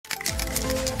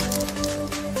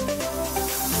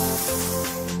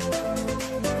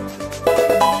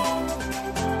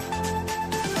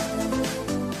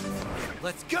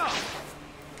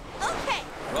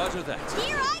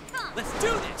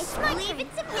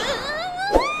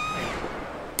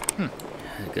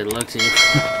Good luck to you.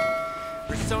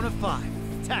 Persona 5,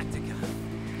 Tactica.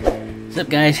 What's up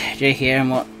guys, Jay here, and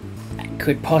what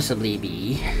could possibly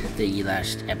be the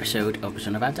last episode of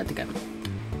Persona 5 Tactica.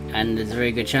 And there's a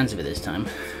very good chance of it this time.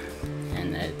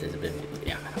 And there's a bit of,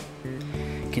 yeah.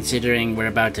 Considering we're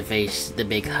about to face the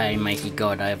big high mighty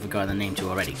god I have forgotten the name to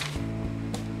already.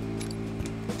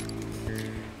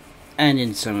 And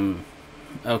in some...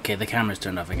 Okay, the camera's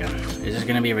turned off again. Is this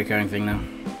gonna be a recurring thing now?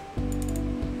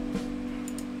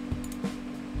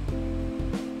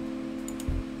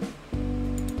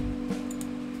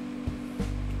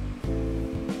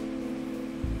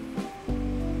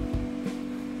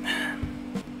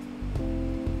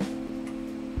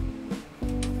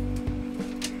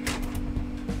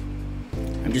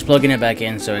 I'm just plugging it back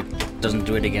in so it doesn't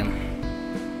do it again.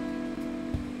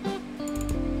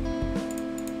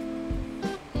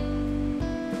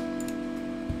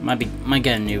 Might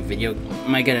get a new video,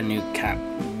 might get a new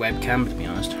webcam to be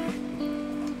honest.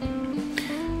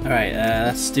 Alright,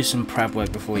 let's do some prep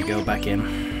work before we go back in.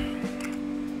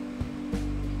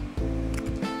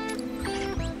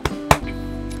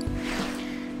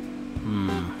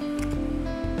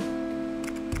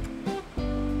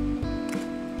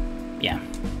 Yeah.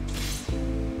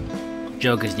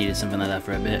 Joker's needed something like that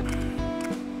for a bit.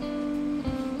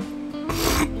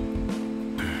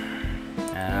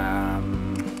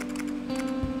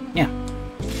 Yeah.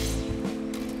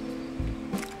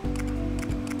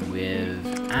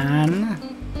 With Anne.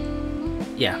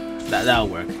 Yeah, that'll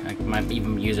work. I might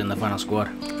even use it in the final squad.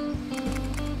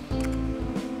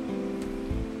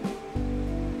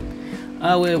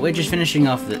 Oh, we're just finishing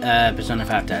off the Persona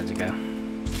 5 Tactica.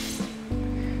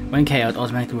 When KO'd,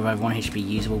 automatically revive 1 HP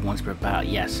usable once per battle.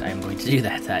 Yes, I am going to do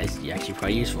that. That is actually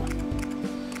quite useful.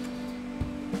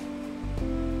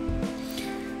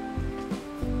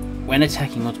 When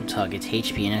attacking multiple targets,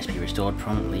 HP and SP restored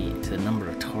promptly to the number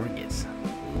of targets.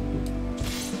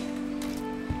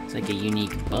 It's like a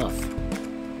unique buff.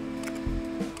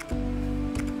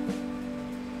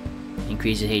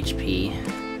 Increases HP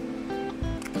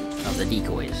of the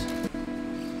decoys.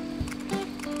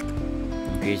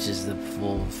 Increases the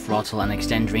full throttle and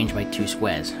extends range by 2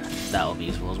 squares. That will be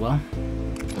useful as well.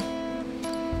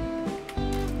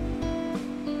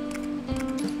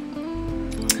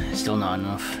 Still not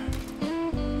enough.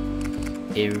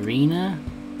 Arena?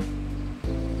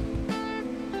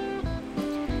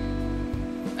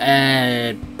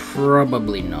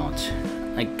 Probably not.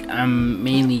 Like, I'm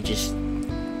mainly just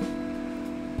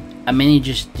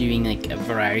doing like a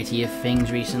variety of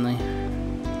things recently.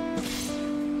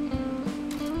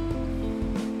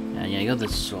 Yeah, I got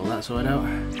this all that sorted out.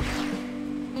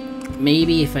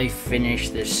 Maybe if I finish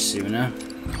this sooner,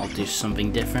 I'll do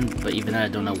something different, but even then I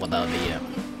don't know what that'll be yet.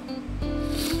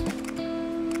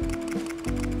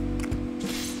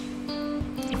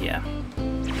 Yeah.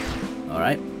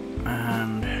 Alright.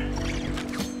 And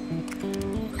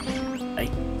I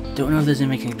don't know if there's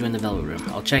anything I can do in the Velvet Room.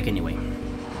 I'll check anyway.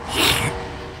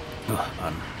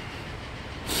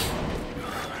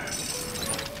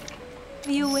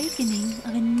 The awakening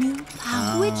of a new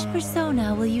power. Which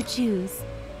persona will you choose?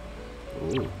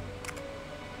 Ooh.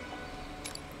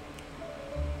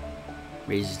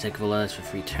 Raises attack velocity for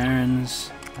 3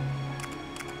 turns.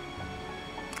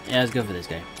 Yeah, let's go for this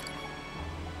guy.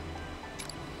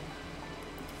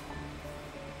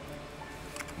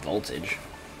 Voltage.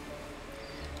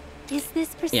 Is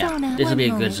this persona? Yeah, this will be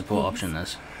a good support option.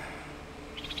 This.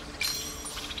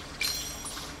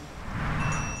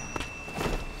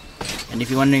 And if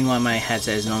you're wondering why my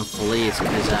headset isn't on fully, it's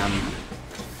because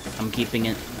I'm keeping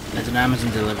it. There's an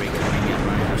Amazon delivery coming at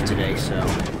my house today, so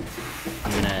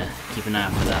I'm gonna keep an eye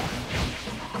out for that.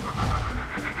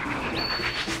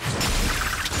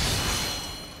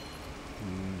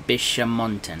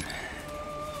 Bishamonten.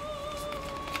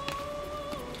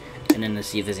 And then to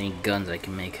see if there's any guns I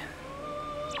can make.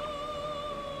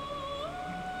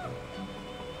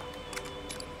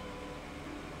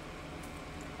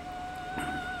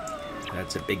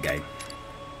 That's a big guy.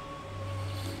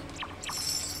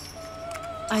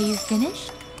 Are you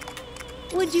finished?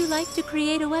 Would you like to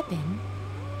create a weapon?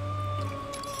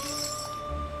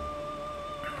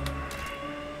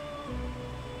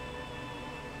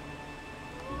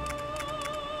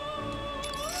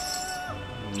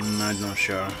 I'm not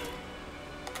sure.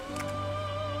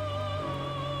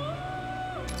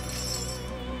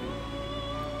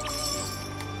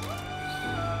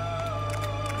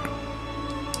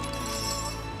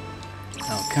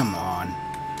 Oh, come on.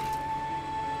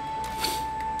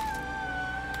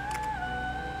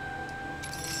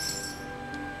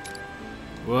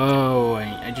 Whoa,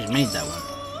 I just made that one.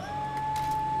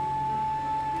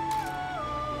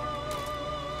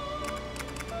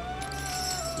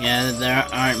 Yeah, there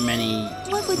aren't many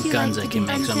What would you guns like I to can do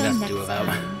make, so I'm gonna have to until do without.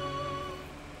 next time?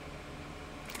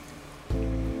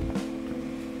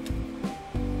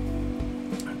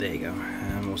 There you go.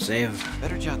 And we'll save.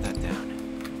 Better jot that down.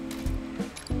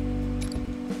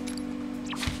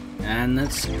 And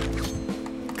let's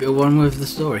go on with the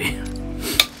story.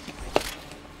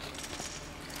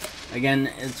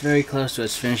 Again, it's very close to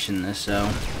us finishing this, so...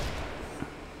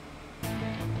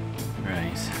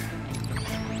 Right.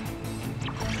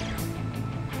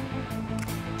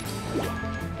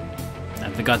 I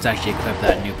forgot to actually equip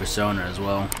that new persona as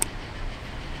well.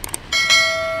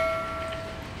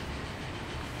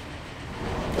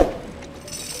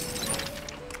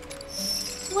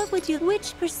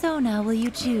 Which persona will you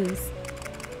choose?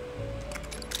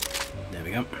 There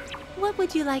we go. What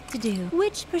would you like to do?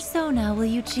 Which persona will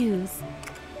you choose?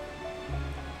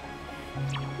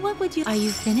 What would you... Are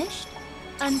you finished?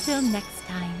 Until next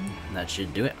time. That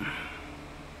should do it.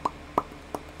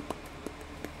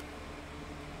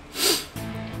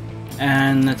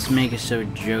 And let's make it so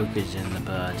Joker's in the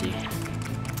party.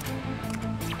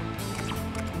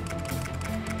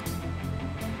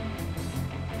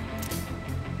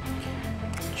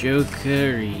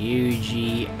 Joker,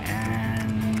 Ryuji,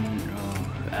 and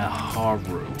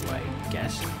Haru, I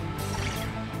guess.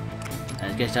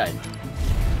 Let's get started.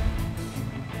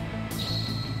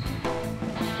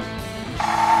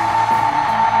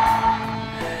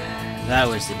 That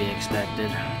was to be expected.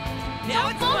 Now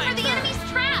Don't fall for the enemy's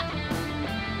trap!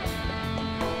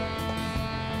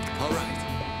 Alright.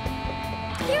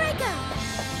 Here I go!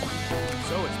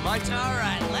 So it's my turn.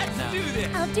 Alright, let's do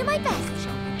this. I'll do my best.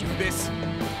 Shall we do this?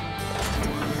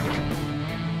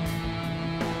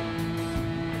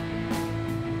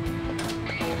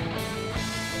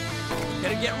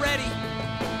 Gotta get ready.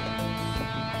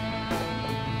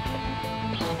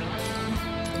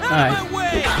 Out of my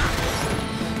way!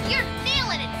 You're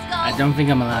nailing it, Skull! I don't think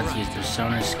I'm allowed to use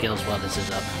Persona skills while this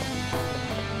is up.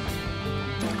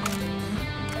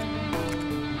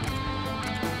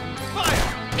 Fire!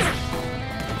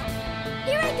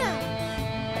 Here I go!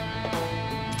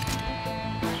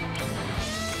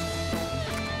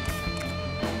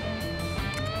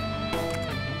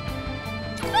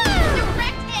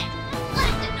 Direct hit!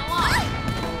 Blasted Noir!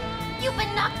 You've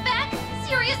been knocked back?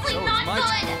 Seriously, So it's not my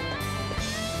good!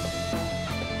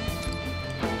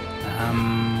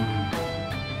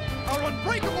 Our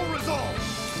unbreakable resolve!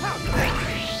 Direct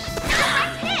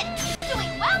hit!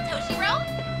 Doing well, Toshiro!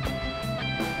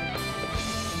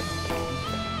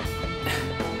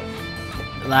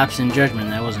 Lapse in judgment,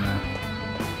 that wasn't a...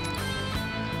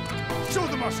 Show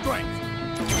them our strength!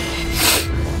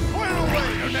 Fire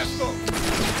away, Ernesto!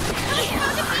 Toshiro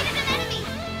defeated an enemy!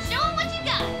 Show him what you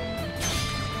got!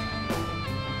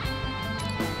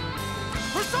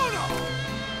 Persona!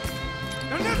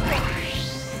 Ernesto!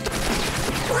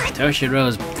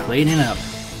 Toshiro's cleaning up.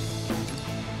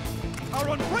 Our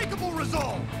unbreakable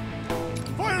resolve!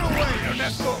 Fire away,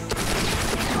 Ernesto!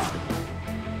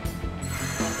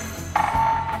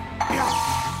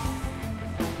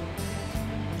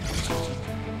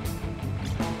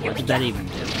 What did that even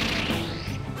do?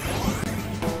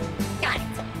 Got it!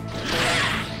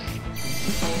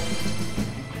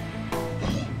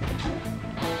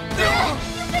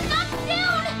 You've been knocked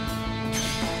down!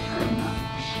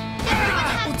 Everyone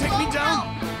has Will take me low down?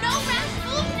 health. No rash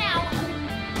moves now!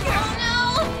 Oh no!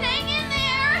 Hang in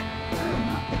there!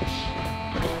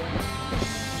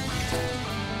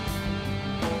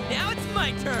 Now it's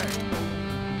my turn!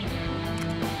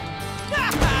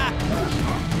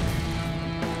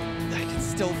 I can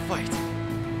still fight.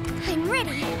 I'm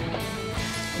ready!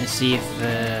 Let's see if,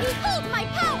 Behold my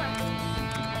power!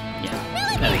 yeah,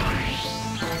 there we go.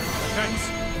 Thanks.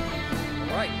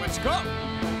 Alright, let's go!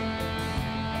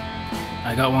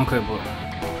 I got one quick ball.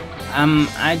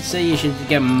 I'd say you should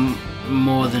get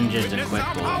more than just a Witness quick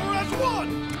our ball. power as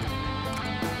one!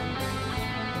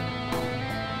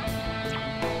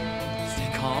 Stay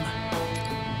calm.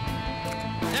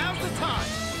 Now's the time!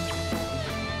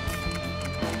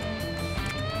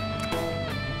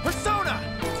 Persona!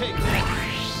 Take this!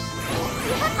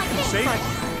 You have my thing!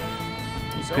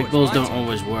 Safe? These So quick it's balls my don't turn.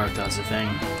 always work, that's the thing.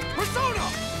 Persona!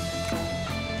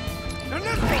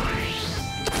 Ernesto!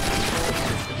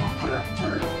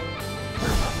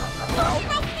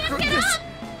 Toshiro can't get Goodness. up!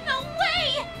 No way!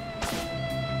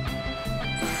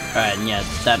 Alright, yeah,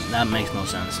 that makes more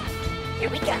sense. Here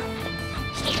we go!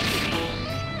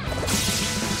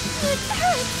 It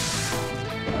hurts!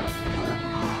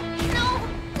 No!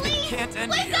 Please! can't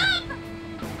end Wake here. up!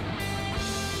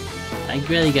 I'm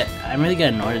really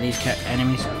get annoyed at these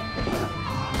enemies. You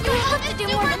have to do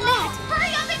more than that!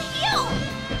 Hurry up and heal!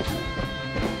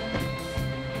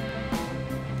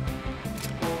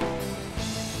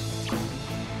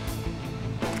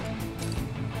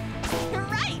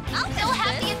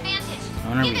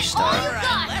 wanna Give it all restart. you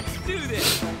got. Let's do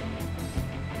this.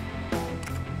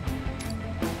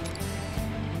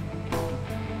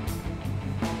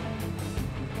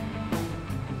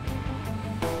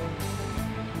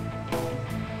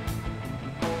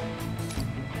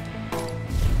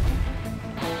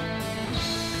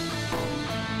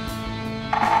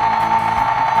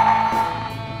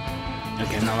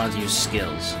 Okay, I'm not allowed to use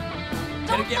skills.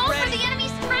 Don't get fall for ready. the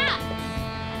enemy's trap.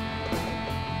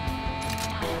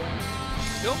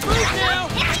 Don't move now.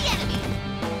 Hit the enemy.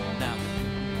 Now.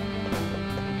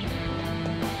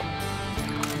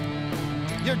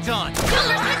 You're done.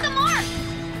 Joker's hit the mark.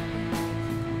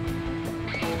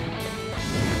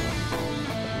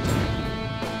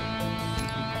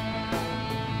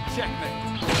 Checkmate.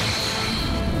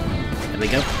 There we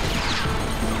go.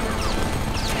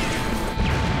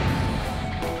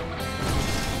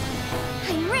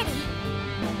 I'm ready.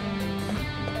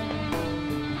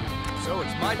 So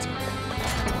it's my turn.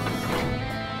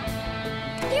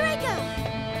 Here I go.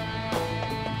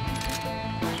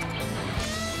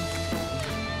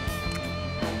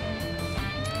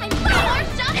 I'm fighting. Our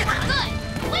shot is good.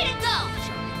 Way to go.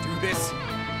 Shall we do this?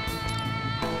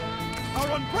 Our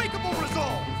unbreakable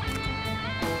resolve!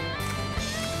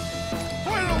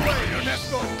 Fire away,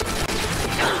 Ernesto!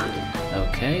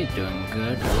 Okay, doing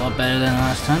good. A lot better than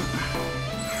last time.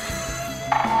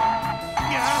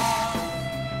 Yeah!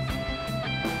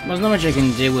 There's not much I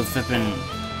can do with flipping.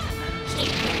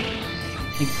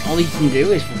 I think all he can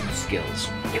do is flipping skills.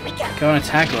 Here we go. Can't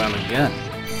attack or have a gun.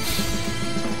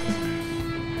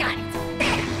 Got it.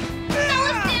 Slow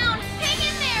us down. Hang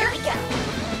in there. Here we go.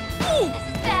 Ooh, this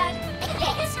is bad. Can you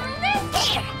get through this?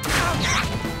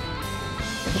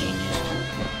 Genius.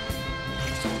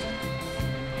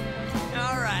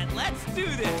 All right, let's do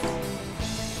this.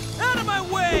 Out of my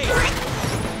way.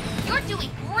 You're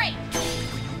doing great.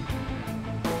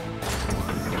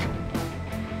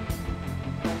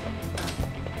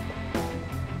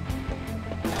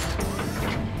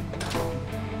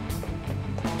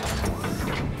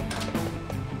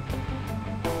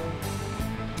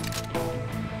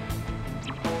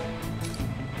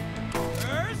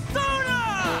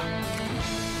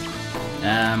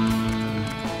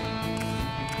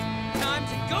 Time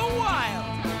to go wild.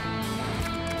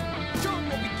 Show 'em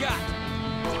what we got.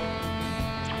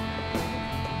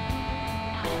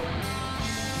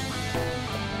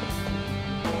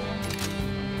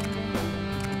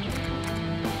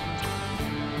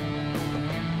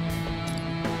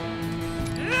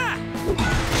 Ah!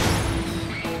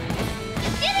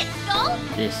 Did it, Skull?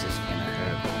 This is gonna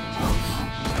hurt.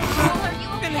 Oh, are you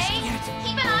okay? Finish it.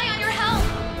 Keep an eye on your health.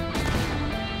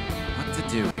 What to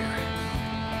do here?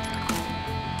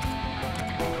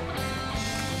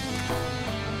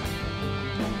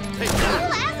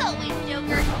 Well, as always,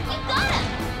 Joker, you got him.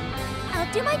 I'll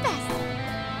do my best.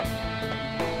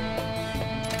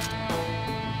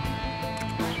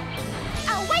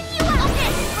 I'll wipe you out.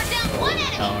 Okay, we're down one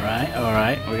enemy.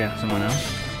 Alright, we got someone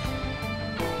else.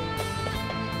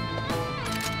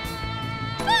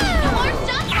 Our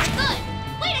shots are good.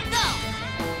 Way to go.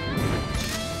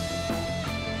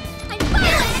 I'm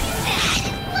firing at you now.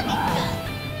 Looking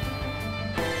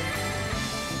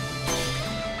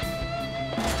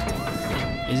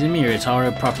good. Is it me or is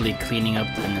Haru properly cleaning up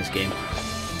in this game?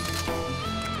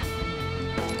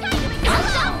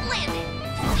 Soft landing.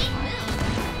 Sweet move.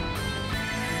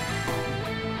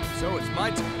 So it's my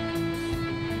turn.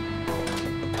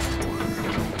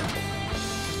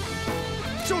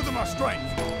 Show them our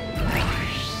strength!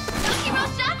 Hero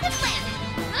shots have landed.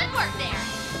 Good work there.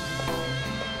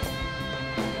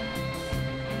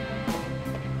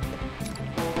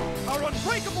 Our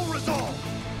unbreakable resolve!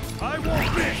 I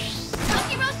won't miss!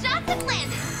 Hero shots have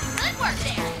landed. Good work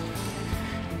there.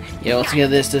 Yeah,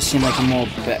 altogether this does seem like a more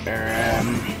better,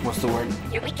 what's the word?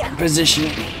 Here we go.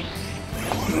 Position.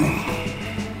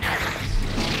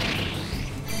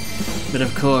 But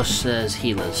of course, there's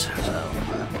healers, so...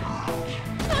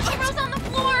 Toshiro's on the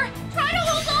floor. Try to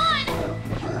hold on.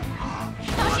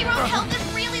 Toshiro's health is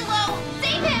really low.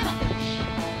 Save him.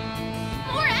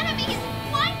 More enemies.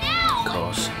 Why now? Of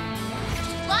course.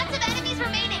 Lots of enemies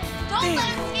remaining. Don't let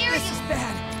them scare This you. is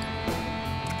bad.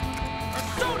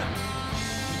 Persona.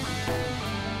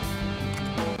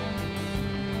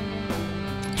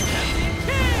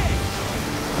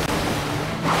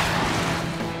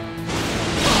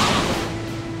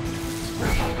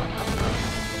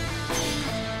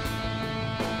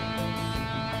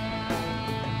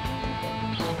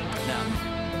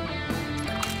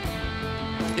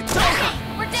 It's over. Okay,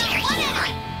 we're down one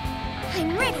enemy.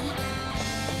 I'm ready.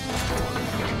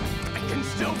 I can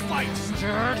still fight,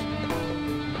 stirred!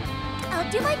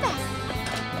 I'll do my best.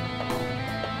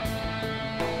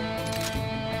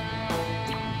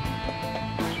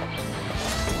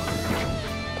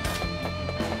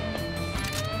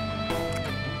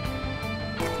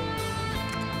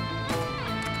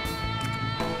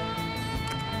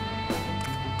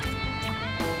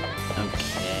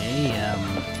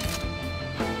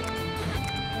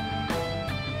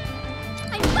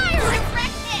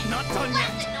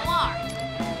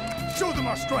 them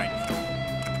our strength.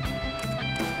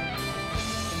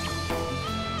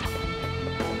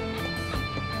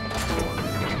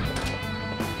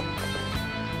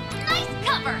 Nice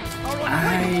cover. Our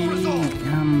unbreakable resolve.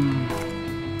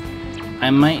 I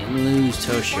might lose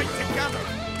Toshiro. Fight together.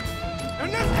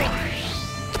 Ernesto!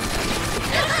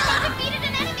 You defeated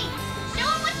an enemy. Show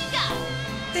him what you got.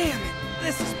 Damn it,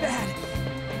 this is bad.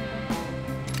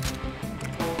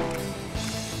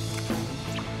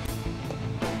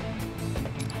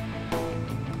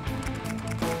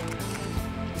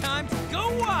 Time to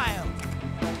go wild.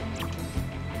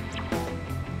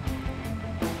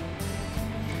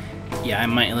 Yeah, I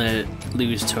might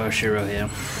lose Toshiro here.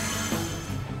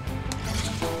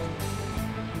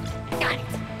 Got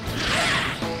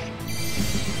it.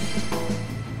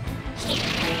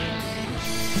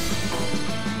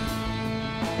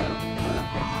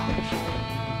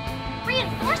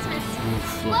 Reinforcements?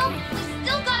 Oof, Well, lucky. we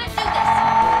still gotta do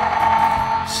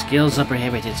this. Skills are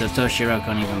prohibited, so Toshiro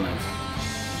can't even move.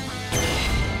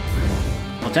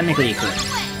 Well, technically he Right on could.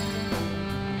 the way.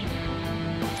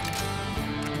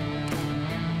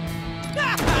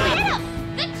 Hit him!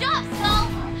 Good job, Skull!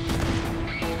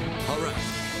 All right.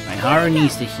 Right, Haru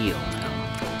needs to heal now.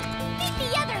 Meet the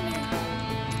other me!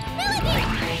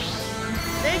 Millipede!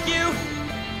 Thank you.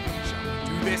 Shall we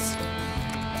do this?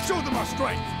 Show them our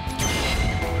strength.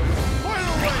 Fire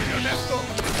away, Ernesto!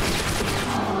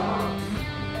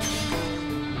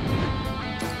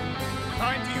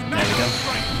 Time to unite There we go. our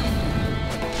strength.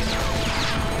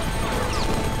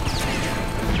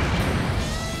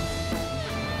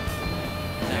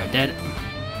 They're dead.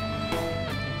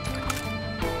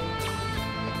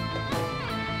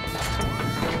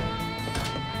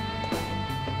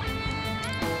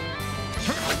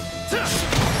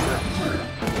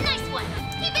 Nice one!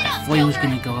 Keep it up, Boy, he was Joker!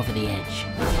 gonna go over the edge.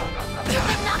 The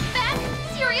knockback?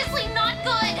 Seriously not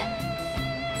good!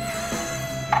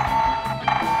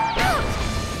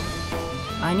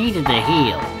 I needed to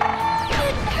heal.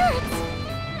 It hurts!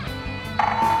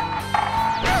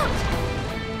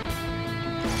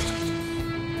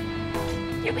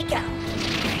 Here we go.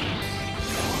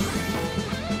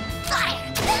 Fire!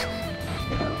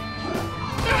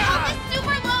 Your health is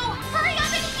super low! Hurry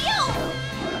up and heal!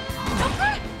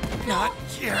 Joker? Not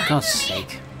here. For God's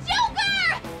sake.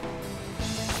 Joker!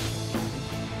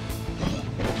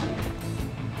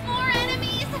 More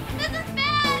enemies! This is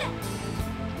bad!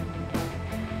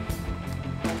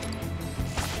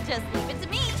 Just leave it to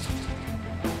me.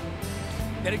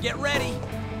 Better get ready.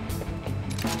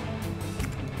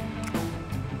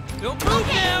 Don't move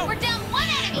Okay, now. we're down one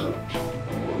enemy.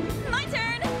 My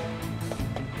turn.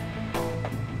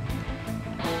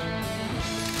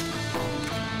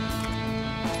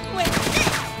 Wait.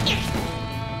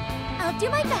 I'll do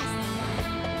my best.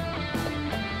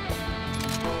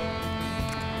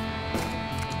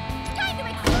 Time to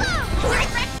explode!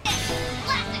 Direct hit.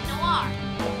 Classic noir.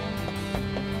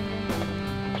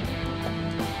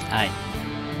 Hi.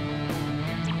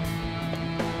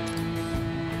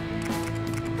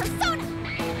 Persona.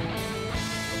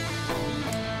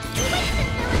 Twisted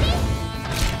ability.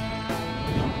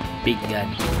 Big gun.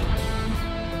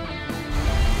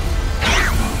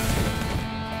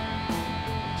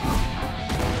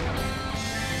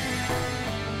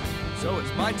 So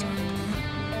it's my turn.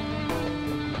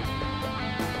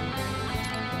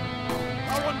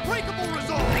 Our unbreakable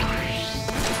resolve.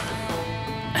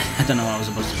 I don't know what I was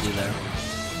supposed to do there.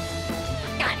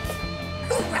 Got it.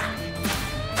 Hoorah!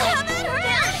 Come on,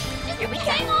 hurry! Just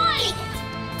hang on!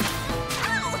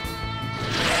 Ow!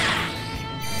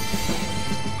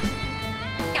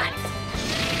 Got it.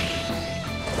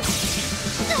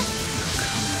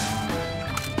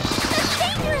 That's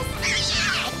dangerous!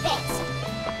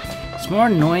 It's more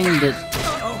annoying that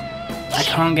Oh, I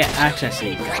can't get access to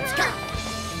these guys. Let's go!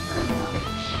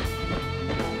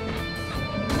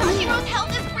 Toshiro's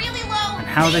health is really low! And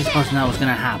how are they supposed to know what's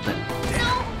gonna happen?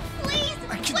 No, please!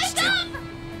 I can Wake still- up!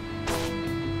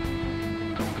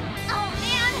 Oh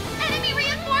man! Enemy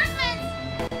reinforcements!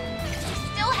 You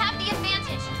still have the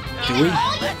advantage! Do Give we? it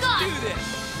all you let's got! do this.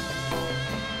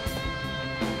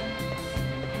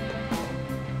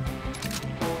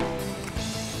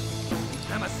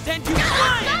 I'ma send you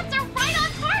flying. Shots are right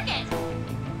on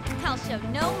target! I'll show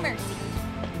no mercy.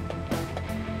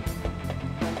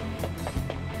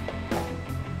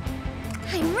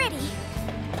 I'm ready.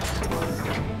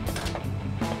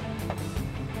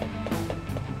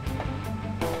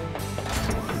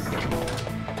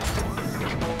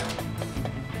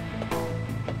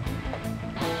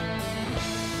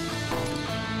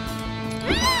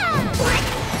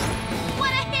 What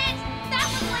a hit! That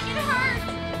looked like it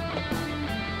hurt!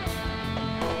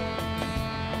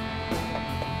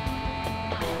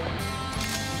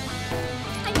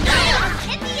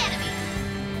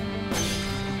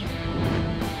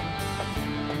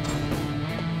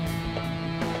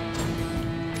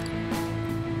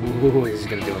 Ooh, this is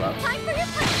gonna do a lot. Time for your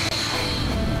punch.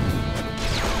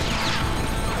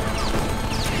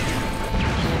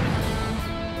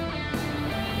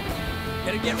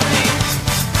 Gotta get ready.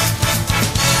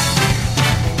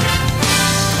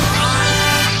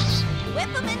 Whip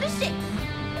them into shape.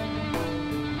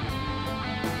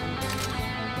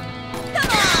 Come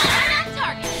on! Right on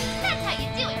target. That's how you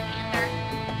do it, Panther.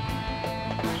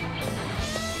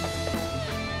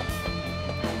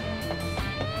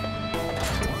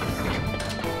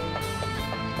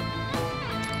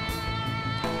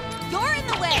 You're in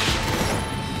the way.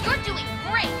 You're doing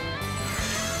great.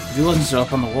 If he wasn't so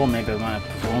up on the wall, maybe I might have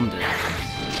performed it.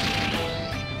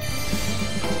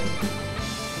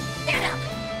 Stand up.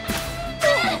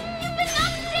 You've been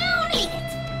knocked down. Eat it.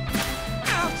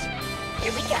 Ouch.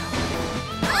 Here we go.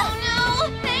 Oh no!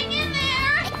 Hang in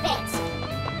there. Advance.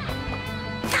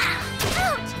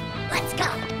 Out. Let's go.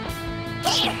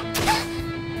 Here.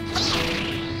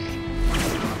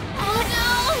 Oh no!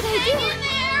 Hang in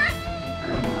there.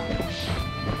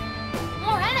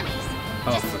 More enemies.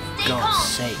 Oh, Just for stay God's calm.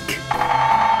 sake.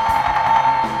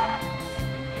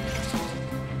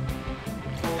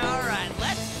 All right,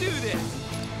 let's do this.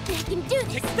 I can do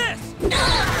this. Take this.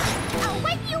 I'll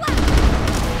wake you up.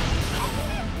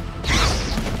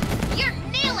 You're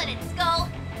nailing it, Skull.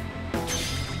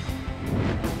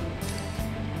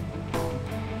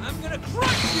 I'm gonna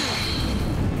crush you.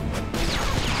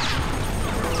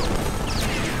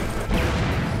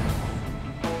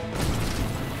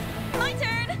 My turn.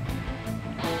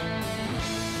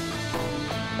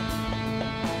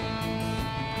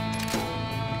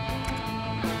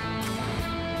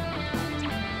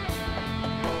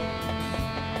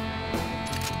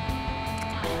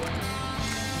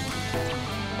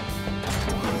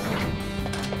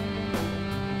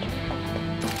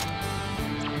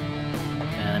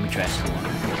 Let me try something.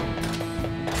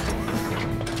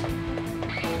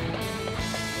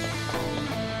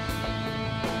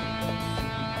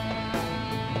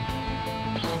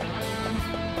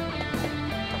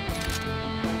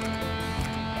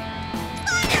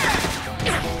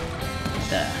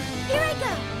 There. Here I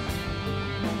go.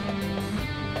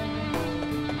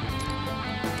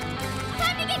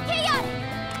 Time to get chaotic.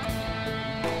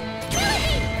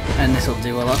 Melody. And this will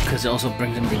do a lot because it also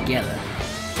brings them together.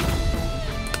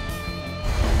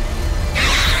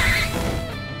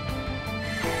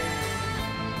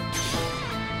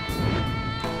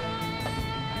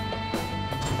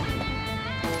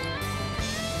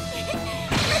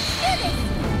 Let's do this.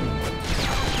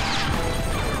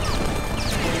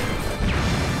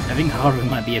 I think Haru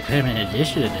might be a permanent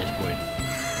addition at this point.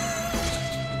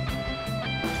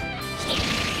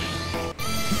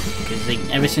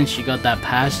 Because ever since she got that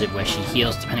passive where she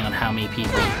heals depending on how many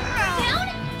people Down.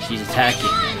 she's attacking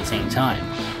at the same time,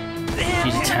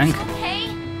 she's a tank. Okay.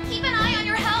 Keep an eye on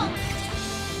your health.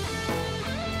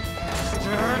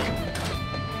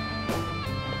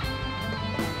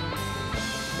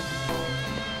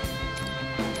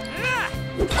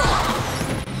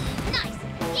 Nice.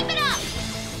 Keep it up.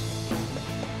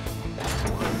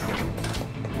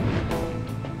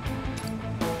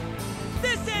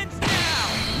 This ends now.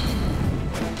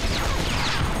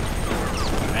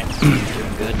 Alright,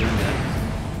 doing good, doing good.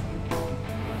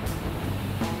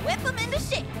 Whip them into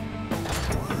shape.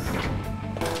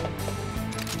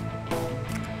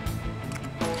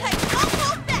 Hey, don't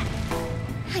hold back.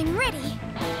 I'm ready.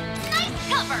 Nice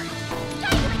cover.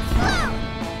 Time to explode.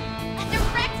 A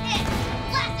direct hit.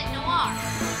 Classic noir.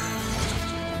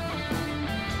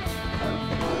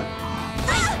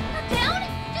 We're down.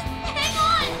 Just hang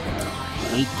on.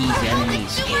 Hate these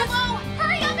enemies. Super low.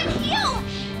 Hurry up and heal.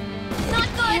 Not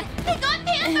good. They got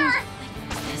Panther.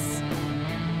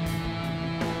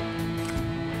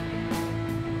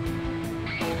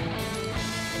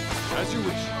 As you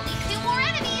wish. Only 2 more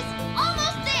enemies.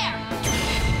 Almost there.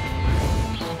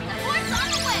 Support's on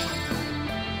the way.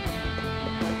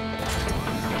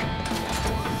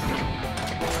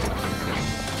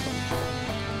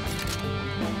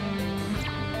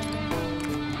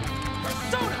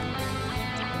 Persona.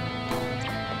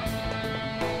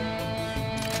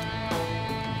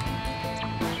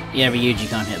 Yeah, Ryuji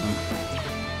can't hit them.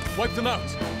 Wipe them out.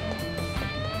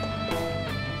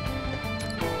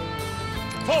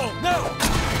 Fall now.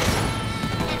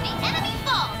 And the enemy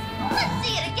falls. Let's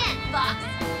see it again, Fox.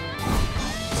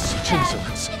 Such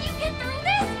insolence. Can you get through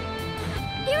this?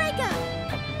 Here I go.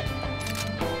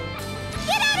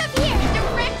 Get out of here!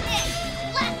 Direct hit.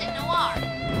 Classic noir.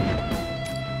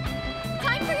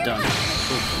 Time for your Done. punch.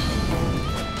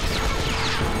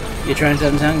 You're trying to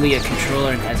untangle your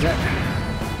controller and headset?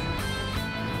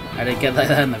 How did it get like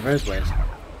that in the first place?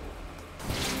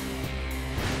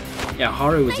 Yeah,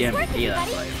 Haru was the Nice work, MVP of that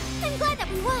everybody. fight. I'm glad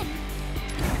that we won.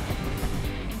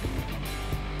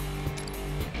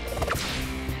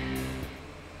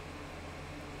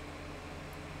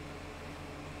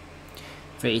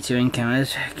 32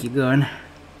 encounters. Keep going.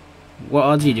 What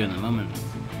odds are you doing at the moment?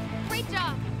 Great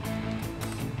job.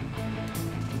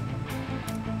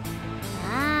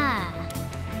 Ah.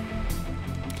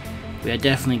 We are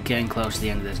definitely getting close to the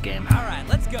end of this game. All right,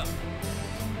 let's go.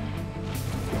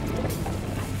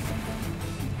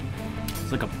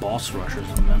 It's like a boss rush or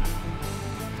something.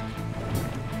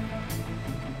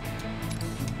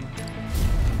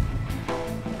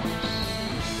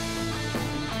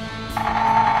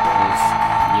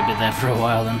 You'll be there for a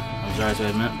while then. I'm sorry to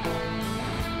admit.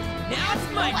 Now it's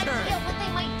my No turn. idea what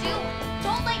they might do.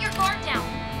 Don't let your guard down.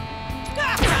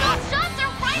 Those shots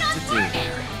are right on target.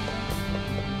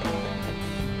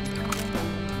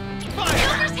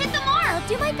 Joker's hit the mark. I'll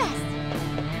do my best.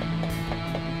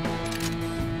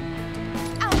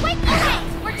 Oh, wait, okay.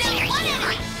 We're down one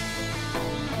enemy.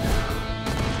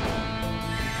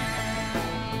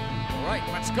 All right,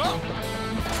 let's go.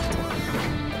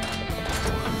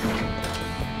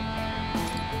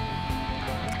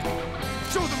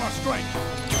 Show them our strength.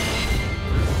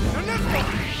 And let's go.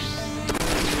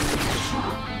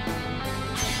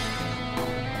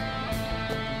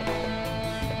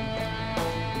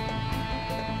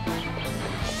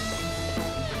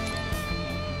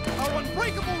 Our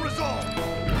unbreakable resolve.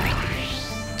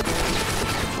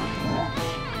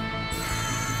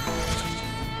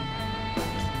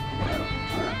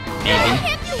 Maybe.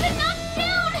 You've been knocked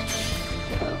down.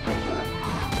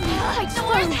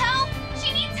 Where's help?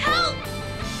 She needs help.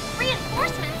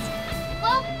 Reinforcements?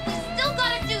 Well, we still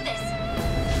gotta do this.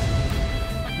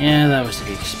 Yeah, that was to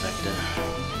be expected.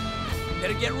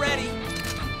 Better get ready.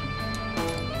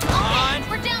 Okay,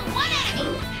 we're down one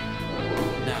enemy.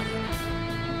 Now.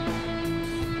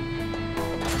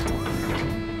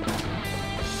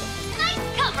 Nice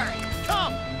cover.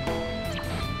 Come.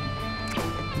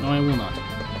 No, I will not.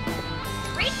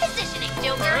 Great positioning,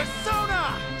 Joker.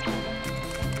 Persona.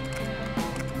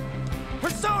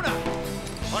 Persona.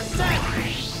 On set.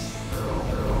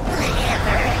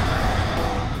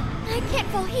 I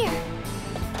can't go here.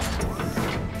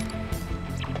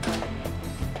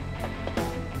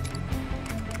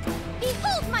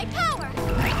 Behold my power.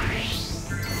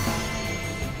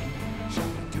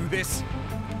 Do this.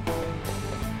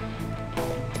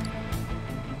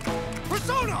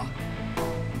 Persona.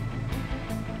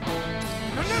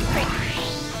 And let's go.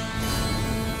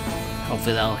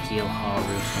 Hopefully that'll heal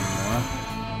Haru some more.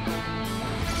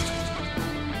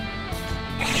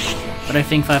 But I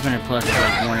think 500 plus is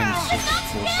like warnings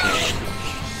full save.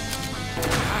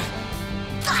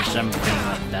 Or something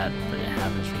like that, but it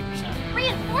happens 3%.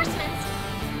 Reinforcements?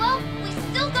 Well, we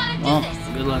still gotta do Well, this.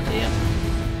 good luck to you.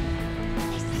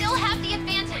 They still have the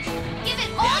advantage. Give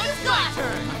it all you've got.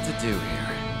 Turn. What to do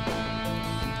here?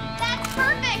 That's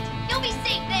perfect. You'll be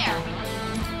safe there.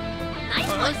 Nice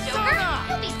one, Joker. Persona!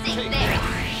 You'll be safe there.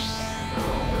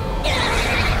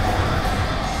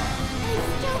 I'm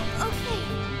still okay.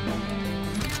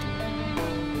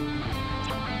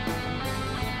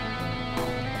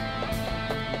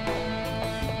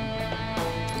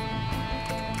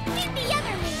 Meet the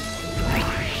other me.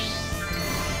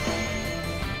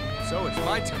 So it's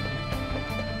my turn.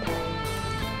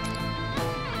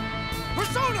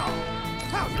 Persona!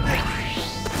 How's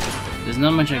this? There's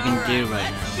not much I can do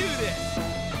right Let's now. do this.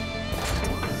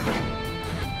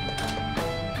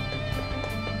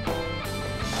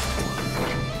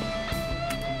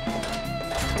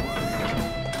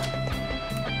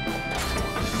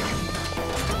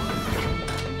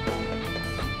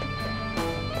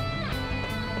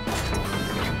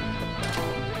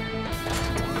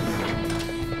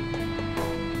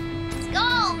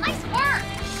 Skull, nice work.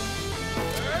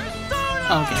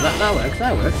 Persona. Okay, that works,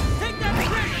 that works. Take that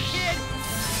trigger, kid.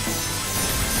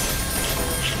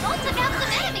 Skull took out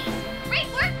some enemies. Great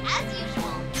work as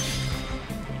usual.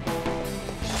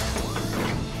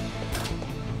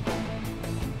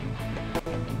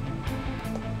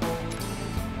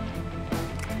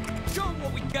 Show 'em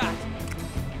what we got.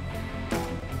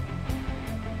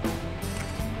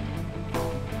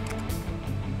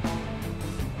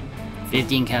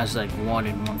 $15 counts like 1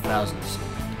 in 1,000.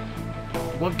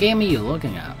 What game are you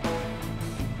looking at?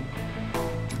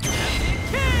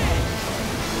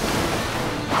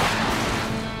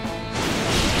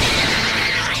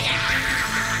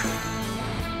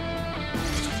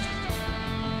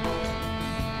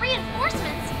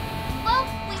 Reinforcements? Well,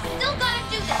 we still gotta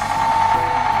do this.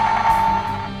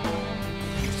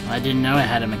 I didn't know it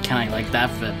had a mechanic like that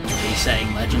for resetting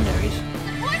legendaries.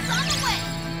 Support's on the way.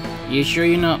 You sure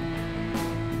you're not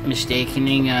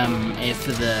mistaking it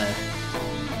for the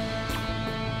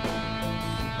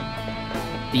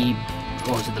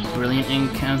what was it, the brilliant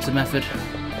encounter method,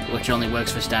 which only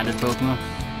works for standard Pokemon?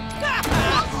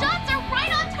 All shots are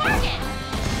right on target!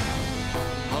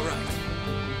 All right.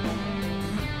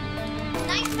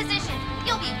 Nice position.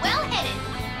 You'll be well hidden.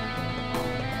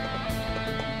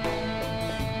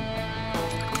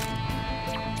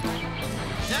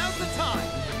 Now's the time.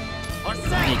 Our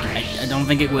I don't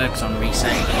think it works on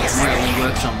reset. It only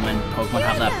works on when Pokemon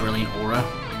have that brilliant aura.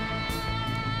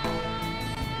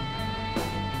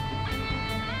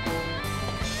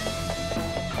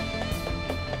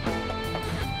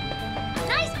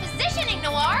 Nice positioning,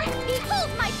 Noir!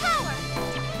 Behold my power!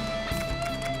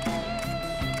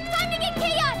 Time to get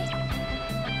chaotic!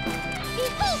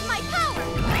 Behold my power!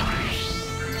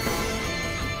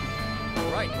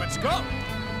 Right, let's go.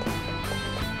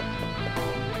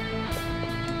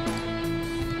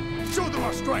 Show them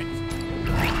our strength.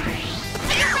 Direct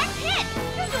hit!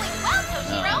 You're doing well,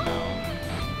 Toshiro! Oh, no.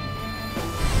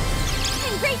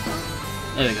 I'm grateful!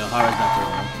 There we go, Hara's back to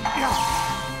roll.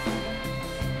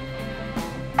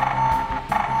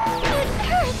 It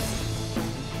hurts!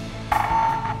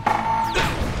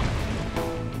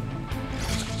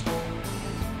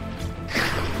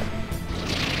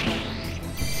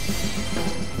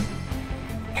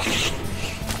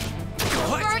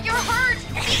 Where you're hurt!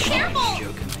 Be careful!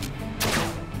 Joking.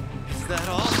 Is that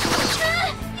all?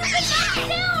 You've been knocked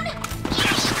down!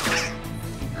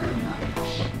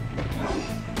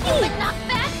 You've been knocked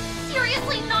back?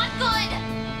 Seriously not good!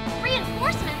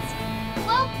 Reinforcements?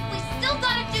 Well, we still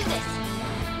gotta do this.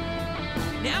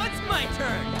 Now it's my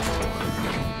turn.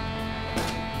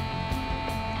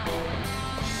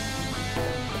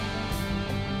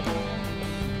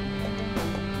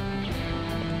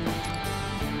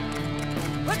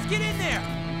 Let's get in there.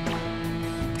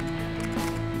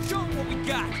 Show 'em what we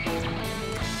got.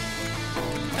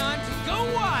 Time to go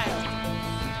wild.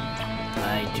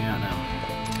 I do not know.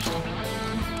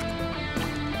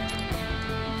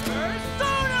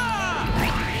 Persona!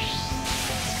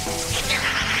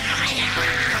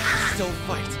 Still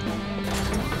fight.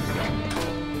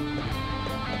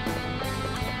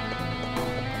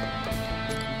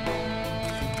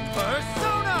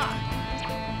 Persona!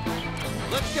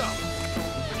 Let's go.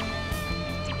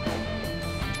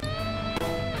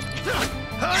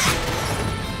 A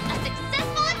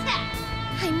successful attack!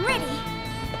 I'm ready.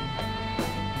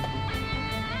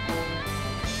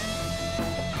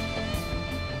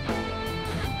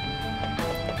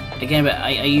 Again, but are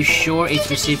you sure it's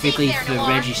specifically There, for Noir.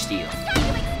 Registeel? Time to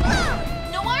explode!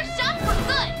 Noir's shots were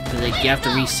good! Because like, Way you have to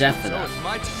go. reset for So that. it's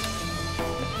my turn.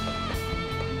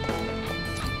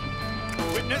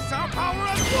 Witness our power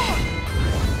as one.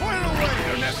 Fire away,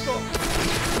 Ernesto.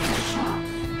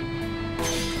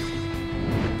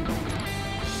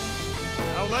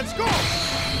 Now let's go.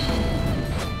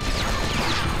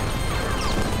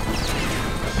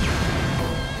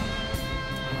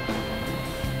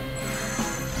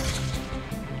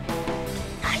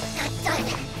 I'm not done.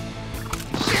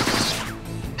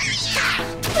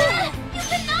 You've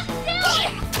been knocked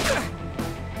down!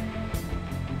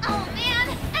 Oh man,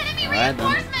 enemy Alright, then.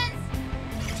 reinforcements!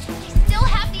 You still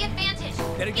have the advantage.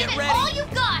 Better Give get it ready. all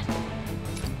you've got.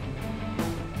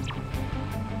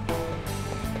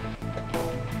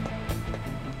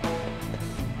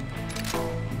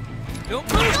 Don't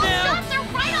move Those now. shots are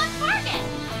right on target.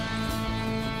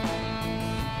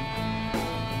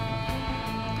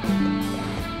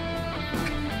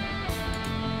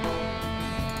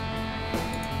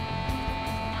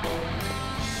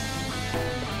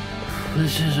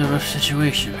 This is a rough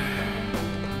situation.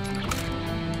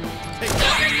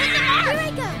 Focus with the mark. Here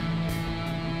I go.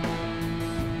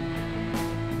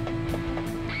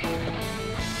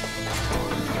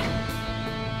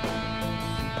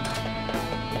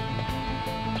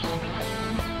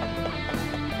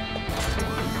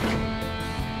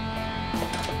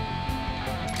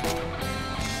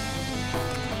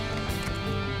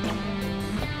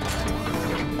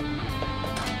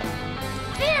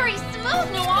 Very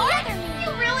smooth, Noir. You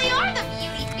really are the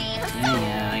beauty fiend.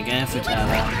 Yeah, I guess it's that.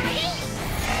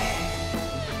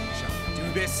 Shall we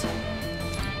do this?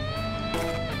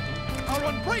 Our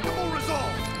unbreakable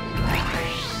resolve.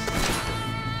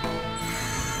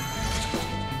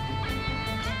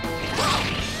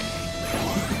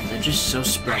 They're just so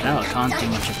spread out, I can't do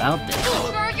much about this.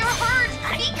 Bro, you're hurt.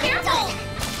 Be careful.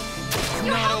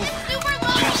 Your health is super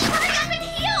low. Hurry up and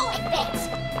heal.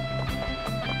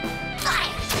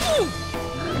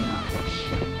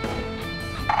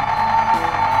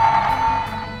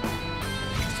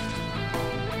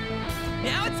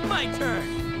 Now it's my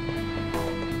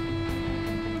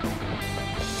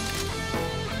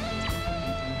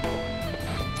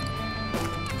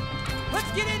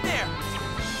Let's get in there.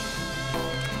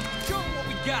 Show 'em what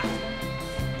we got.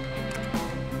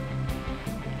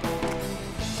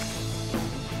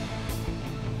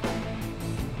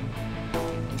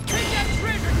 Take that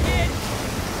treasure, kid.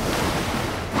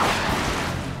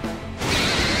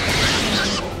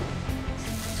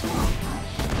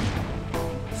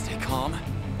 Stay calm.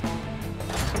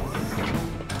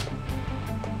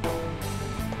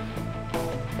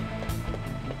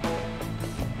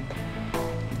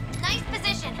 Nice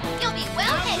position. You'll be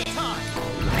well hidden.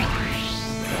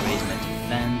 Raise my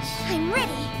defense. I'm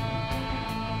ready.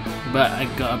 But I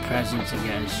got a present to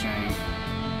get a string.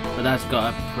 But that's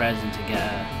got a present to get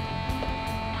a...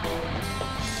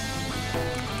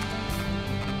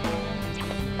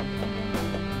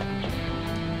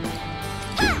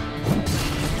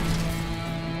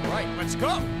 Right, let's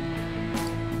go.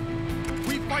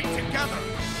 We fight together.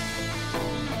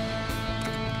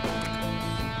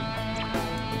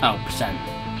 Oh, percent.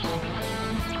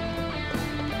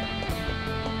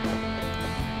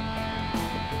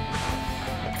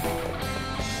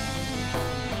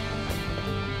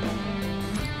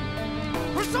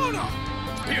 Persona!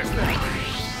 Here's that.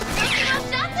 No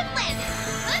shots have landed.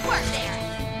 Good work there.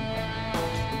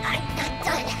 I'm not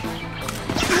done.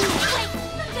 Wait,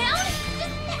 I'm down?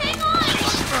 Just hang on.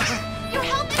 Your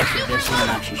health is super This one I'm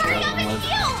low. actually Hurry up struggling and with.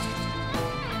 heal.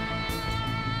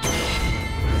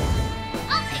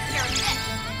 I'll take care of this.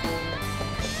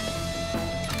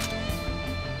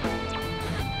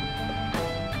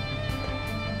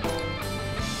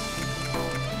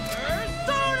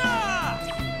 Persona!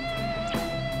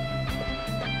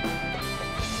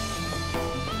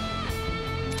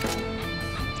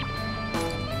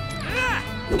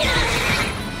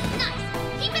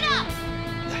 Nice. Keep it up.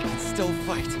 I can still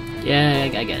fight. Yeah,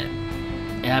 I get it.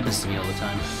 It happens to me all the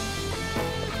time.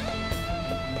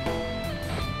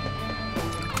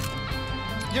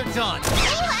 You're done.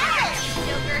 Cool arrow,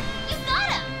 Joker. You got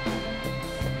him.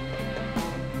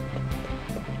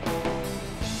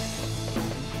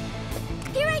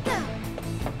 Here I go.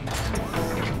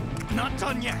 Not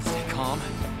done yet. Stay calm.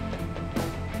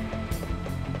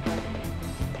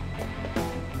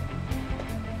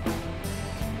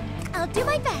 I'll do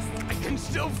my best. I can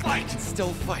still fight.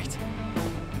 Still fight.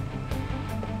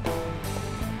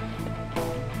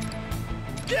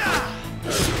 Yeah!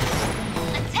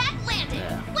 Attack landed.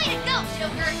 Yeah. Way to go,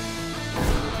 Joker.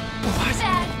 What?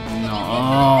 Bad. No.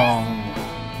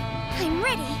 I'm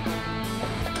ready.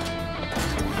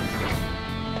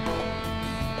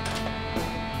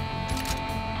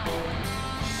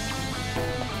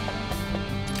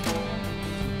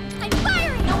 I'm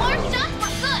firing. No more shots.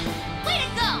 We're good. Way to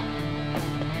go.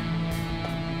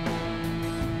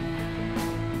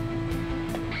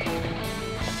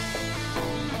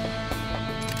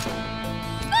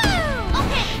 Boom!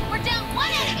 Okay, we're down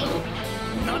one enemy.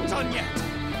 Not done yet.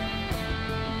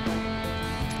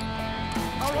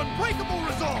 Our unbreakable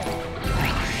resolve.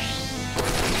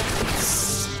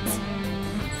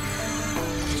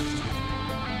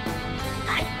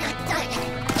 I'm not done.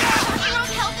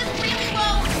 Hero's health is really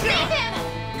low. Save him.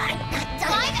 I'm not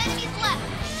done. 5 enemies left.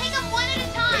 Take them one at a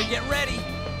Better time. get ready.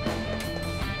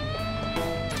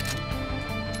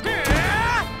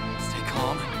 Stay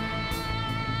calm.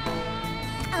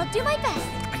 I'll do my best.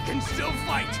 I can still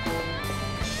fight.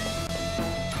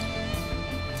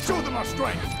 Show them our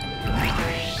strength.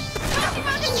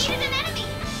 Hero defeated an enemy.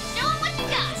 Show him what you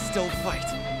got. Still fight.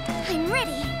 I'm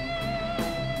ready.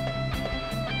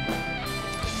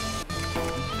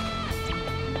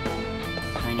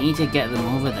 I need to get them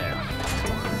over there.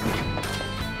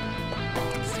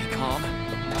 Stay calm.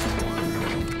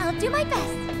 I'll do my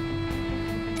best.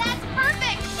 That's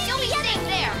perfect. You'll be safe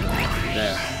there.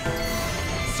 There.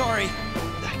 Sorry.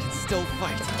 I can still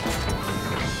fight.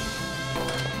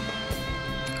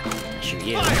 Shoot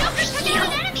you. Joker took out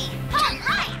an enemy. All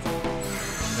right.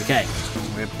 Okay.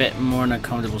 We're a bit more in a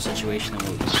comfortable situation than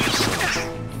we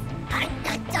I'm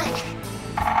not done.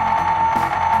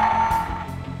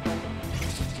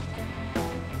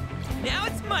 Now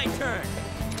it's my turn.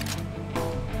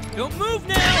 Don't move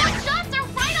now. Those shots are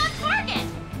right on target.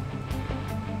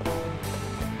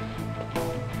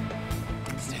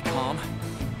 Stay calm.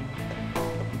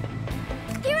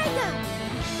 Here I go.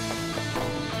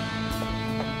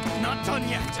 Not done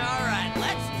yet. All right,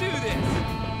 let's do this.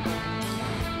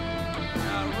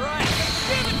 All right, let's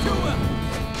give it to him.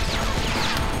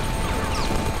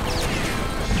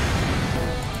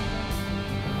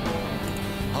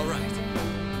 All right.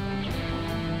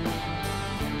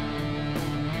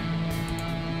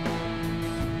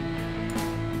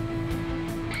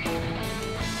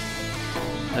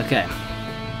 Okay.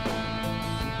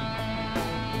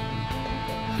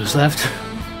 Who's left?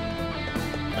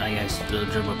 I guess the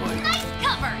drummer boy. Nice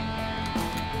cover!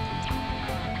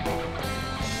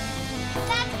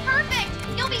 That's perfect!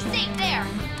 You'll be safe there!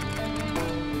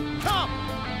 Come!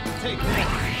 Take this.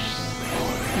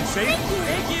 You safe?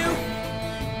 Thank you!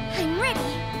 I'm ready!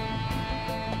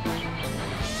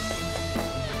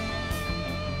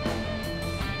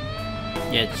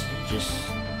 Yeah, it's just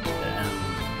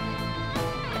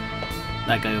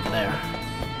that guy over there.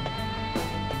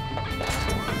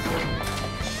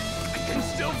 I can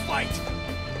still fight.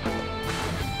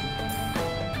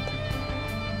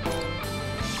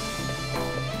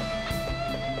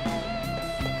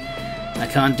 I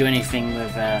can't do anything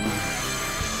with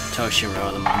Toshiro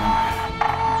at the moment.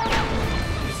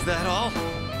 Is that all?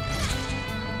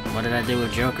 What did I do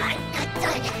with Joker?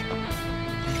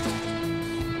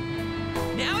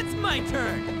 Now it's my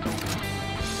turn!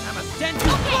 I'm a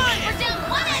central Okay, we're fire! down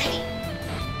one enemy!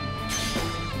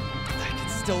 I can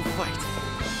still fight.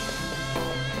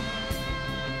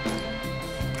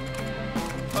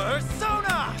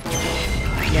 Persona!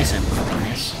 Yes, I'm doing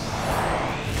this.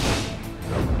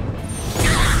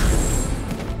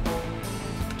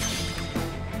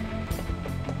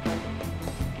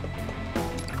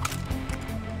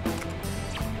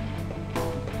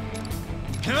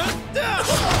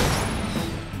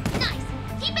 Nice!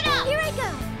 Keep it up! Here I go!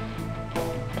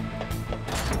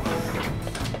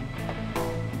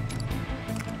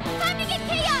 Time to get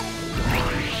chaotic!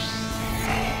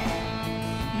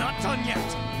 Not done yet.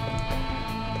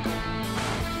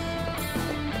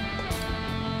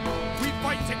 We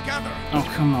fight together. Oh,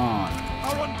 come on.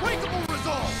 Our unbreakable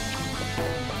resolve.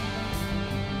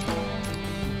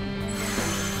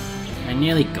 I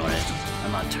nearly got it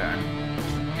on that turn.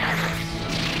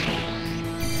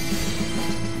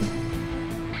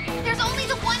 There's only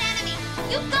the one enemy!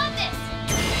 You've got this!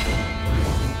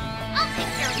 I'll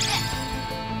take care of this!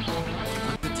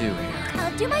 What to do here?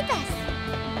 I'll do my best.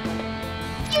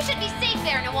 You should be safe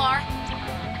there, Noir.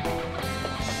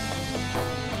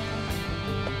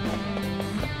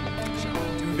 Shall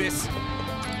we do this?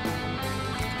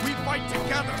 We fight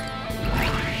together.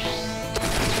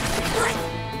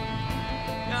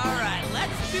 Alright,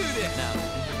 let's do this now.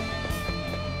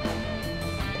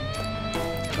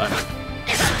 But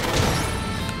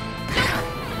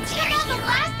Took out the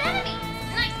last enemy!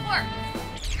 Nice work!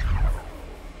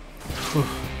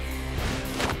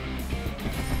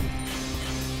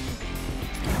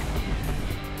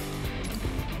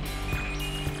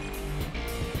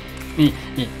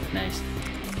 nice.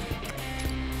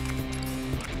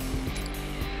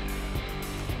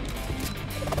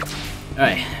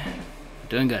 Alright.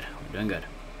 Doing good. We're doing good.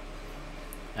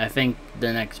 I think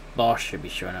the next boss should be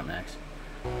showing up next.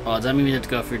 Oh, does that mean we have to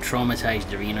go through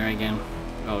Traumatized Arena again?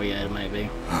 Oh yeah, it might be.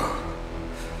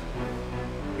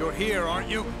 You're here, aren't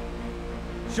you?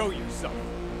 Show yourself.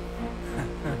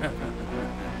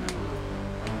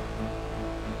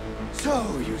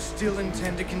 So, you still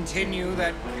intend to continue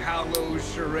that callow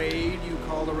charade you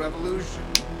call a revolution?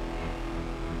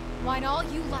 Whine all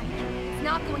you like. It's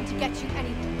not going to get you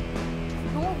anywhere.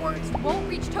 Your words won't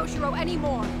reach Toshiro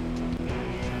anymore.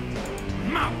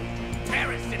 Mouth!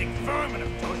 Parasitic vermin of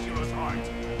Toshiro's heart!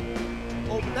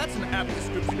 Oh, but that's an apt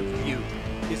description of you,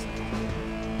 isn't it?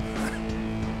 Got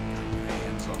your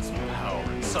hands on some power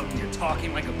and suddenly you're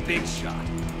talking like a big shot.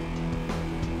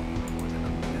 More than a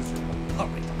miserable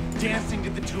puppet, dancing to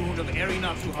the tune of Eri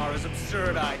Natsuhara's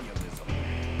absurd idealism.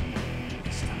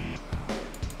 This time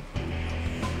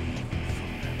around,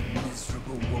 from that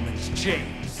miserable woman's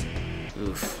chains.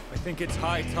 Oof. I think it's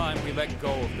high time we let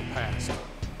go of the past.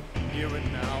 Here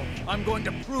and now, I'm going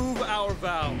to prove our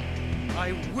vow.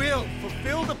 I will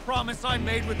fulfill the promise I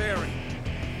made with Eri.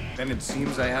 Then it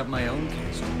seems I have my own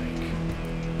case to make.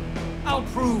 I'll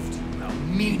prove to you how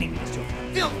meaningless your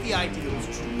filthy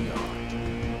ideals truly are.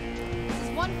 This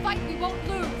is one fight we won't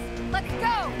lose. Let's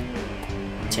go!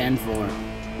 10-4.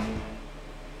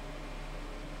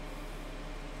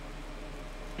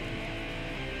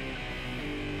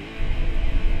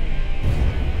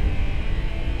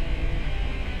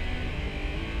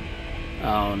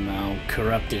 Oh no,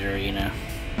 corrupted arena.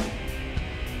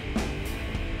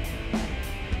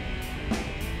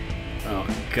 Oh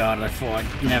god, I thought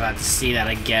I'd never have to see that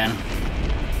again.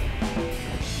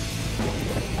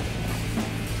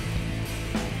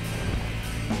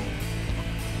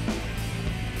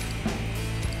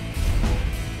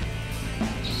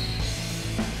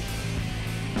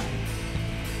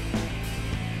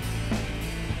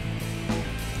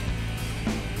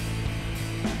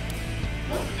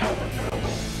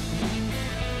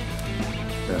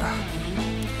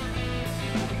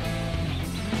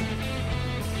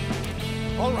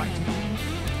 All right.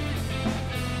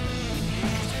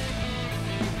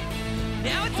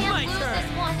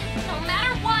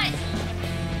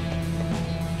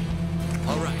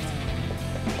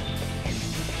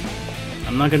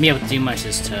 I'm not gonna be able to do much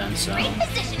this turn, so. Great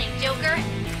positioning, Joker.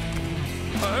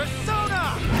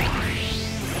 Persona!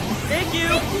 Thank you!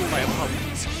 My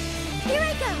apologies. Here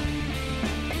I go.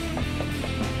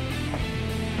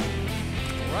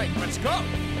 All right, let's go.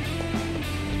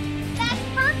 That's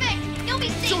perfect. You'll be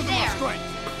Show safe them our there. strength.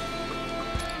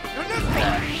 And this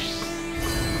one.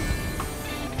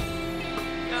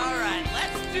 All right,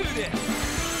 let's do this.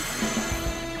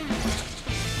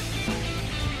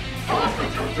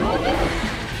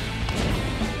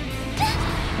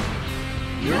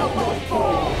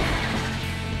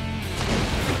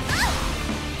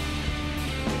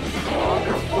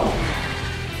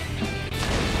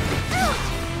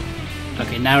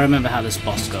 Okay, now remember how this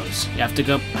boss goes. You have to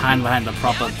go behind the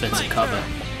proper bits of cover.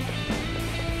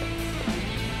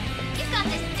 You got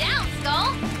this down,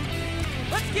 Skull.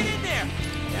 Let's get in there.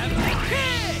 Have a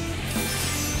kick!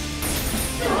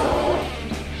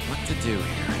 What to do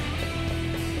here?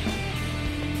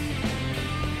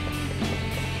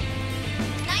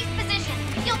 Nice position.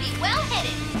 You'll be well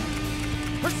hidden.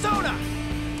 Persona!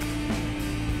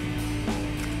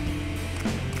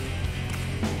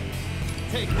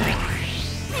 Take this.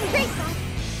 I'm great, Bob.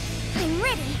 I'm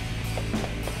ready.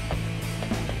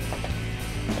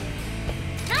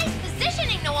 Nice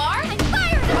positioning, Noir. I'm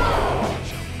fired up.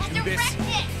 A direct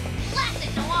hit. Blast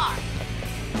it, Noir.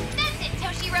 That's it,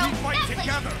 Toshiro. We fight That place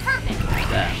together. is perfect.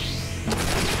 There.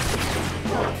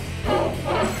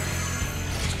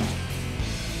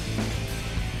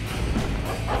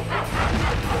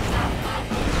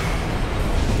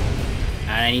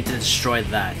 And I need to destroy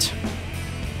that.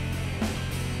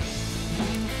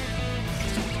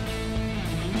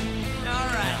 All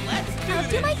right, let's do I'll do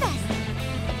this. my best.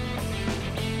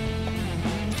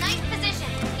 Nice position.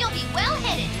 You'll be well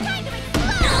hidden. Time to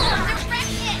explode.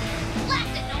 Direct hit.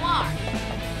 Blast it, Noir.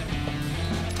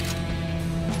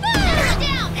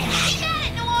 Down. Keep at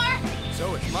it, Noir. So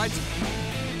it's my turn.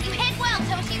 You hit well,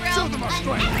 Toshiro. Show them our An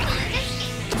strength. excellent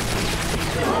escape.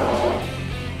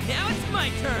 Now it's my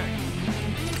turn.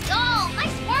 Skull,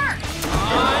 nice work.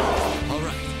 All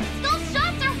right. Skull's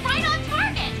shots are right on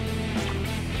target.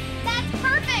 That's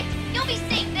perfect. You'll be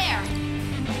safe there.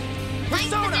 Nice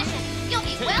Persona. position. You'll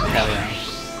be well Hell hidden. yeah.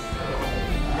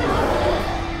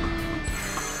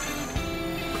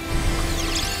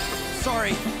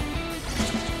 Sorry.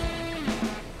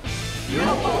 You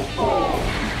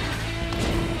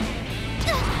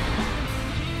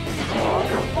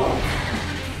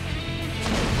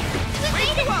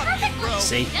made it perfectly.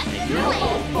 See? Just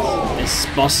delayed. This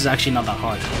boss is actually not that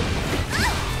hard.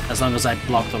 As long as I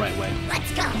block the right way.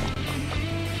 Let's go.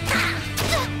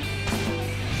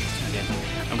 Okay.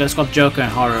 I'm gonna swap Joker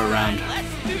and Horror around.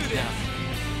 Let's do this.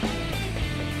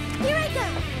 Here I go.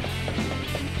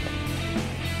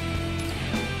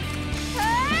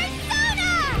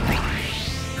 Persona!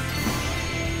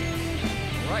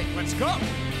 All right, let's go.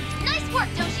 Nice work,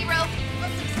 Toshiro.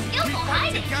 That's some skillful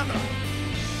hiding. Together.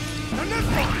 And this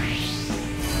one.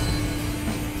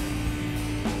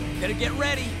 Better get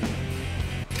ready.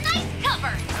 Nice cover.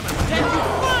 I'm a dead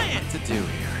defiant. What to do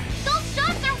here? Those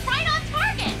shots are right on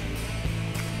target.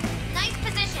 Nice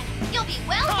position. You'll be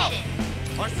well hidden.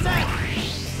 Or set.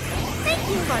 Thank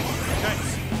you, Mark. Thanks.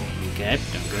 Okay,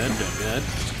 doing good, doing good.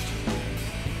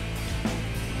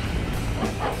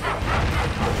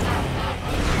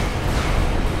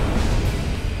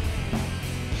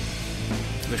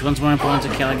 Which one's more important to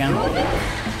kill again?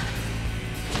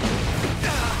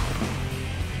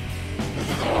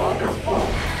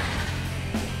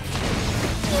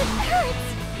 It hurts.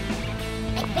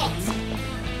 Like this.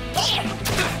 Here.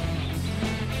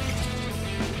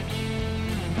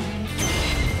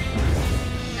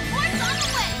 Support's on the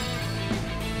way.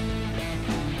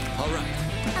 All right.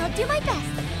 I'll do my best.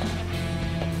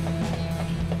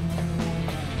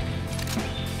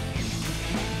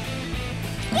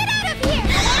 Get out of here!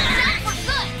 Those shots were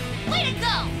good. Way to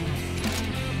go.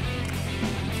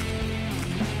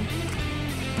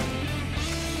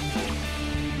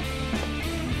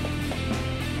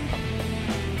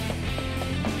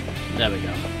 There we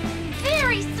go.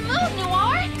 Very smooth,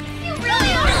 Noir. You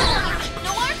really are.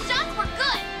 Noir's shots were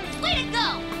good. Way to go.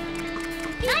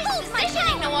 Nice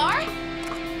positioning, Noir.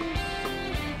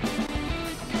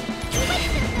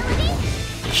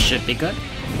 This should be good.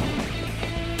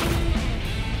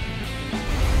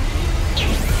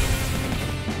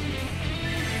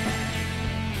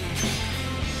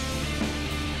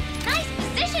 Nice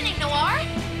positioning, Noir.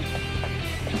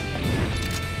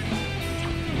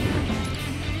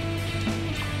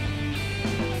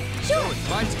 So it's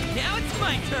my turn. Now it's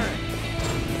my turn.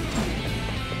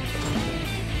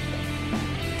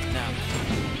 Now.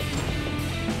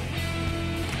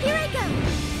 Here I go.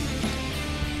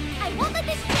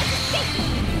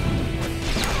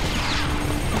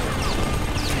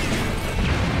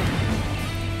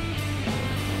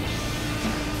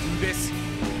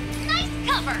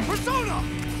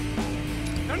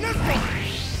 And this one!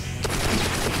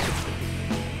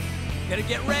 Gotta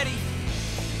get ready.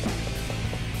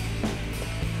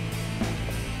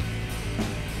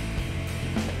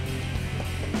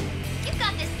 You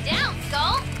got this down,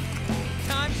 Skull.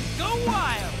 Time to go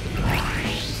wild.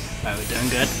 Alright, we're doing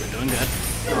good. We're doing good.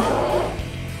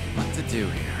 What to do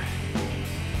here?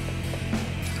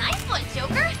 Nice one,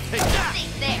 Joker. Take that. Stay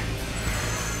there.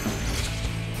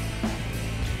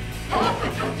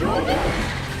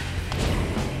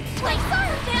 Play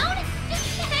fire down.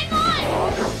 Just hang on.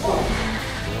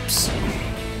 Whoops.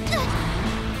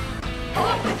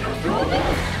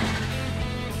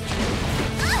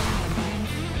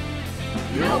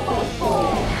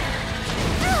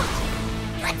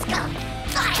 Let's go.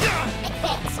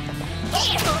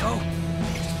 Go.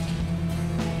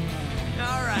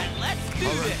 All right, let's do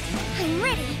this. I'm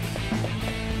ready.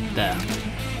 There.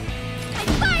 I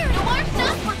fired alarm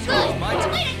shots for good. My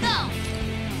turn. Way to go.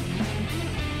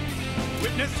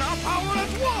 Witness our power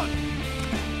as one!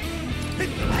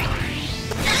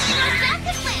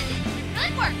 Fantastic landing.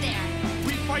 Good work there.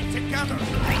 We fight together!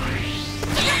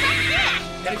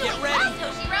 Gotta get ready. Wow,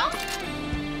 Toshiro.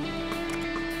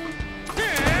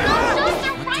 Those shots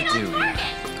are right on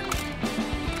target.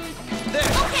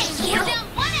 There! Okay, we're down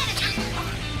one enemy.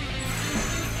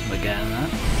 We're getting that.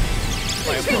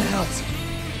 Fire out!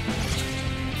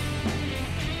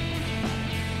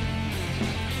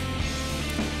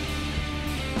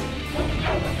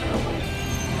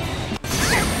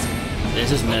 This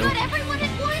is new. Not everyone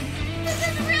at once. This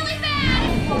is really bad.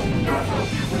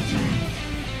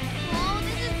 Oh,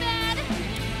 this is bad.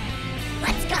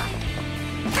 Let's go.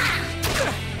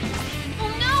 Oh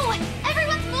no!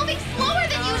 Everyone's moving slower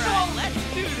than All usual. right, let's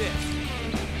do this.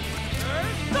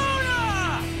 Persona!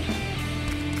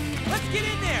 Let's get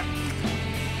in there.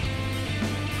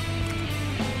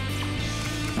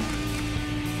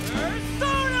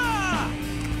 Persona!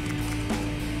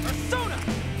 Persona!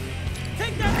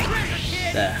 Take that trigger,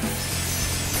 kid! There.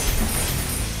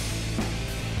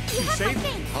 You have my Safe?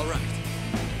 faith. All right.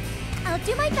 I'll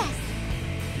do my best.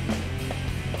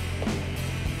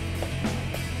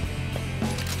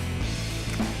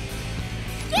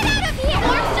 Get out of here!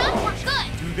 Our shots were good.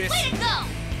 Do this. Way to go.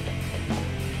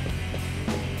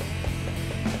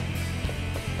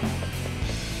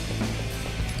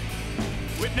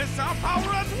 Witness our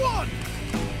power as one!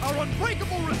 Our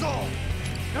unbreakable resolve!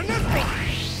 And this one!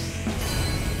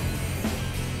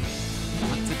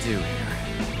 What to do here?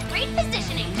 Great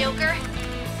positioning, Joker.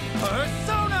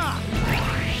 Persona!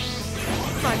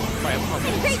 My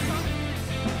apologies.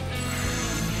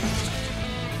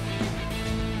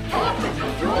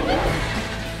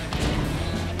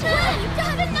 You've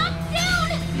got knocked down!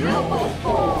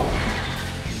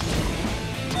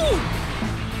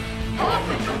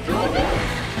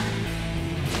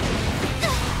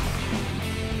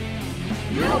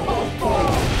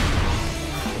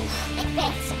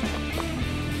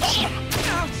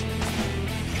 Ouch!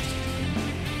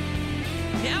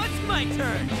 Now it's my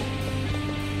turn.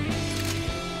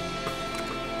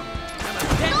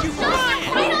 Get you Those shots are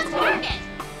flying! right on target.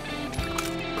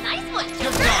 Nice one,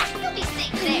 Joker. You'll be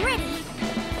safe there. Ready.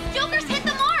 Joker's hit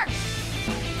the mark.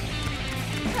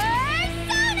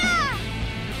 Persona!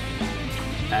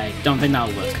 I don't think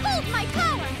that'll work. Behold my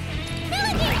power.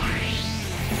 Melody!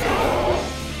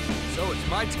 So it's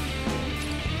my turn.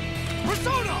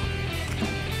 Persona!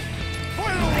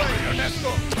 Fire away,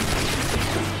 Ernesto!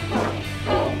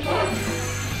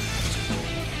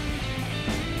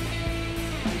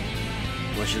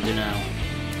 What should I do now?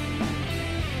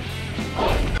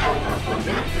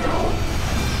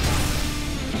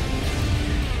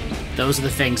 Those are the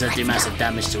things that do massive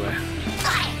damage to her.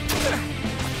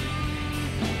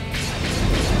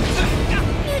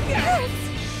 It hurts.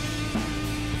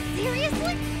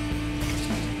 Seriously?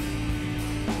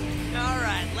 All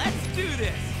right, let's do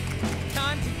this.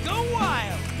 Time to go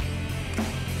wild.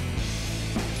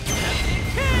 Captain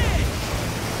Kid!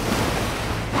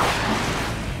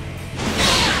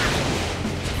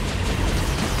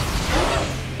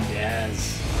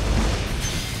 Yes.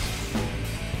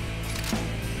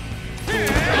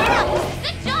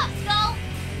 Good job, Skull.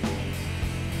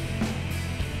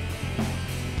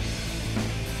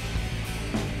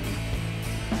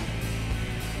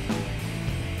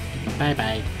 Bye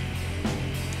bye.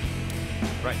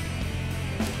 Right.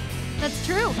 That's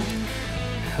true.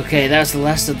 Okay, that's the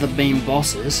last of the main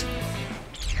bosses.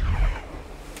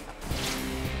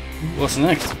 What's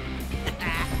next? Too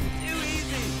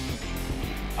easy.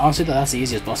 Honestly, that's the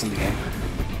easiest boss in the game.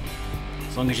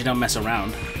 As long as you don't mess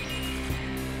around.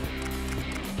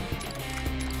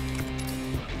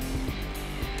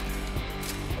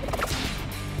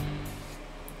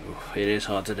 it is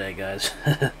hot today, guys.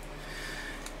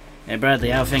 Hey Bradley,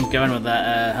 how things going with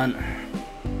that hunt?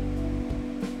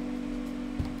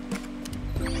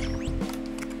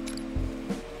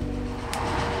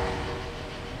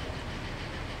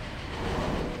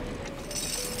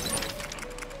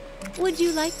 Would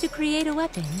you like to create a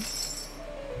weapon?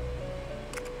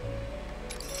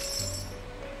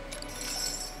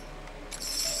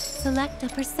 Select a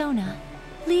persona.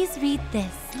 Please read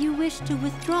this. You wish to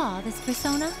withdraw this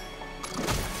persona?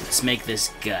 Let's make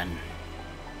this gun.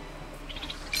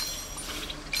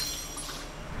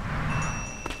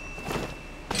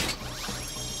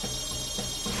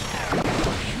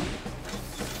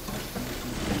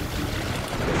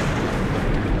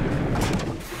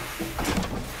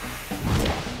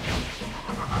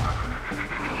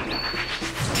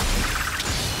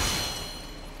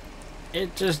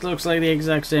 It just looks like the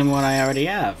exact same one I already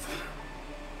have.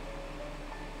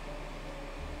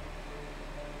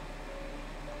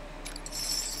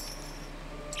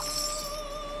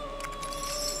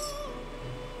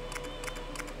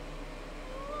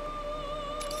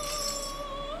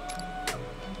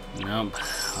 Nope,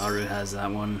 Haru has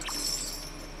that one.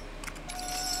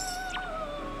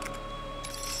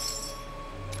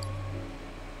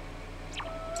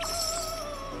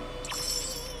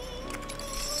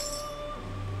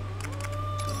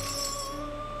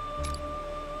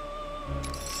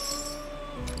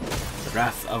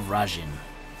 Wrath of Rajin.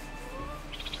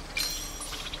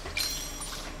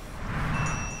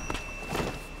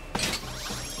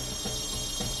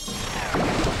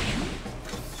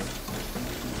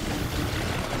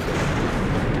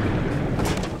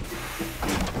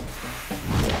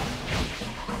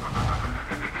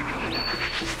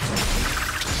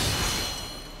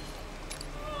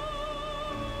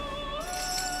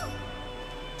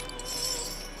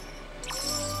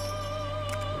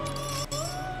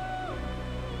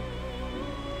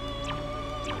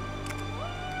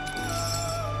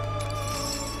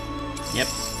 Yep,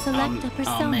 Select a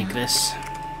persona. I'll make this.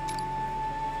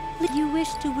 You wish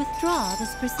to withdraw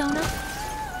this persona?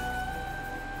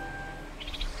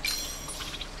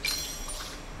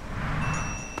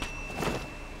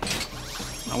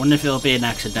 I wonder if it'll be an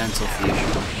accidental fusion.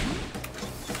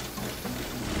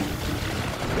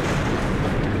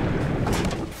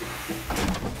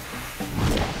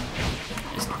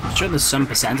 I'm sure there's some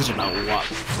percentage about what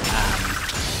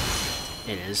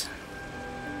it is.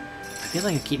 I feel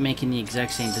like I keep making the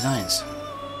exact same designs.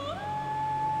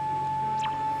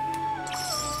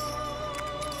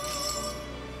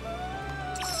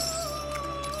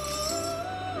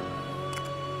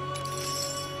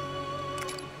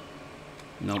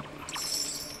 Nope.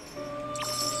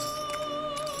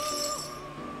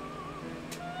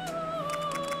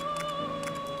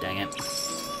 Dang it.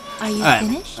 Are you Alright,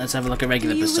 finished? let's have a look at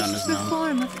regular You personas wish to now.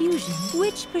 perform a fusion.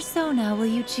 Which persona will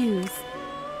you choose?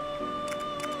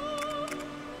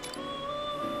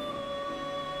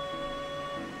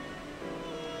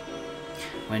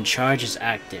 When charge is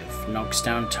active, knocks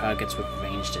down targets with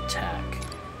ranged attack.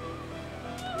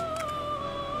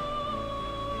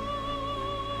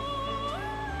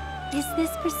 Is this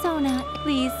persona?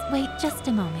 Please wait just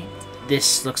a moment.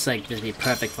 This looks like this would be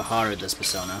perfect for Haru, this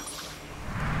persona.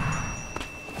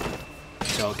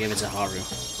 So I'll give it to Haru.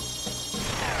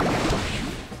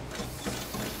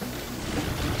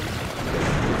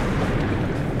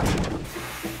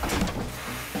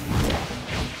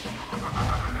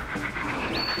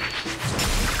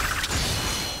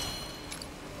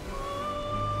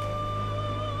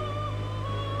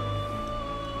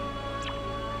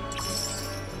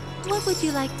 What would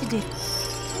you like to do?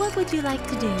 What would you like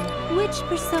to do? Which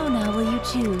persona will you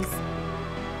choose?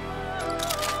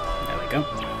 There we go.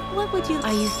 What would you...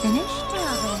 Are you finished?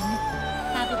 Well then,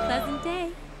 have a pleasant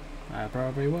day. I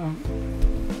probably won't.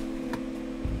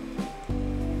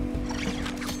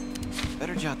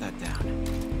 Better jot that down.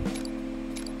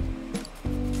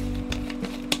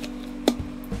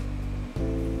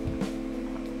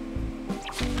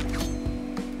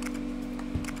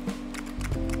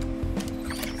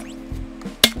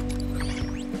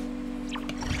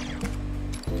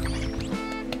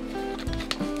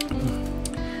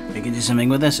 We can do something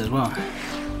with this as well.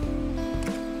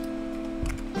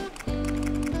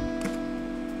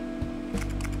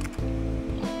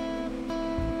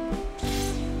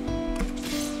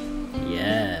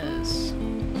 Yes.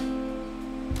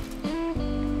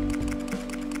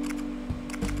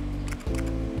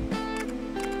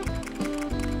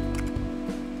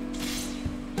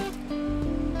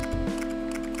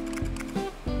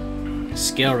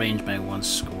 Scale range by 1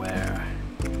 square.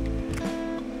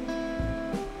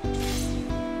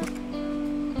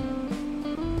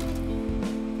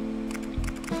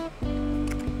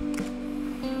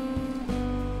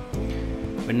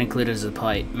 Been included as a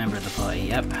member of the party,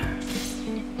 yep.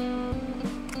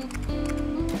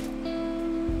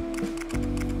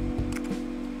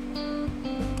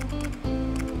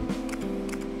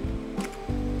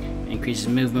 Increases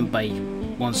movement by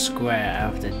 1 square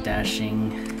after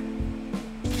dashing.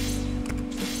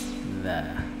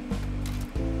 There.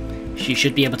 She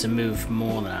should be able to move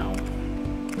more now.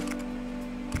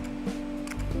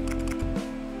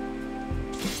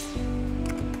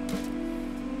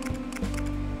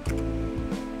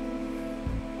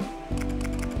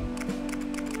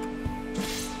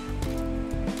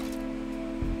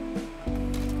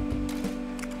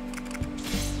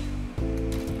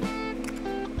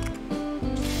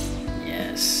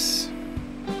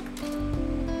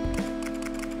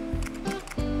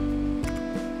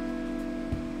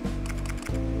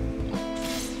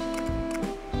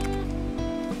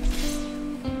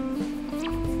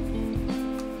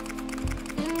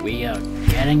 We are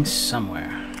getting somewhere.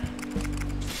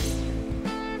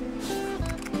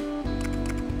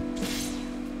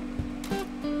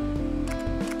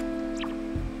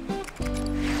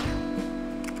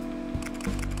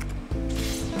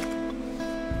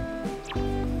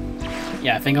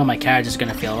 Yeah, I think all my characters are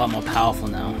gonna feel a lot more powerful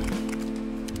now.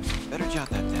 Better jot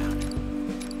that down.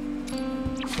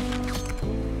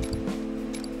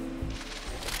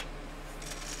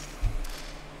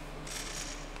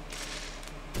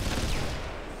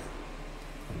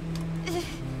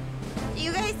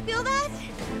 You guys feel that?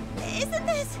 Isn't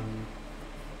this?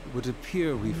 It would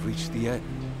appear we've reached the end.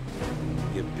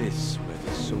 The abyss where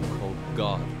the so-called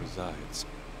god resides.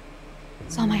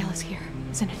 Samael is here,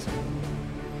 isn't it?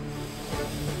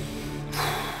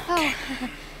 Oh.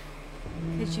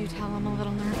 Could you tell I'm a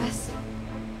little nervous?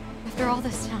 After all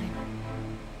this time.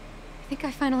 I think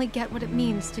I finally get what it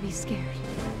means to be scared.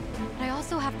 But I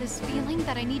also have this feeling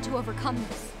that I need to overcome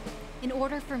this in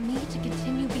order for me to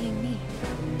continue being me.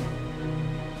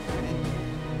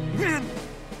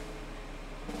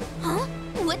 Huh?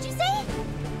 What'd you say?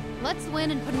 Let's win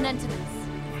and put an end to this.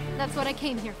 That's what I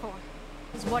came here for,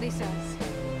 is what he says.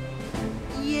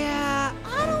 Yeah,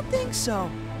 I don't think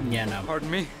so. Yeah, no. Pardon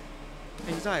me?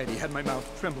 Anxiety had my mouth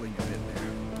trembling a bit there.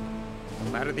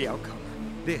 No matter the outcome,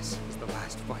 this is the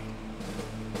last fight.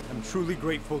 I'm truly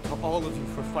grateful to all of you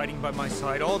for fighting by my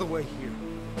side all the way here.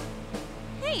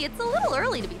 Hey, it's a little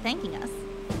early to be thanking us.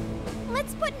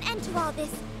 Let's put an end to all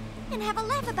this and have a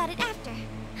laugh about it after,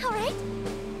 all right?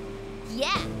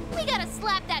 Yeah, we gotta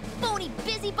slap that phony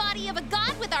busybody of a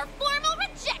god with our formal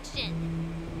rejection!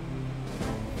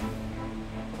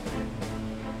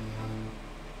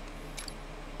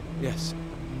 Yes,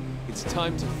 it's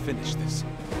time to finish this.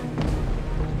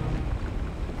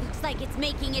 Looks like it's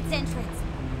making its entrance.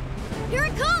 Here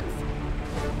it comes!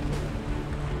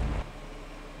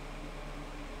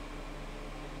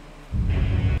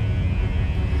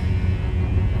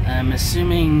 I'm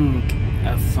assuming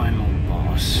a final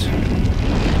boss.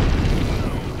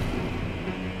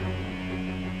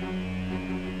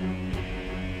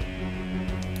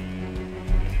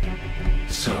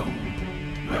 So,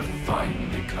 you have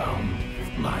finally come,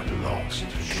 my lost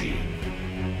sheep.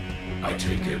 I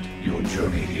take it your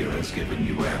journey here has given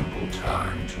you ample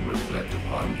time to reflect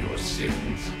upon your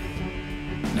sins.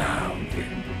 Now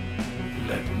then,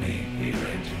 let me hear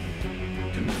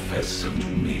it. Confess unto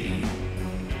me.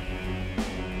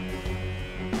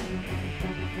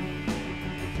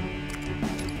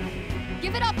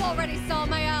 Give it up already,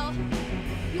 Samael!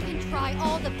 You can try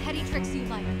all the petty tricks you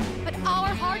like, but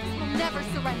our hearts will never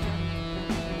surrender.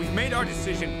 We've made our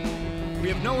decision. We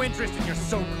have no interest in your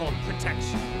so-called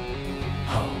protection.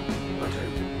 How utter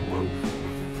woeful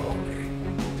folly.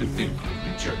 To think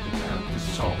you rejected to have the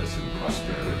solace and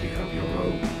prosperity of your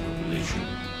own religion.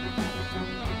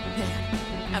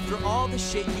 Man, after all the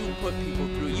shit you put people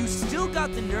through, you still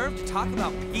got the nerve to talk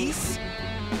about peace?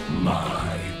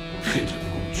 My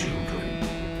pitiful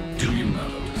children, do you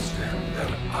not understand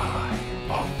that I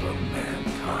offer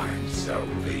mankind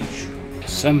salvation?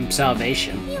 Some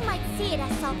salvation. You might see it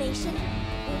as salvation.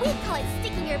 We call it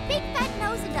sticking your big fat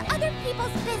nose into other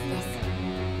people's business.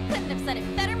 Couldn't have said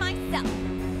it better myself.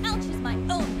 I'll choose my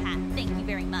own path, thank you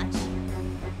very much.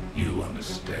 You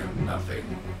understand nothing.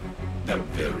 That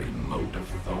very mode of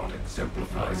thought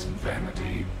exemplifies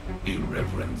vanity,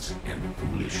 irreverence, and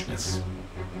foolishness.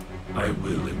 I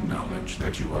will acknowledge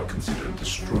that you are considered the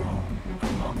strong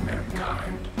among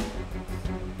mankind.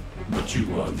 But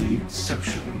you are the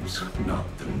exceptions, not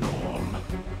the norm.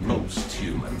 Most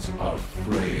humans are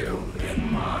frail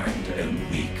in mind and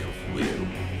weak of will.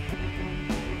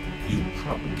 You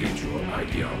propagate your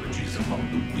ideologies among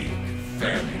the weak,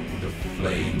 fanning the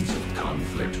flames of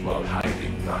conflict while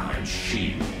hiding behind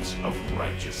shields of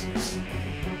righteousness.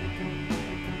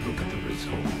 Look at the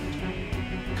result.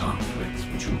 Conflicts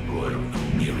which embroil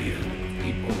a myriad of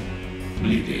people,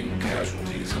 bleeding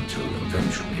casualties until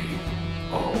eventually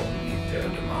all meet their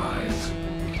demise.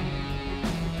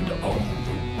 And all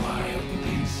the while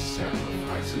these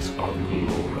sacrifices are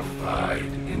glorified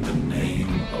in the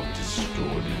name of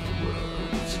distorted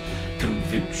words,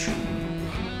 conviction,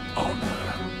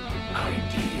 honor,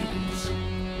 ideals.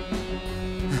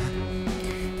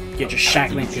 You're just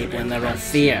shackling people in their own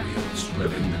fear.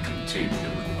 Spreading the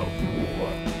contagion of war.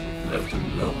 Left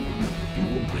alone, you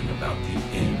will bring about the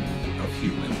end of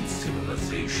human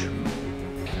civilization.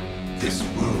 This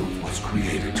world was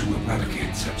created to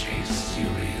eradicate such a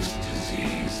serious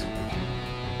disease.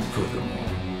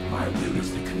 Furthermore, my will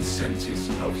is the consensus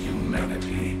of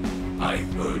humanity. I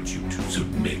urge you to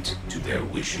submit to their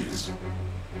wishes.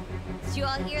 Did you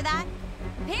all hear that?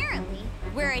 Apparently,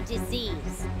 we're a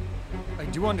disease. I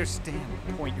do understand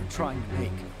the point you're trying to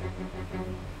make.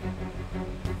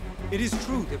 It is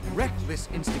true that reckless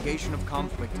instigation of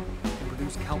conflict can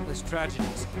produce countless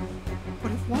tragedies.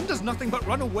 But if one does nothing but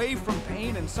run away from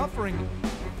pain and suffering,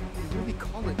 you really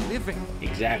call it living.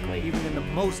 Exactly. Even in the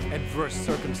most adverse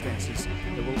circumstances,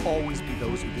 there will always be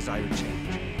those who desire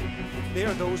change. They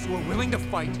are those who are willing to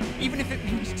fight, even if it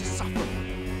means to suffer.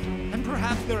 And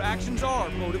perhaps their actions are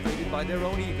motivated by their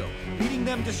own ego, leading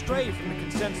them to stray from the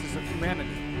consensus of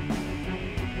humanity.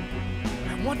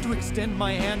 I want to extend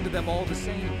my hand to them all the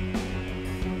same.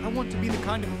 I want to be the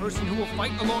kind of person who will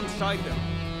fight alongside them.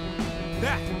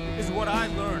 That is what I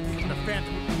learned from the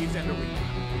Phantom Thieves and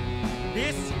Arena.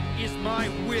 This is my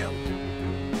will.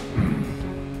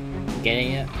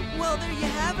 Getting it? Well, there you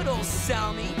have it, old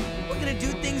Salmi. We're gonna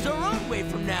do things our own way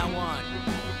from now on.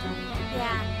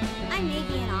 Yeah, I may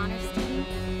be an honor student,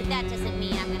 but that doesn't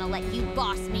mean I'm gonna let you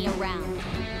boss me around.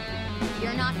 If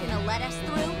you're not gonna let us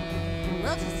through,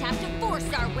 we'll just have to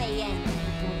force our way in.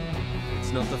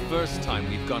 It's not the first time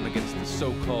we've gone against the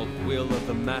so-called will of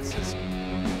the masses.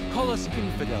 Call us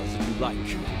infidels if you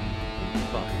like.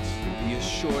 But be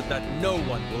assured that no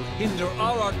one will hinder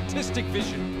our artistic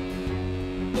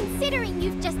vision. Considering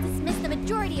you've just dismissed the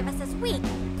majority of us as weak,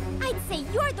 I'd say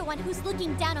you're the one who's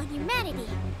looking down on humanity.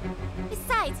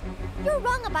 Besides, you're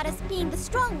wrong about us being the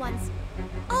strong ones.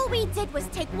 All we did was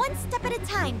take one step at a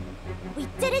time. We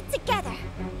did it together.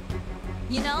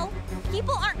 You know,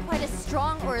 people aren't quite as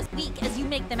strong or as weak as you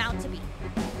make them out to be.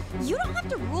 You don't have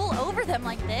to rule over them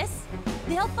like this.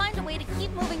 They'll find a way to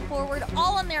keep moving forward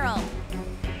all on their own.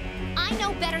 I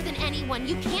know better than anyone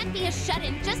you can't be a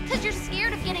shut-in just because you're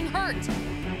scared of getting hurt.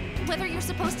 Whether you're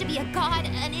supposed to be a god,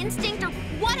 an instinct, or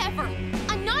whatever,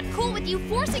 I'm not cool with you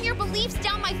forcing your beliefs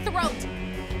down my throat.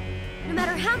 No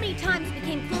matter how many times we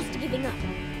came close to giving up,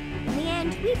 in the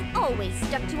end, we've always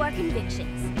stuck to our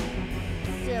convictions.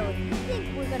 So if you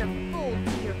think we're gonna fold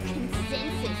to your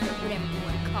consensus or whatever you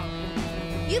want to call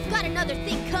it, you've got another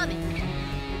thing coming.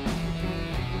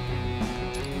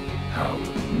 How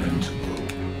lamentable.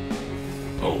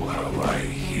 Oh, how I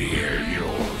hear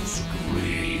your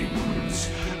screams.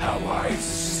 How I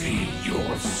see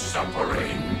your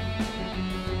suffering.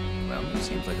 Well, it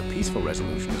seems like a peaceful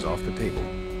resolution is off the table.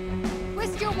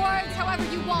 Twist your words however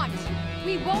you want.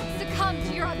 We won't succumb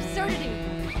to your absurdity.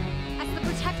 As the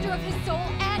protector of his soul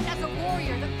and as a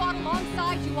warrior that fought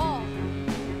alongside you all,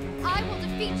 I will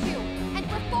defeat you and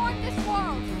reform this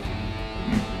world.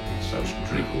 Such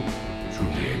drivel,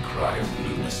 truly a cry of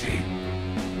lunacy.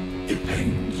 It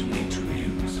pains me to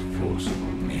use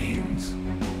forcible means,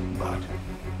 but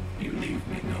you leave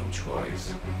me no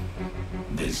choice.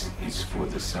 This is for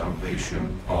the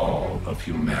salvation all of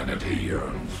humanity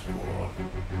yearns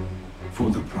for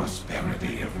the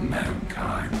prosperity of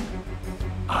mankind.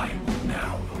 I will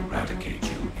now eradicate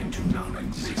you into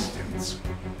non-existence.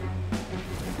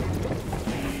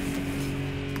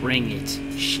 Bring it,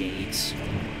 Shades.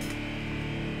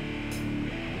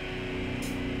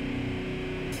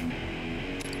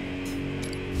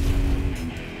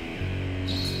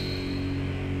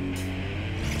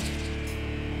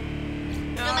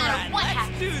 No matter what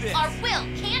happens, do this. our will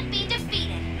can't be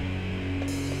defeated.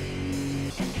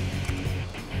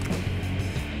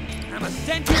 I'm a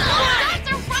sentient. Our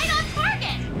shots are right on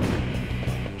target.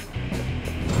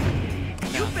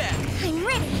 You bet. I'm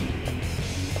ready.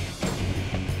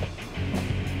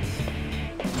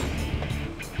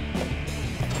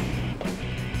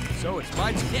 So it's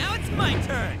my turn. Now it's my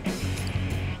turn.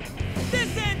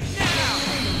 This ends now.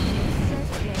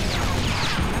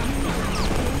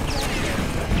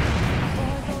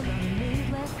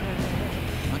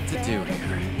 What to do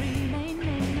here?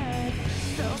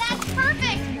 That's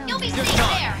perfect. You'll be You're safe done.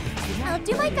 there. I'll I'll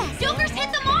do my best. Joker's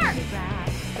hit the mark!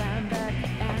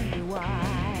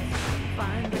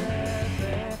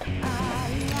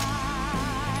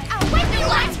 Oh, wait, the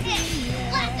last hit!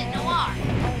 Classic noir!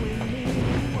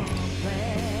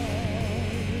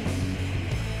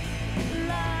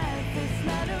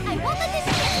 I won't let this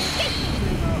chance escape me!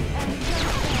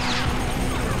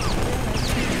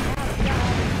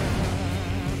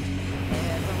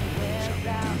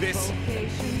 Do this.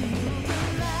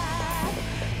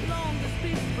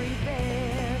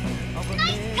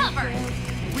 Nice cover!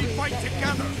 We fight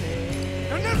together.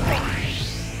 And this one.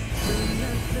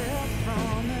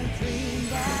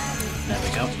 There we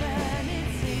go.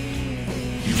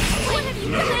 Wait, have you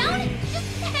down? Just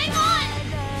hang on!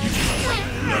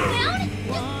 Down?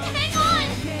 Just hang on!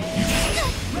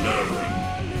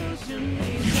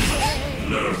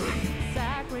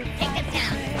 Take it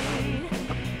down!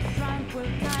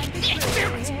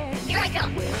 Here I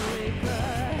come!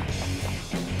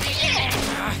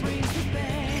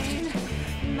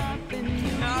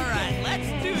 All right, let's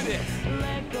do this.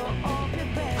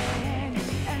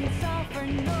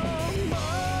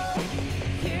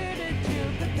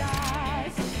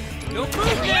 Don't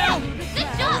move now. Good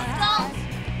job, Skull!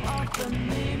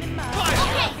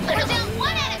 Okay, we're down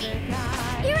one enemy!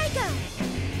 Here I go!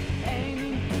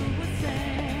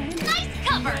 Nice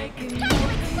cover! Time to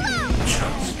explode!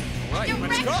 Right, let's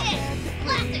Direct go. hit!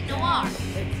 Classic noir!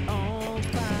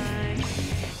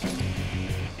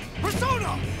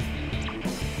 Persona!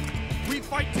 We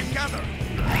fight together.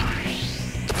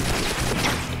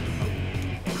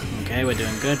 Okay, we're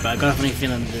doing good, but I got a funny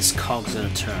feeling that this cog's gonna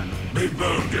turn. Be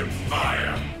burned in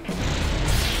fire.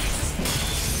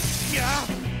 Yeah.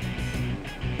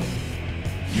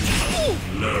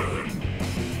 Learn.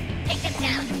 Take it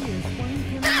down!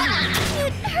 Ah,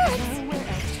 it hurts!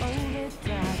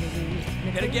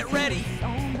 Better get ready.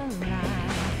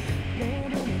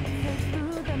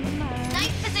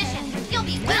 Nice position! You'll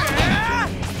be well hit!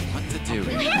 What to do? You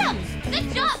hit him! Good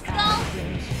job, Skull!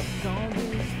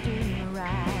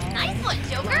 Nice one,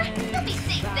 Joker! You'll be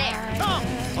safe there! Come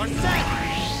on set.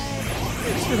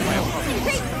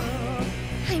 Great!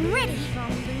 I'm ready!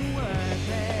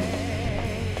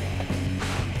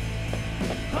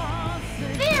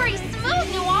 Very smooth,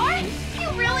 Noir! You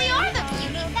really are the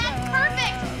beauty! That's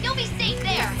perfect! You'll be safe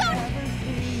there!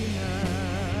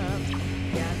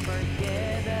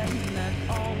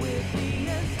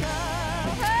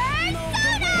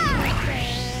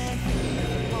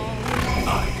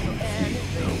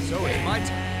 So it's my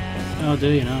turn. Oh, do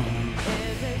you know?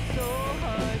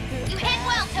 You hit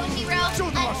well, Toshiro! Show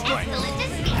them our strength. Excellent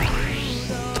display!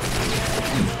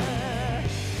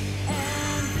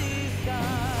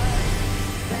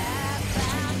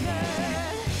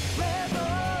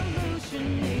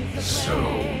 So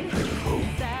pitiful.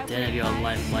 Dead of your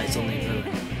life lies only ruin.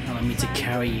 Allow me to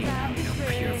carry you out your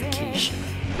purification.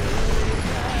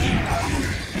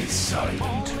 Be silent.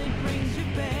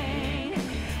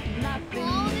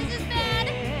 Oh, this is bad!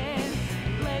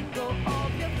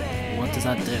 What does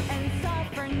that do?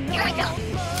 Here I go!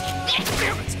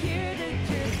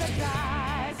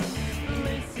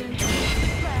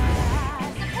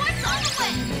 Support's on the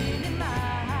way!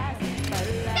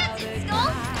 That's it, Skull!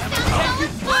 Down the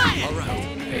fly! All right.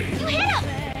 You hit him!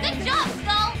 Good job,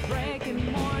 Skull!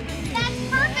 That's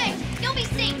perfect! You'll be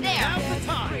safe there! Now's the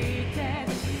time.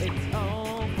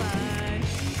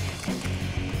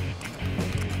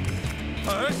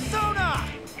 Persona!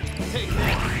 Take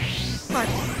this.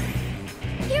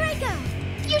 Here I go!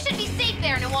 You should be safe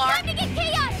there, Noir! Time to get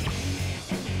chaotic!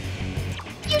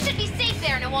 You should be safe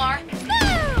there, Noir! Boom!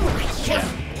 All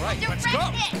right, let's Direct go.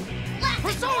 hit! Classic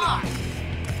Persona! Noir!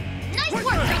 Nice Quick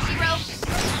work, then. Toshiro!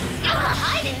 Gotta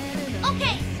hide it!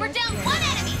 Okay, we're down one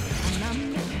enemy!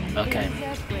 Okay.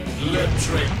 Let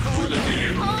tranquility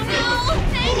Oh no!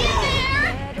 Hang in there!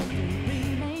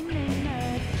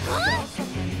 Huh?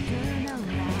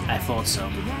 I thought so.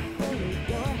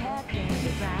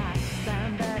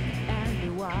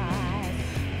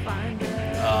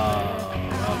 Oh,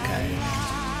 okay.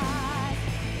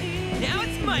 Now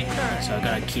it's my turn. So I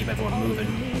gotta keep everyone moving.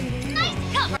 Nice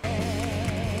cover!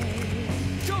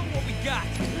 Show 'em what we got.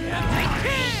 Epic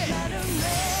hit!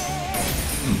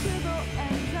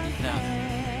 Now,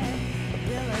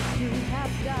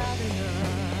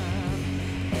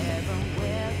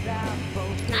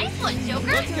 Nice one,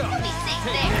 Joker! Let's go. You'll be safe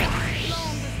there!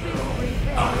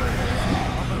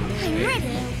 I'm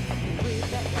ready!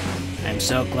 I'm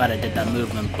so glad I did that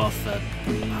movement buff for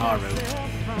Haru.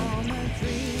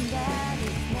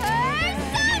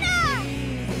 Persona!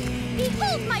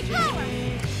 Behold my power!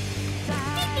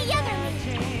 Beat the other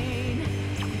me!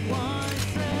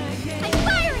 I'm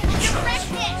firing! Direct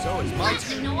it's my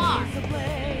turn. Noir.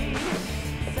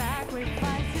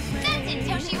 That's it,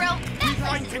 Toshiro. That Fight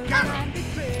place is together.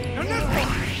 perfect. And this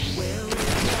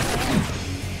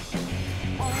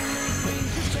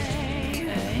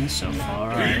Okay, so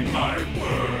far, alright. My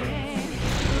word.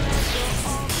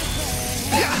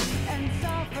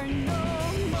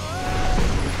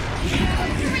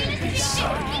 Terrain is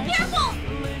changing. Be careful.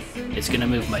 It's gonna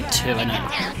move my 2 and Down.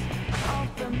 out.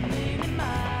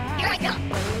 Here I go.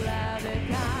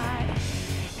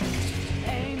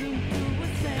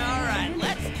 All right,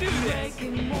 let's do this.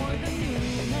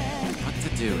 what to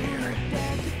do here.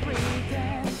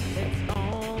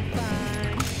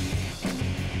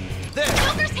 There.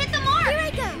 Joker's hit the mark. Here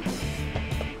I go.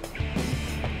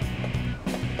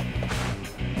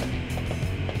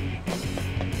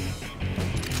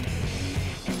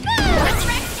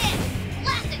 Resurrect it.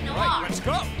 Blast it, Noir. Right, let's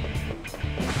go.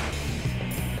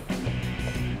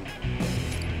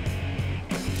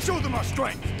 Show them our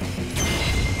strength.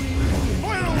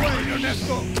 Fire away,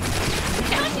 Ernesto.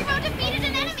 Toshiro defeated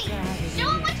an enemy. Show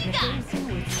him what you got.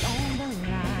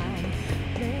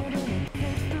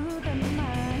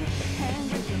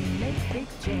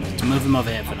 To move him over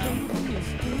here for now.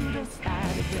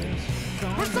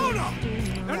 Persona!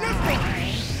 Ernesto!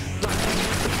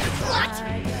 What?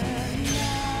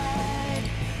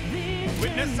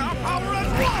 Witness our power at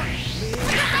once!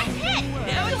 Nice hit.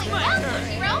 Now it's Doing my well, turn.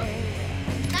 Toshiro.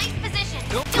 Nice position.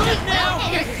 Don't Doing move well now.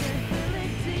 hit.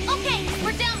 Okay,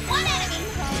 we're down one enemy.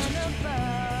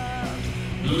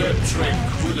 Let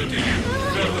tranquility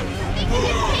envelop. Think we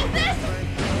can take this?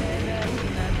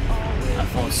 I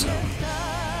thought so.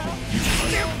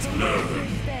 Learn.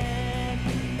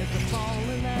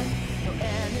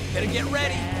 Better get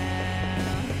ready. Now.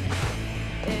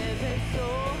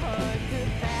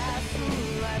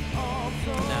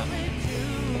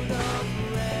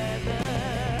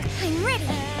 I'm ready.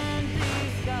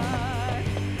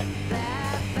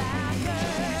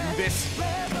 This.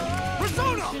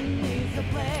 Persona!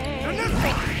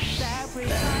 Ernesto!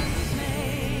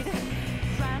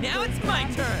 Now it's my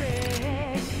turn.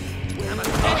 I'm a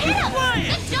Hit steady him. flying.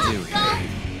 Good job, Skull.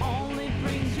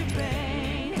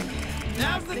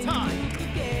 Now's the time!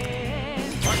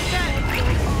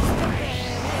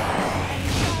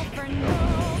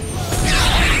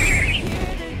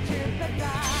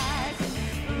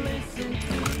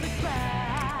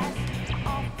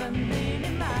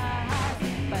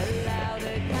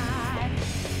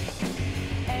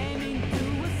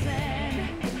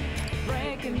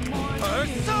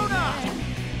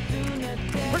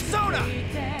 Persona! Persona!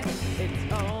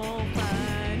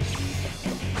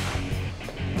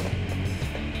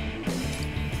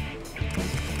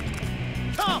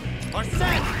 Come!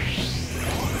 Arsene!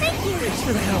 Thank you. Thanks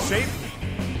for the help. Safe?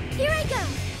 Here I go.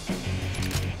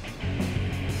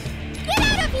 Get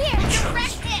out of here.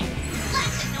 Direct it.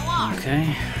 Blast it, Noir. Okay.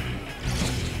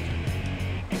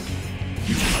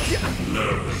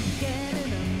 Learn.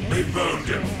 Be burned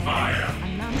in fire.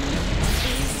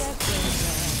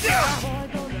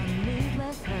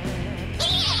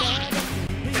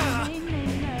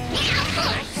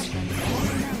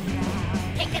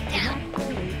 Take him down.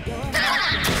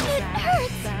 It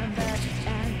hurts.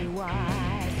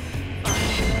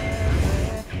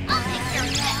 I'll take care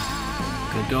of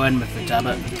that. Good going with the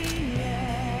tablet. Those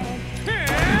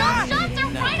shots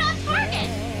are right on target.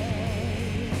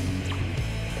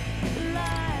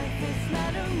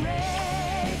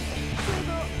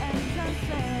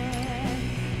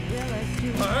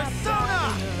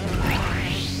 Persona!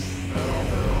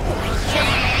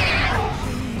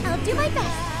 I'll do my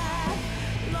best.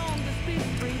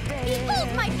 Behold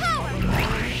my power.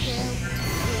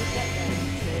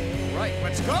 Right,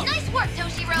 let's go! Nice work,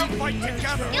 Toshiro. We fight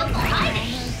together! Skillful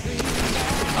hiding.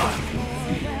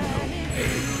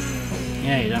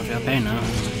 Yeah, you don't feel pain now. Yeah.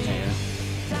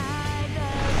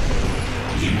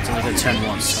 It's only got turn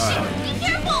once. Alright. Be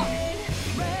careful.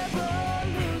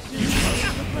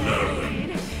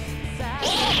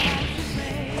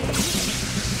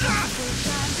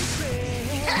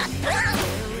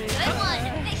 Good one.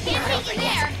 They can't take you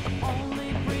there.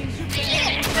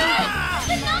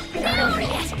 Good knock down.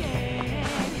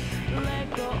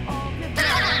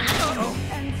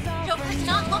 Joker's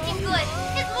not looking good.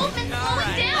 His movement's All slowing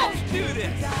right, down. let's do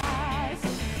this.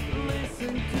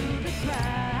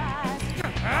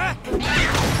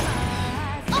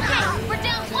 Okay, we're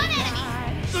down one enemy.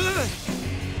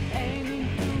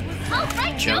 All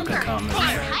right, Joker Joker. coming.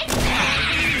 Hide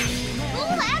that.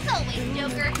 Cool as always,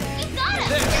 Joker. You got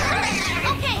him.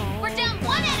 Okay, we're down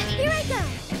one enemy. Here I go.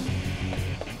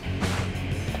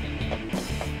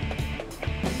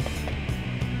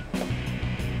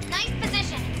 Nice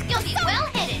position. You'll be well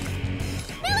hidden.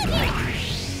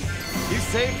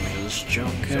 save me. There's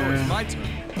Joker. So it's my turn.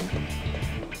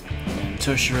 And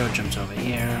Toshiro jumps over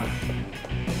here.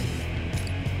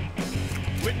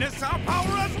 Witness our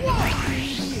power as one!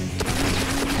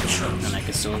 And I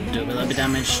can still do a little bit of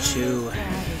damage to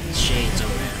Shades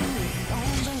over here.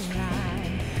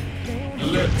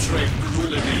 Let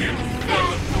tranquility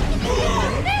envelop the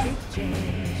world.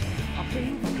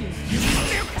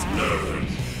 Learn.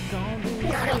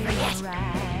 Not over yet.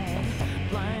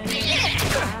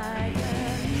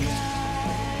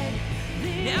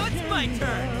 Now it's my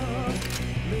turn.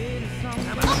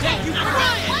 Okay, I'm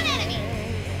down one enemy.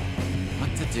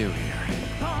 What to do here?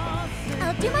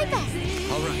 I'll do my best.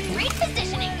 All right. Great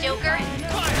positioning, Joker.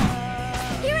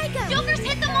 Fire! Here I go. Joker's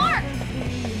hit the mark.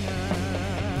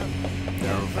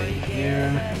 They're over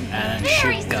here. And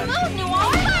Very shoot gun. smooth,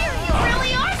 Noir. Fire, you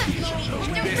really are the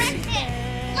beauty. Direct hit.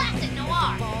 Blast it,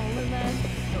 Noir.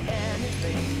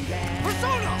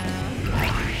 Persona!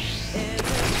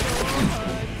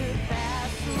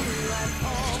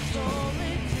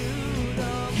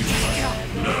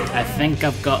 I think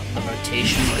I've got the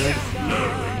rotation good.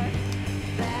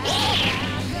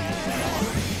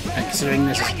 And considering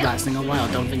this is lasting a while,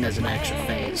 I don't think there's an extra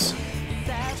phase.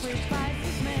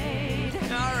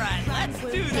 All right, let's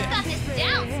do You this. got this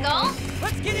down, Skull.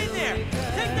 Let's get in there.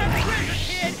 Take that trigger,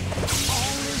 kid.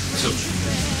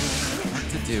 What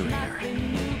to do here?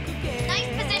 Nice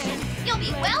position. You'll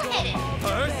be well hidden.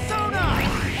 Persona!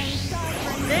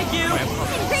 Thank you.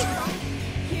 Great.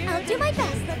 I'll do my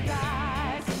best.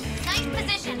 Nice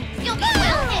position. You'll be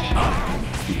well hidden.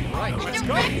 Right, A let's go.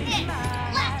 direct hit.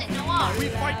 Blast it, Noir. We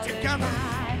fight together!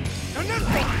 And this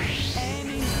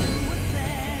one!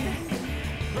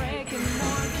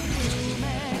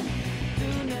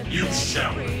 You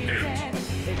shall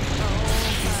repent.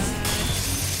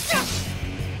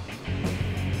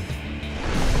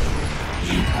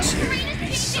 You Terrain dare be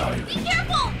is changing. silent. Be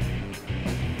careful.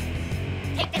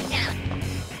 Take them down.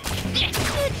 It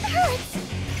hurts.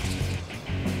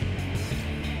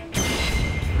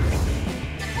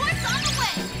 Support's on the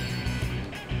way.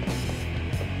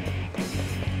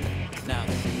 Now,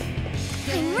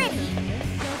 I'm ready.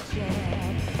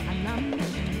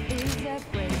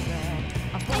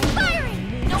 I'm firing.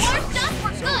 Noir's done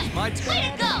for good. my turn. Way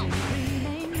to go.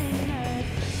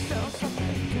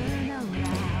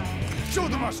 Show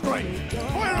them our strength!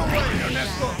 Fire away,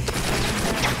 Ernesto!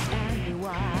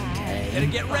 better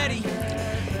get ready.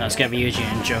 Let's get Ryuji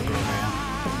and Joker over here.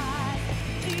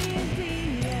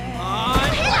 On.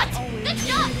 Hit! Good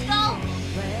job, Skull.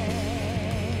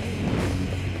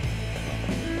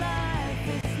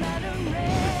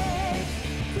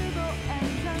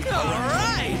 All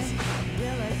right.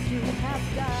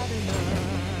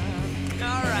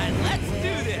 All right, let's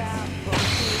do this.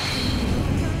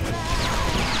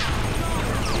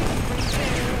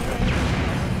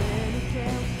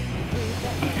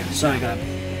 Sorry, I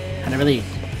had a really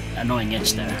annoying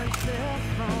itch there.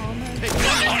 Hit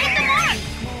the mark.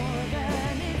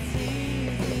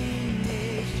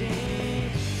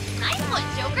 Nice one,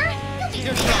 Joker.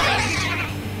 You'll be safe.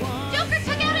 Joker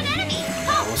took out an enemy.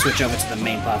 Oh, We'll switch over to the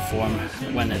main platform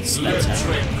when it's that time.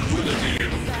 Tranquility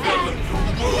envelop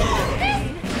the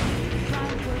world.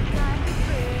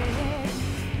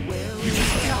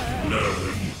 Learn.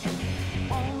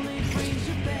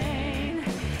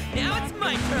 Now it's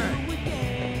my turn.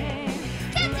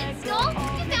 that's it, Skull.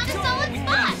 You found a solid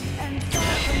spot.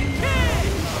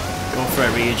 Go for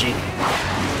it, Ryuji.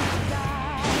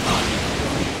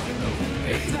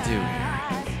 What to do here?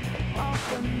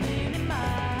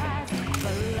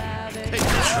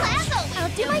 Lasso,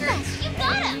 I'll do my best. You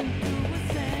got him.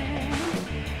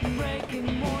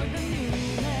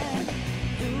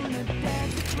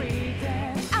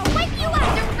 I'll wipe you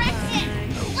out. Direct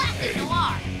hit. Blast it,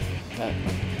 Noir. But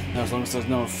as long as there's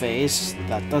no phase,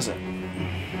 that does it.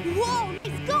 Whoa,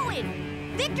 it's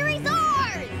going. Victory's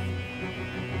ours.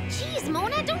 Jeez,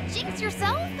 Mona, don't jinx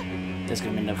yourself. There's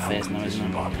gonna be no phase now, This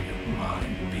isn't there? body of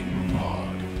mine be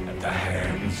marred at the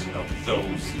hands of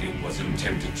those it was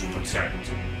intended to protect.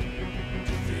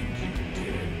 To think you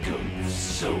dare go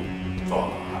so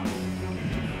far.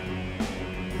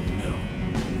 No,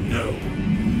 no,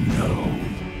 no.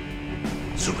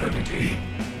 Serenity.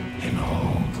 In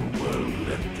all the world,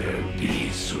 let there be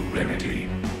serenity.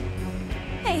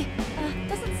 Hey,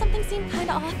 doesn't something seem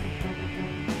kinda off?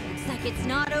 Looks like it's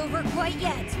not over quite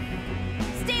yet.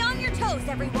 Stay on your toes,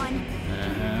 everyone.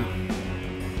 Uh-huh.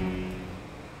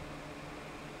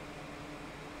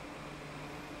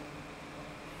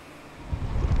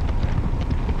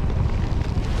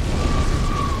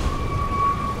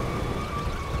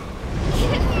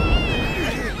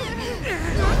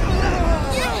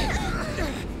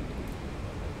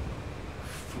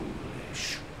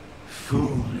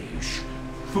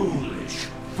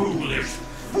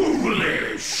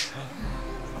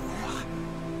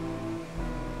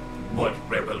 What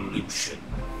revolution?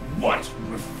 What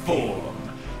reform?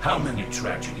 How many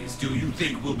tragedies do you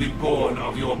think will be born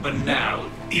of your banal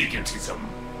egotism?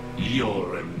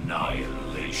 Your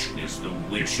annihilation is the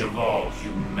wish of all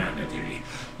humanity.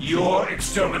 Your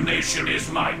extermination is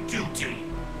my duty.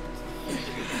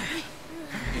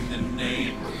 In the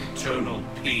name of eternal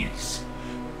peace,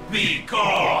 be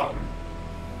gone!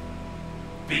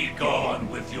 Be gone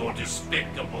with your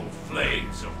despicable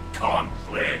flames of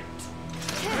conflict.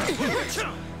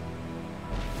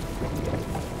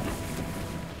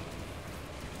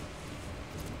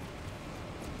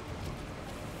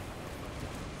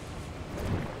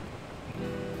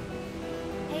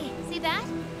 Hey, see that?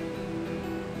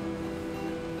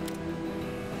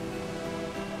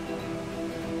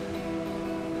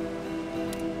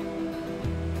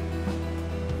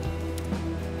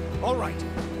 All right.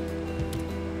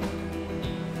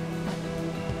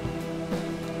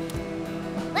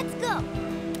 Let's go.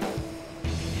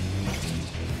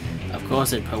 Of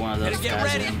course they'd put one of those Get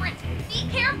guys ready. in. Be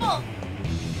careful.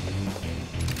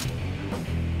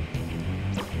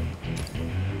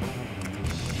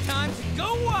 Time to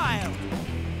go wild.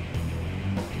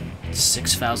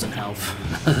 6,000 health.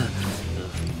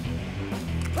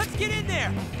 Let's get in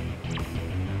there.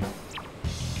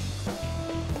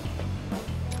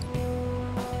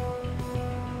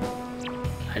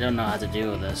 I don't know how to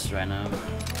deal with this right now.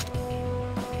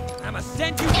 I'ma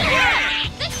send you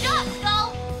flying. Good job,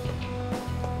 Skull.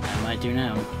 I might do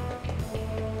now.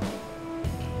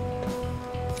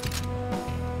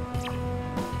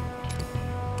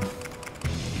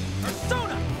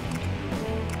 Persona.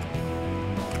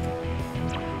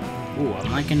 Ooh,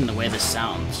 I'm liking the way this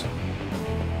sounds.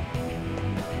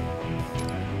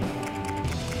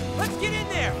 Let's get in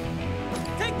there.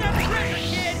 Take that treasure,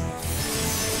 kid.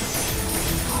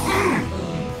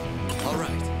 All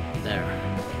right. There.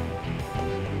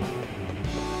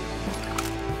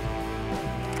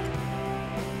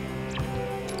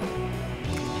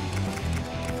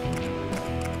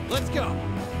 Let's go.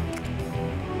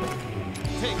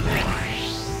 Take this.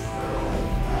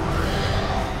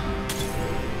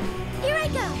 Here I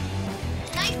go.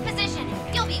 Nice position.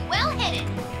 You'll be well hidden.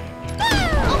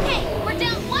 Okay, we're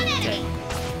down one enemy.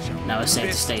 Now it's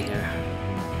safe to stay here.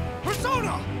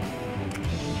 Persona!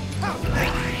 Both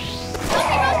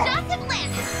shots have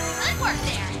landed. Good work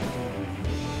there.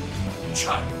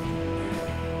 Child.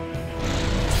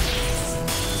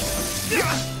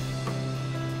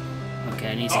 Okay,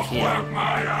 I need to heal.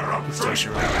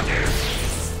 Station right.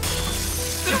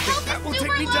 Your health That is will super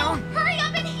take me low. down. Hurry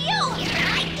up and heal. Here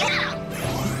I go.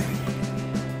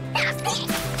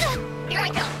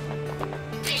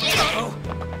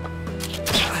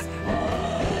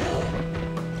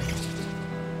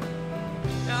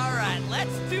 All right,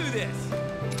 let's do this.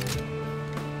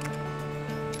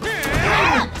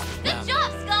 Good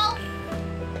job, Skull.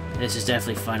 This is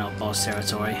definitely final boss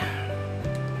territory. A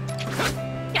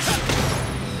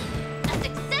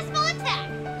successful attack.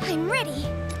 I'm ready.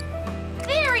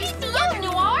 Very smooth,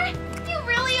 Noir. You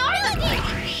really are the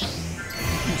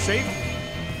You safe?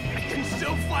 I can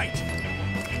still fight.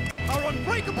 Our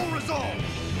unbreakable resolve.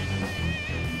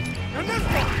 And this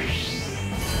one.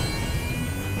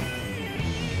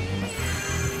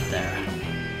 There.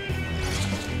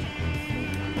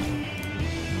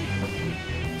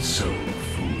 So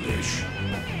foolish.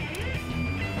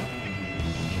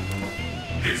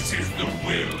 This is the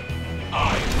will I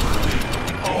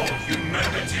will all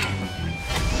humanity.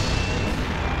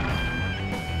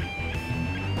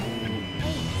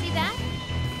 Hey, see that?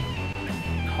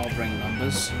 Hovering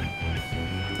numbers.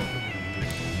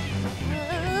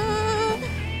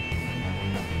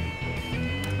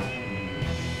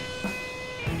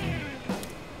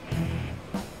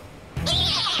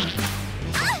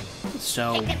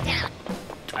 So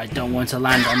I don't want to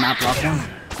land on that block one.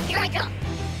 Here I go.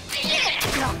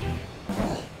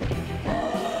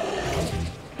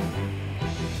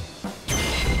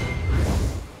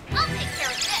 I'll take care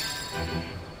of this.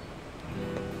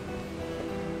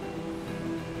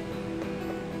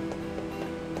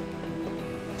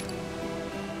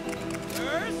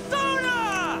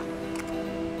 Persona!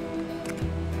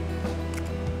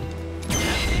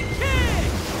 Captain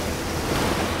Kick!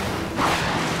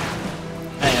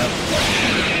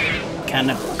 Hey,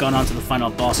 kind of gone on to the final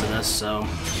boss of this, so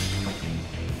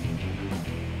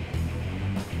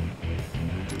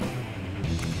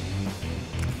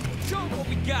Show 'em what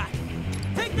we got.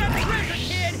 Take that treasure,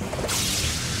 kid!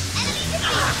 Enemy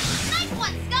defeated. Nice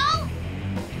one, Skull.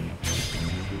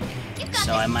 You've got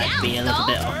so I this might down, be a little Skull.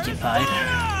 bit occupied.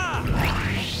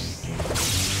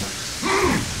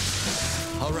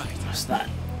 All right. What's that?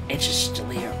 It's just still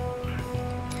here.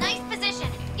 Nice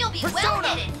You'll be well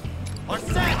hidden. Are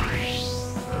set.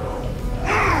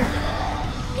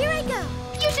 Here I go.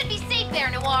 You should be safe there,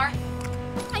 Noir.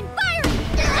 I'm firing.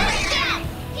 Let it down.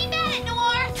 Keep at it,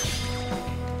 Noir.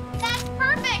 That's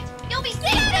perfect. You'll be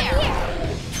safe there.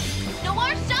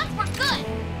 Noir's shots were good.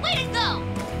 Way to go.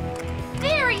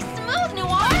 Very smooth,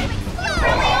 Noir. You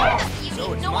really are the beauty.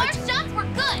 So it's Noir's shots were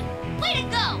good. Way to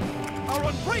go. Our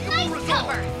unbreakable Nice resolve.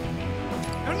 cover.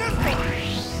 And this one.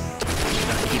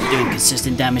 Keep doing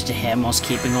consistent damage to him whilst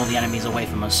keeping all the enemies away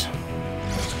from us.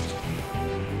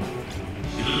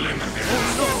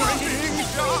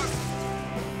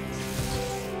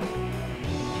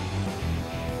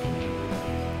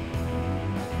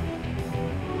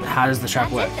 How does the trap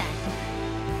That's work? it then.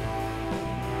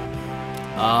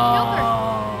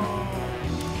 Oh.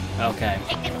 Okay.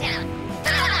 Take him down.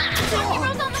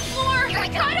 Heroes on the floor. Try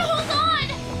to hold on.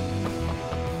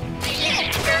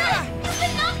 You've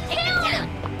been knocked down.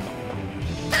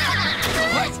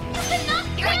 What? You've been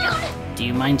knocked down. Do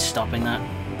you mind stopping that?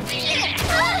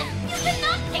 You've been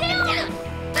knocked down.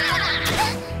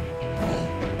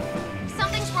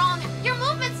 Something's wrong. Your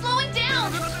movement's slowing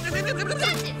down.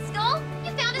 That's it, Skull.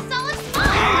 You found a solid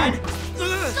spot.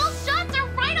 Skull's shots are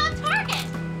right on target.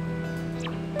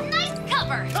 Nice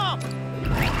cover. Come.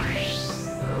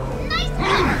 Nice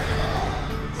cover.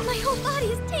 My whole body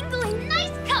is tingling.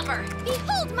 Nice cover.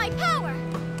 Behold my power.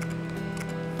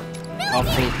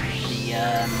 Hopefully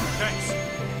Thanks.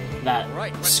 that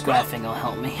Right, let's square go. thing will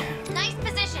help me. Nice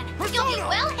position. You'll be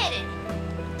well hidden.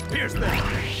 Here's that. A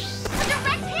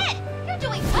direct hit. You're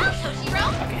doing well,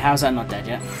 Toshiro. Okay, how's that not dead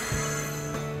yet?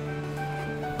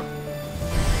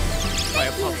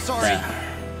 I'm sorry. There.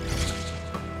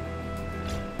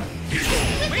 You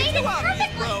made it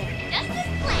perfectly. Just as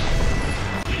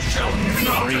planned.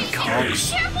 Three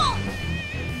cogs. Careful.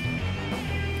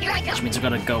 Here I go. Which means I've got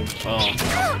to go. Oh.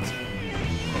 Out.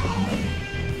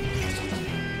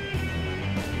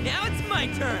 Now it's my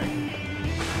turn.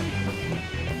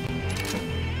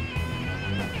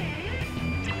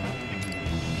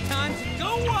 Time to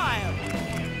go wild.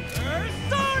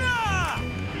 Persona!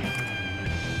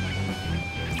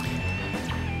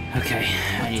 Okay,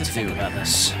 I need to think about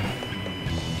this.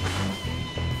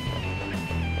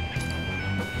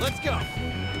 Let's go.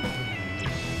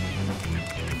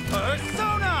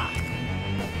 Persona!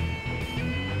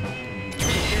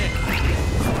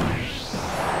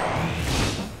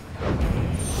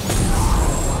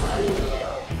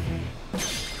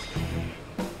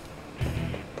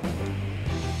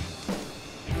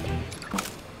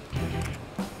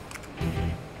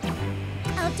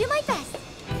 I'll do my best.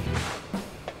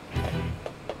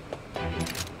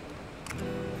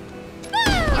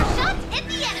 Your shots hit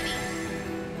the enemy.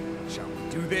 Shall we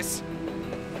do this?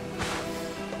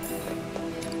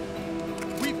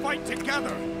 We fight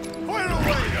together. Fire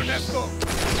away, Ernesto.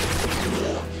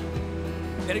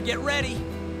 Better get ready.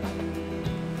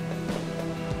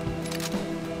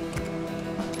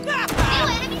 Two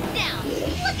enemies down.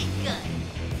 Looking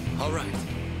good. All right.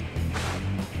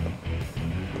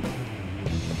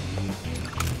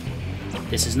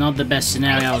 This is not the best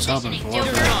scenario I was hoping for,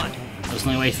 Joker. but there's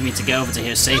no way for me to get over to here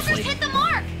Joker's safely. hit the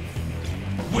mark.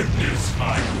 Witness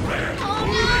my rare Oh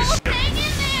no! Hang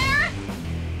in there.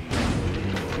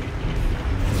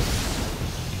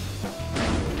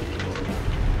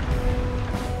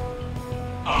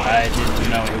 I didn't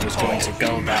know it was going to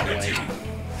go that way.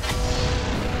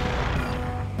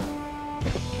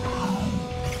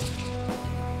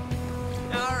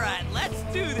 All right, let's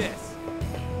do this.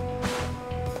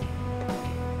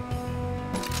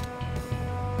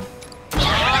 Good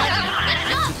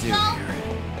job, Skull.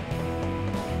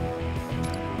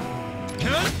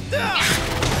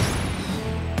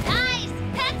 Nice.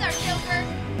 That's our Joker.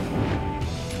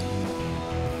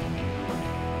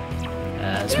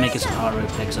 Let's make it so Haru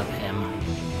picks up him.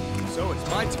 So it's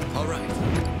my turn. All right.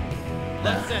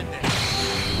 Let's end this.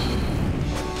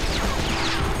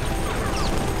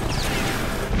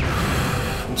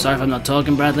 I'm sorry if I'm not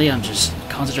talking, Bradley. I'm just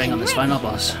concentrating on this final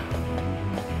boss.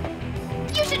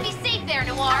 You should be safe there,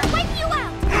 Noir. Wipe you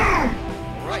out.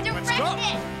 All right, Direct let's go.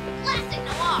 hit. Classic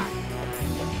Noir.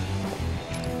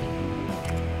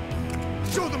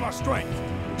 Show them our strength.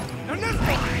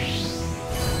 Ernesto.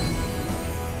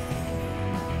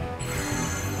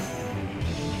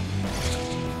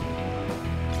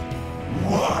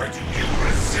 Why do you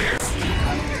resist?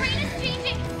 Terrain is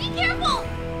changing. Be careful.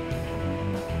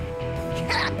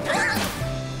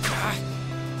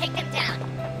 Take him down.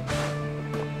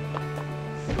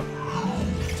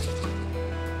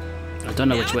 I don't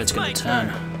know which way it's going to turn.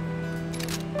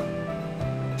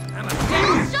 I'm a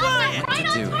Shots are right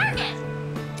on target.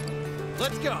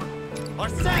 Let's go. Are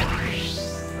set!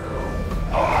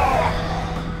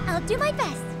 I'll do my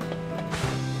best.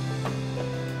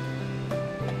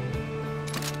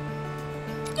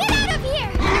 Get out of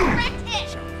here! Direct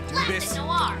hit! Blast it,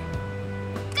 Noir!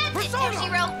 That's it,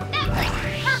 Toshiro! That place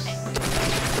is perfect!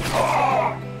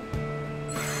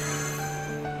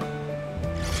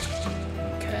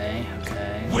 Okay,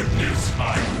 okay. Witness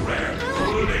my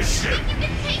revolution. Think you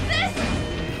can take this?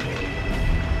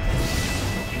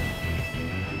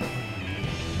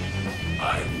 I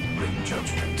will bring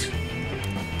judgment.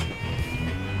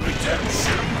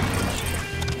 Redemption.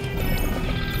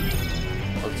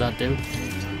 What does that do?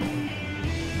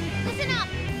 Listen up!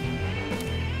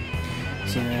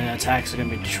 So the attacks are going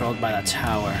to be controlled by the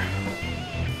tower.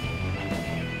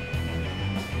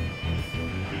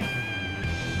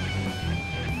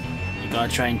 You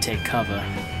gotta try and take cover.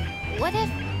 What if...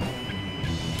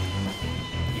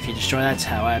 If you destroy that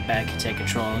tower, I bet I can take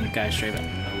control and the guy straight back.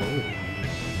 Oh.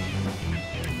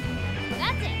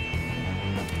 That's it!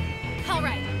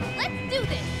 Alright, let's do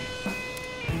this!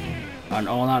 An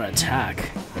all-out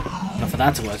attack. But for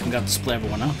that to work, we got to split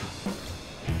everyone up.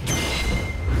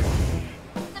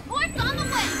 Support's on the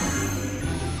way!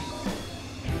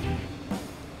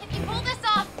 If you pull this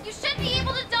off, you should be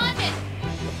able to dodge it!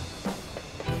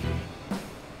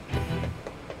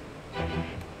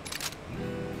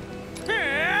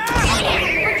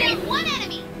 We're down one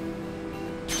enemy!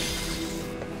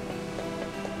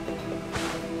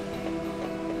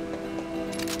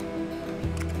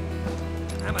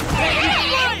 I'm a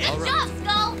Good job,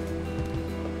 Skull!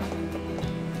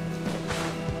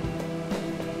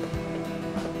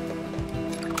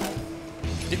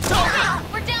 It's over!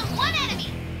 We're down one enemy!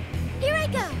 Here I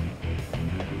go!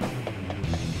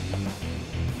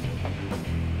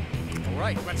 All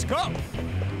right, let's go!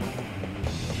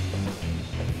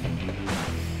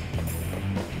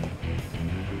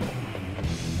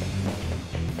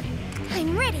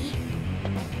 I'm ready!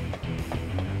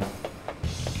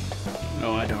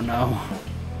 No, I don't know.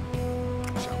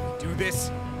 Shall we do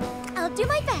this? I'll do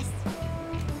my best!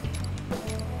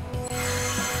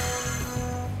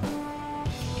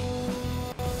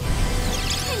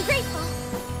 I'm grateful!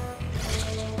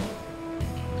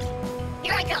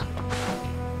 Here I go!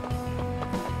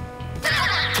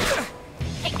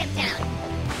 Take them down!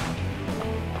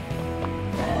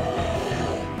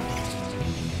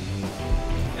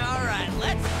 All right,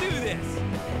 let's do this.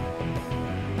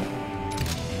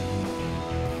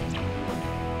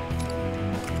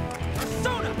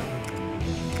 Persona!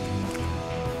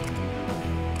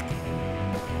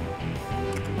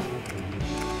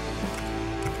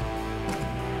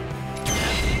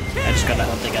 I just gotta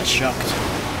hope they get shocked.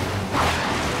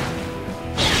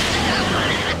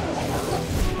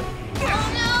 Oh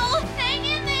no! Hang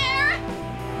in there!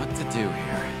 What to do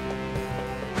here?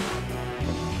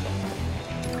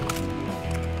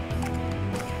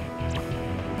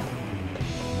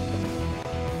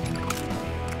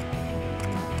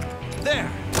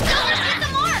 There! Silver's hit the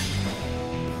mark!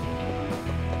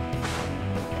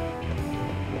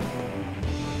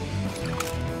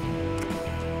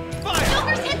 Fire!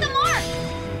 Silver's hit the mark!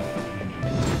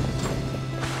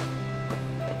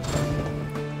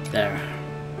 There.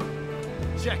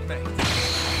 Checkmate!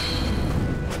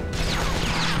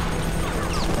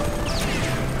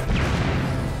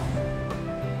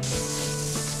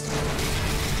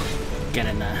 Get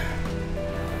in there.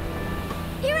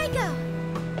 Here I go!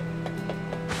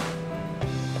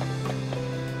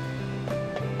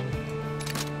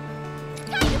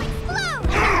 Time to explode!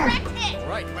 Direct hit! All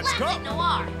right, let's Blast it, go!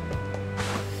 Noir!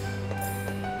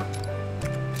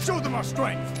 Show them our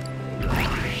strength!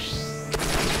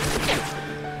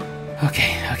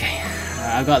 Okay, okay.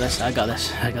 I got this, I got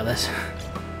this, I got this.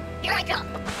 Here I go!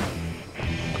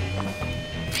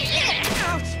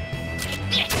 Ouch!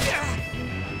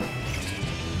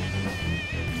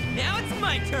 Now it's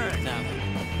my turn. Now then.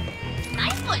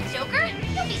 Nice one, Joker!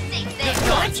 You'll be safe there!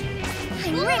 What?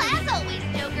 I'm ready! As always,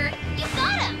 Joker! You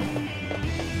got him!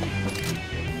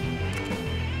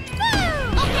 Woo!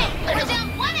 Okay, we're down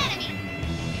one enemy!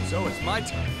 So it's my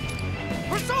turn.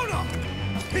 Persona!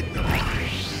 Hit them! Direct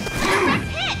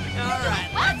hit! All right,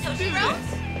 Wow, let's do Toshiro! this.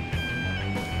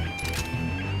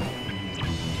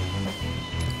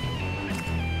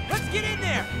 Let's get in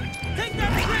there. Take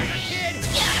that treasure, kid.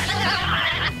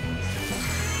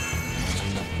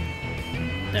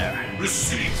 There.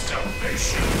 Receive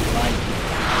salvation.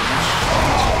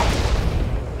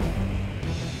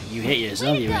 You hit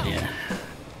yourself, you idiot.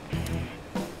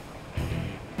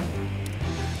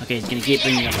 Okay, he's gonna keep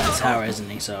bringing up that tower, isn't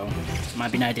he? So, it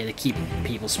might be an idea to keep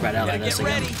people spread out Gotta like this get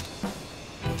again. ready.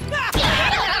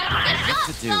 What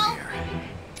to do here?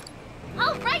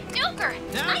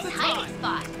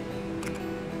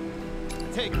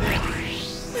 Take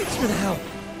this. Thanks for the help.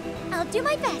 I'll do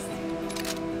my best.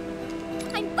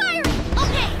 I'm firing!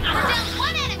 Okay, we're down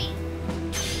one enemy!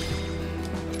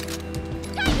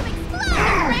 Time to explode!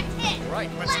 Direct hit! Right,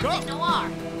 let's Classic go.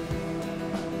 Noir!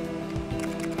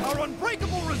 Our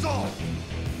unbreakable resolve!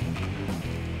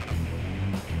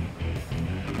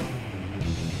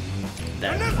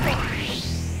 There. And this one!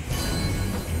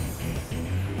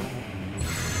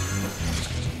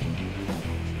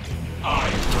 I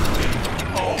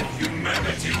forbid all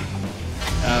humanity.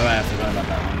 Oh, right, I forgot about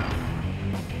that one.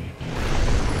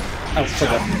 Oh,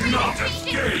 forgot. Not Be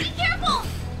escape. careful!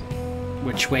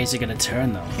 Which way is it gonna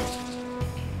turn, though?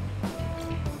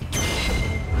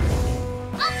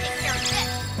 I'll take care of this.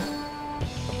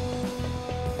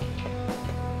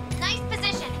 Nice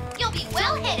position. You'll be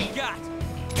well hidden. Got.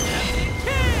 Captain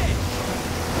Kid!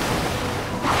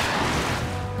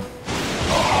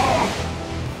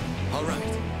 All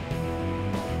right.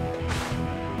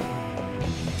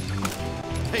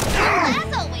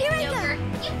 As always, Joker,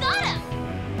 you got him.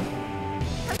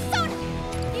 Persona,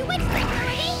 you went straight through.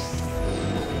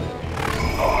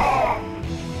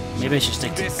 Maybe I should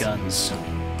stick to guns.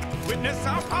 Witness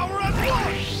our power at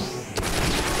once!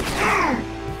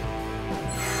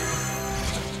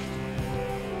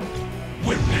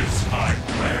 Witness my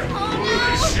grand Oh no!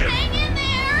 oration. Hang in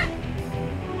there!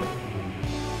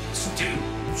 Still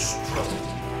struggle.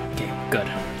 Okay, good.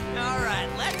 All right,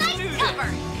 let's Nice do cover!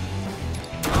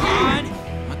 this. On.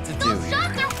 What to do Those here?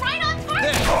 shots are right on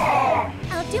target!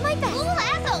 I'll do my best. Cool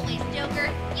as always, Joker.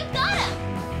 You got him!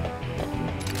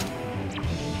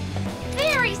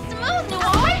 Very smooth, Noir!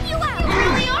 I'll bring you out! You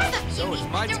really are the So beauty!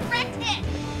 it's my turn. Direct hit!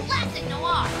 Classic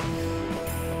Noir!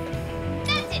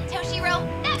 That's it, Toshiro!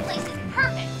 That place is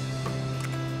perfect!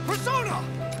 Persona!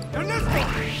 And this one!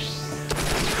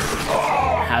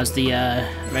 How's the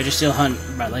Registeel hunt,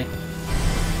 Bradley?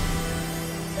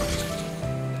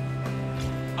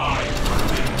 I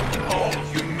forbid all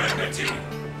humanity.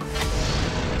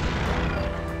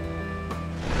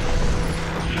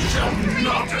 You shall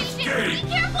not Be escape.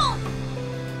 careful!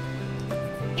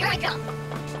 Here I come!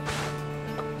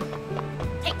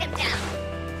 Take them down!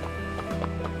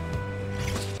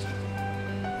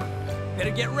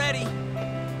 Better get ready.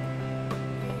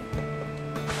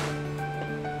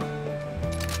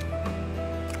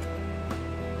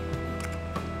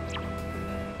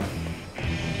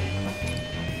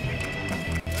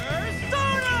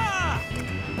 Persona!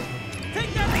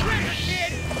 Take that trigger,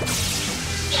 kid!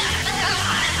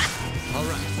 All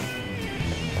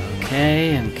right.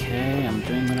 Okay, I'm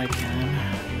doing what I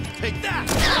can. Take that!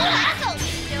 As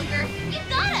always, Joker! You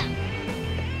got him!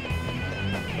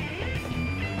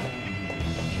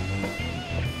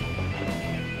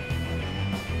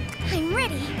 I'm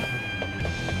ready.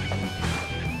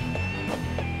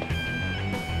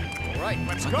 All right,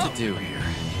 let's What go! to do here?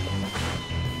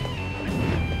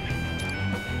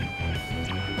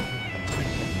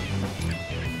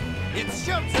 It's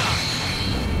showtime!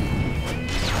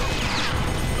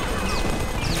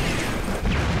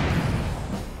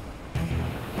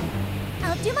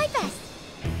 I'll do my best.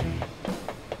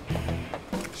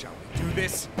 Shall we do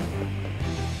this?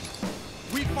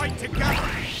 We fight together!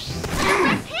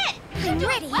 Direct hit! I'm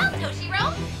ready. Well,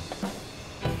 Toshiro.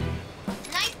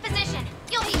 Nice position.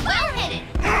 You'll be well hidden.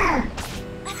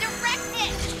 A direct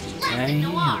hit. Classic Okay,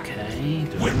 Noir. okay.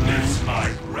 Doing Witness right.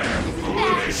 my grand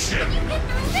Can oration. you get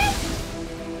through this?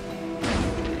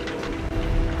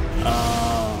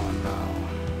 Oh no.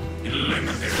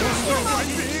 Eliminate.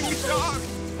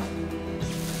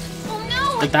 Oh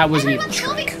no! But that wasn't even Everyone's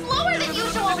moving trick. slower than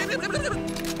usual.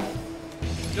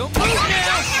 Don't Those move shots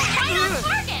now! are right on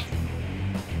target.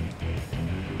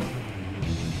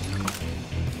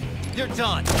 You're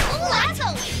done. Cool as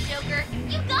always, Joker.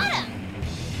 You got him.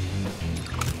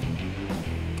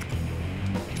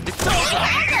 It's Cool over.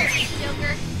 as always,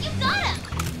 Joker. You got him.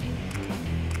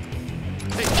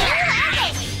 Take Cool that! as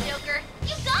always, Joker.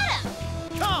 You got him.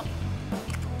 Come!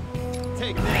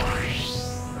 Take this!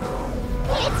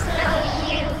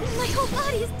 My whole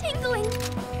body is tingling.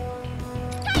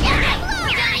 Down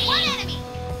one enemy.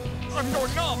 I'm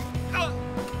going numb!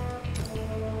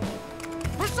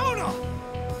 Persona!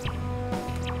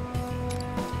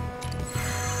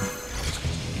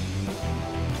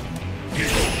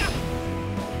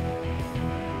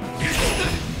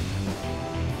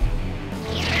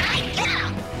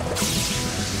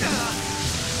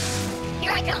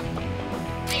 Here I come.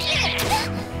 Here I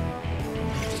come.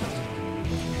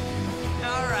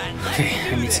 All right, let's Okay, I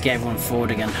do need this. to get everyone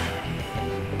forward again.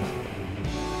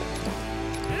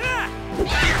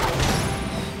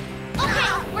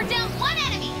 Okay, we're down one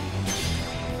enemy.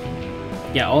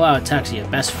 Yeah, all our attacks are your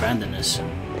best friend in this.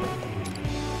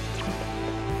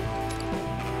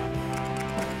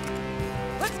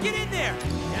 Let's get in there!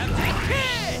 Captain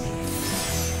Kid!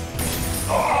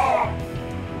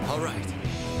 All right.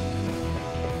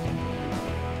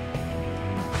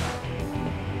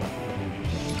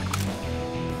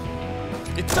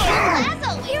 It's over! As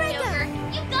always, Joker,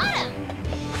 you got him!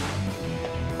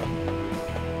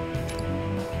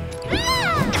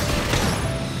 Ah!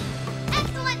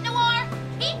 Excellent, Noir!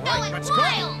 Keep going let's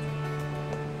wild!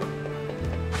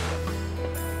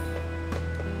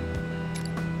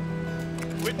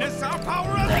 Witness our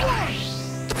power at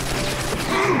once!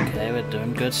 Okay, we're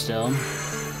doing good still.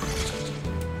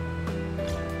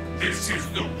 This is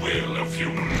the will of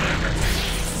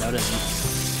humanity. No, it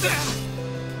isn't.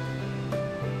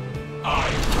 I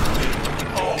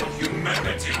will all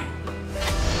humanity.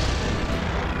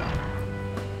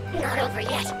 Not over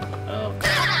yet. Oh,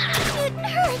 It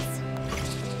hurts!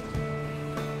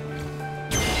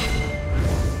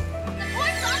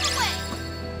 Support's on the way!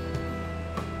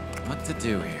 What to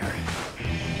do here?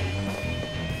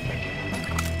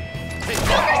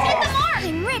 Joker's hit the mark!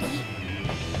 I'm ready.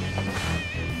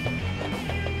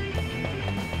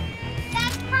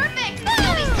 That's perfect!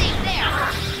 You'll be safe there!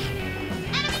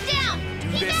 Enemy down!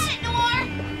 Keep this. at it, Noir!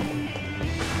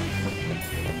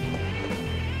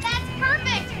 That's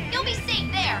perfect! You'll be safe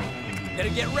there! Better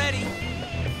get ready.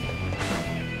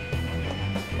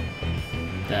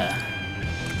 there.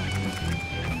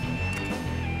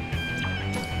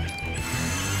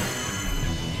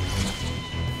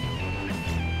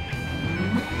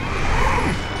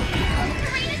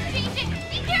 Terrain is changing!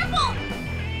 Be careful!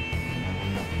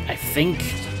 I think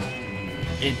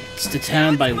it's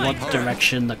determined by what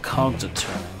direction the cogs are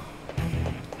turning.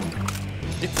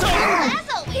 It's over! As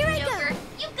always, Joker,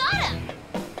 you got him!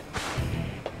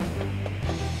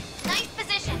 Nice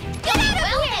position! Get out of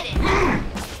well hit it!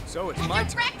 So it's A my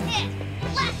turn. direct hit!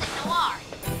 Classic Noir!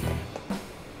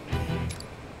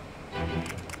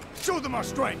 Show them our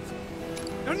strength.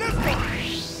 And let's go.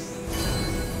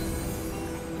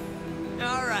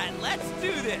 All right, let's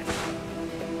do this.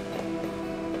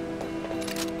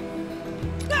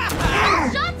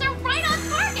 Shots are right on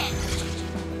target!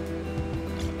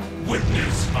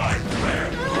 Witness my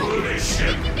grand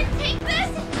coalition. Think you can take this?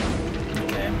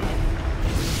 Okay.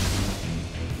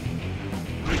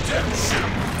 Redemption.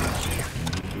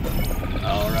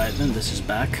 Alright then, this is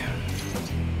back.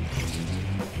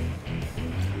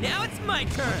 Now it's my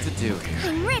turn. What to do here?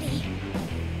 I'm ready.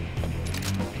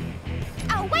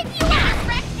 I'll wipe you out!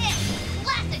 Direct hit!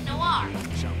 Classic Noir!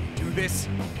 Shall we do this?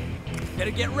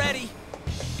 Better get ready.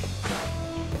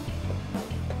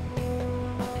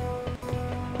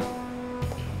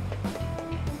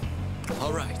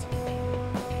 All right.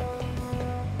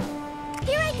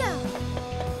 Here I go!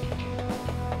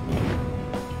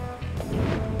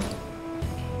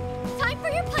 Time for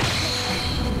your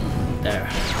punishment! There.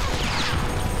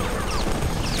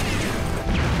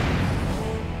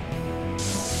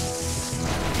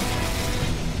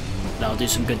 That'll do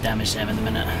some good damage to him in a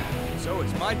minute. So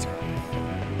it's my turn.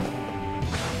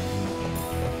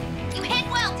 You hit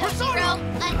well, Toshiro!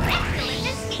 An excellent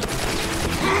escape!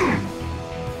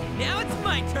 Now it's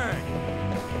my turn.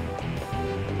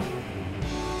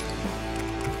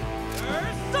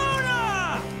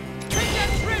 Persona! Take that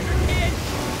treasure, kid!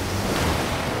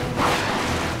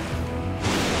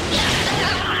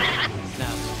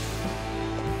 Now.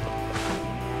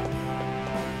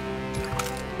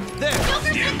 There.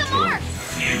 Joker's hit the mark!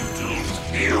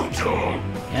 Futile.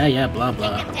 Yeah, blah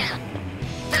blah. Take him down!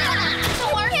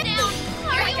 Noir's down!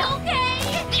 Are you okay?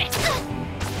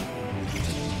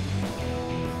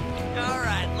 All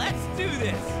right, let's do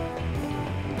this.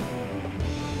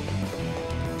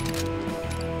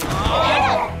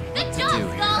 Good job,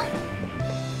 Skull!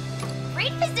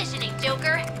 Great positioning,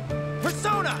 Joker!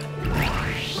 Persona!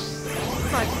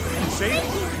 See?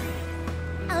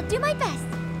 I'll do my best.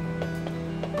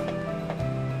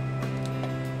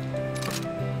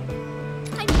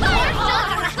 I'm fired!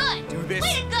 Shots were good! Do this.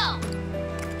 Way to go!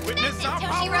 Witness That's it, our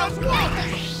power Toshiro! at That once.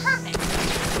 place is perfect!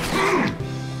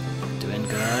 Doing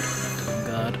good. Doing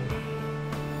good.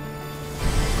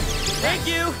 Thank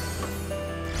you.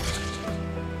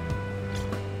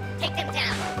 Take them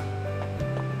down!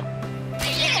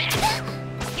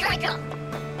 Here I go!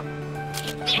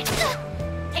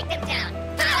 Take them down!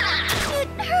 It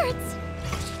hurts!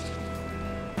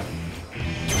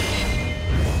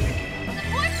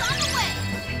 Support's on the way!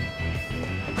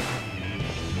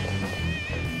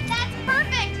 That's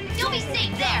perfect! You'll be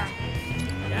safe there!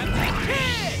 Captain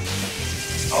Kid!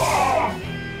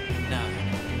 Now then.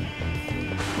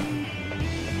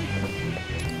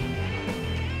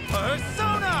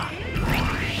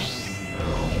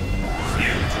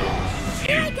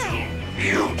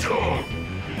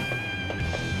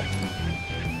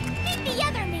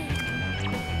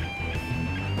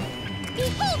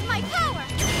 my power.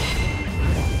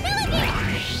 Millimeter.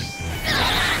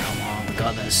 Come on, we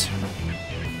got this.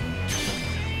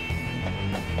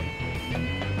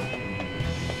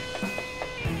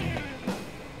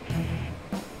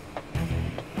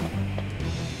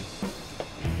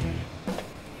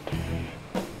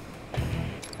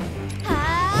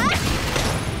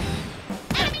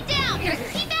 Enemy down.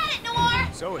 Keep at it, Noir.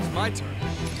 So it's my turn.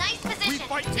 Nice position. We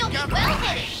fight You'll be together. well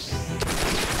hidden.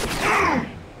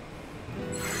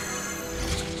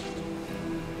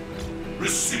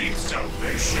 Receive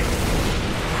salvation.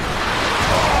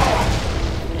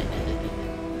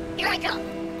 Here I come.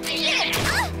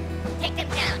 Take them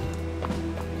down.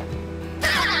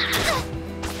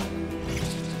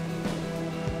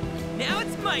 Now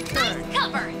it's my turn. Nice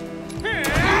cover.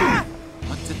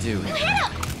 What to do? You hit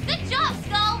him. Good job,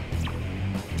 Skull.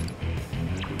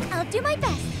 I'll do my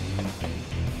best.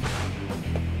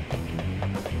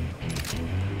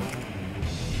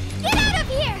 Get out of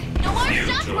here! Noir's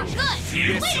shots were good.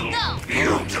 Way to go.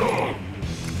 Futile.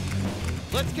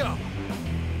 Let's go.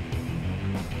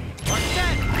 On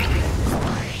set.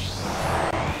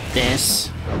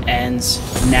 This ends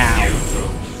now.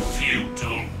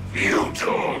 Futile.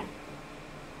 Futile.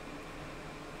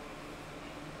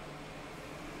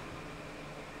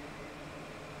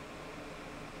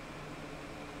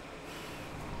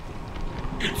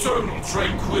 Eternal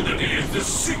tranquility is the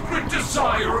secret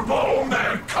desire of all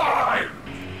mankind.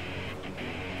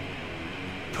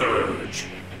 Purge.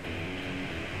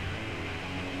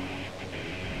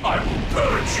 I will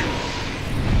purge you.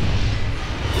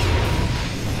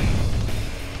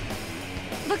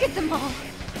 Look at them all.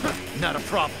 Not a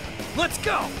problem. Let's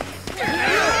go.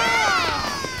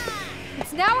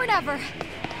 It's now or never.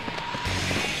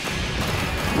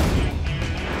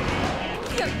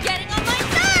 You're getting on my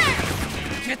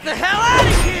nerves! Get the hell out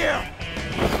of here!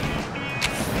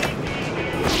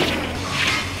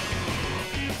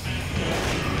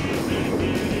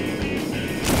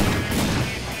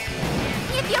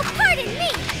 If you'll pardon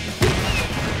me.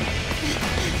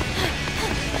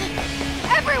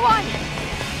 Everyone!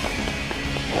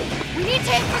 We need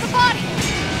to aim for the body!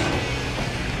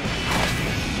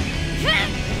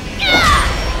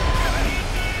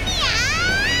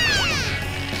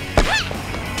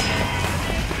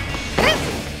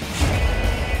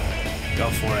 Go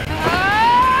for it.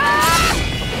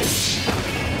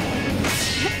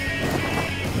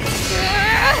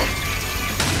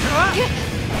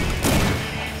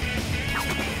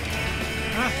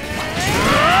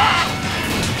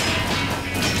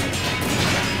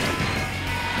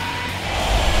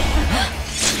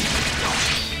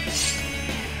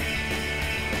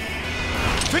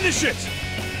 Finish it!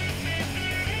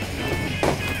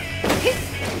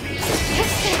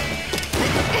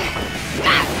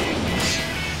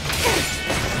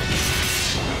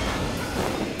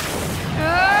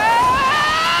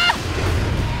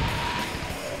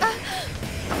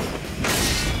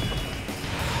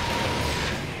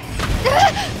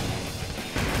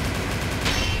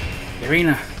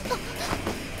 Irina.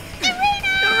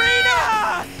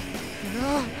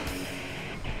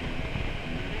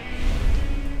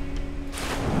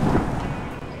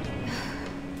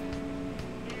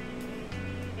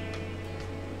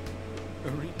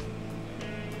 Arena!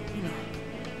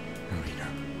 Arena,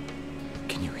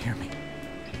 can you hear me?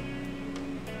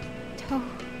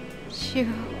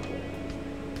 Toshiro.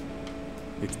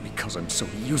 It's because I'm so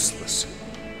useless.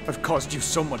 I've caused you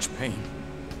so much pain.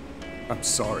 I'm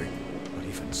sorry, but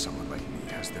even someone like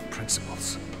me has their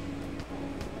principles.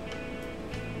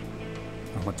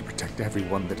 I want to protect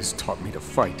everyone that has taught me to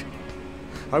fight.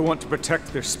 I want to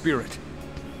protect their spirit.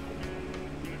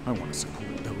 I want to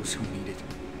support those who need it,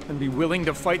 and be willing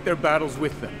to fight their battles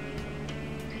with them.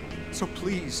 So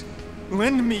please,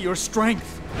 lend me your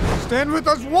strength. Stand with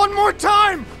us one more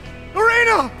time!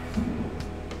 Arena!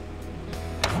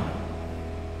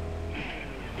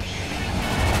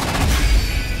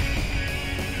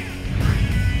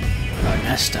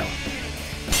 Ernesto.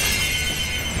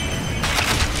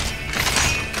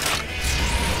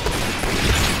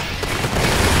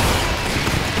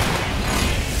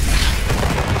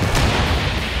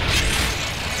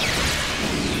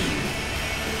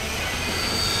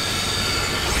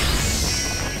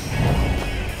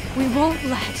 We won't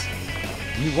let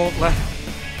We won't let...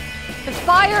 the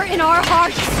fire in our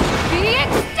hearts be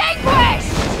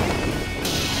extinguished!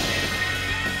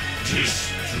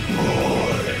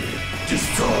 Destroy!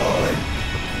 Destroy!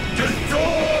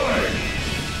 Destroy!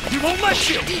 He won't let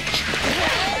you!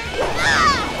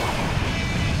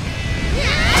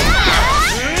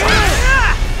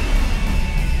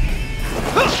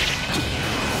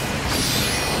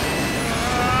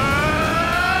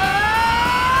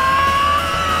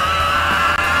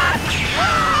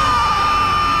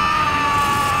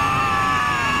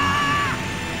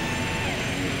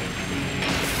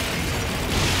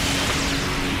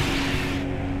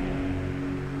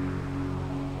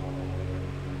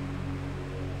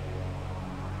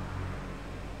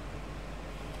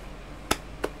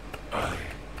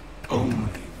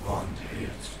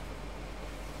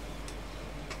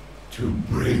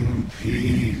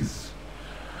 peace,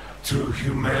 to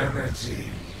humanity.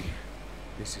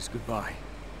 This is goodbye.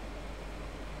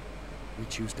 We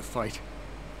choose to fight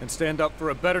and stand up for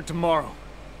a better tomorrow.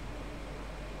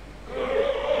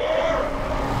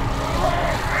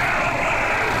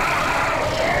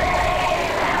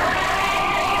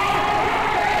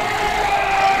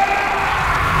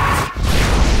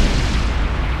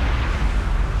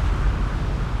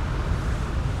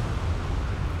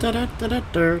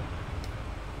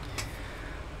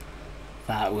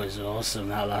 That was awesome.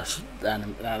 That last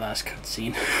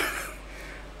cutscene.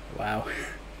 Wow.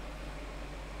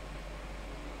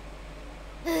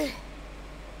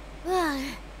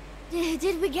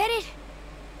 Did we get it?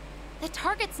 The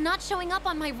target's not showing up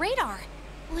on my radar,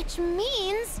 which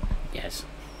means... Yes.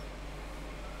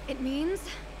 It means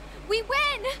we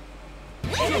win!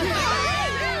 Oh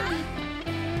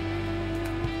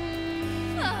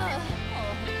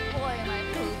boy, am I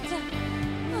pooped. I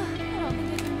don't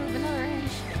think I can move another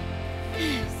inch.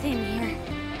 Same here.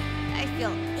 I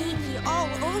feel achy all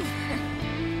over.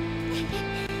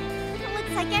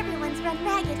 Looks like everyone's run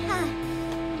ragged, huh?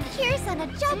 Cheers on a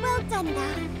job well done,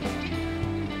 now.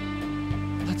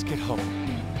 Let's get home.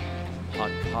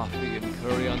 Hot coffee and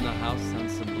curry on the house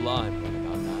sounds sublime right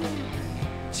about now.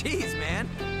 Jeez, man.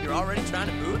 You're already trying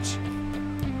to mooch?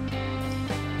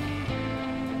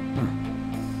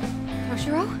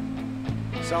 Toshiro?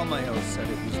 Salmael said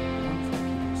it was born from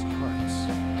people's hearts.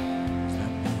 Does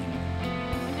that mean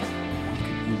we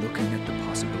could be looking at the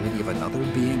possibility of another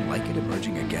being like it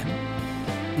emerging again?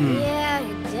 Yeah,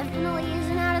 it definitely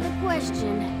isn't out of the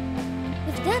question.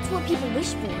 If that's what people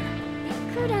wish for,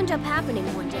 it could end up happening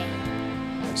one day.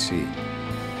 I see.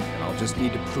 And I'll just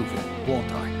need to prove it,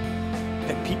 won't I?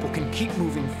 That people can keep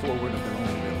moving forward of their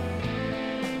own will.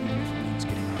 Even if it means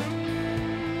getting hurt.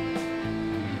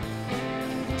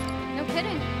 No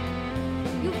kidding.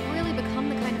 You've really become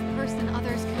the kind of person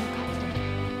others can look up to.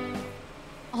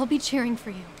 I'll be cheering for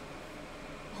you.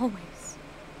 Always.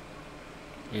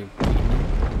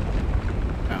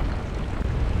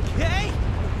 Hey!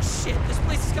 Oh, shit, this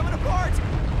place is coming apart!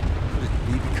 Could it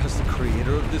be because the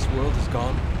creator of this world is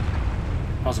gone?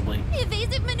 Possibly.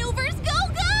 Evasive maneuvers, go,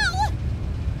 go!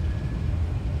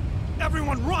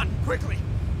 Everyone run, quickly!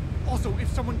 Also, if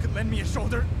someone could lend me a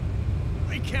shoulder,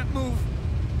 I can't move.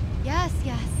 Yes,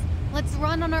 yes. Let's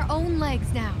run on our own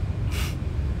legs now.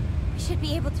 We should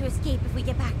be able to escape if we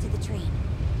get back to the train.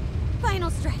 Final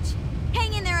stretch.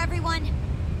 Hang in there, everyone.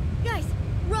 Guys,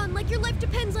 run like your life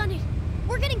depends on it.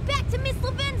 We're getting back to Miss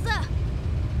Lavenza.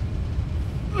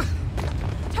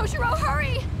 Toshiro,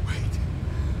 hurry! Wait,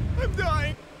 I'm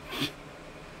dying.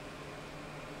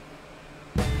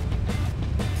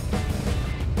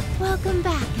 Welcome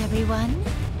back, everyone.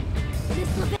 Miss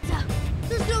Lavenza,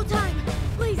 there's no time.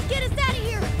 Please get us out of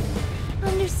here.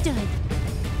 Understood.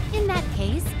 In that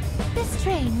case, this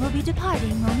train will be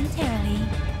departing momentarily.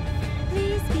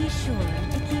 Please be sure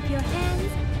to keep your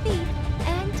hands, feet,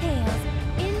 and tails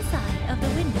inside of the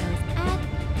windows at...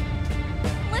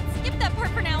 Let's skip that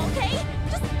part for now, okay?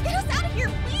 Just get us out of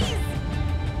here, please!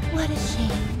 What a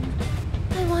shame.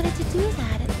 I wanted to do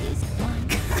that at least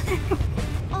once.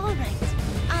 All right.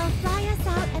 I'll fly us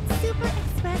out at super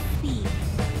express speed.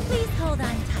 Please hold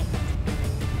on tight.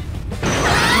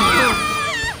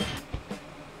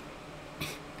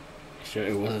 Sure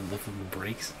it wasn't the fucking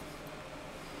brakes.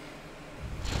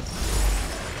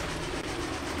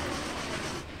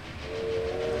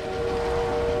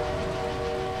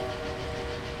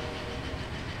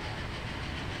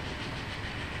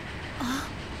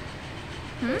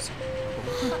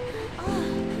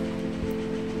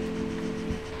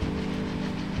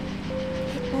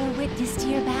 It bore witness to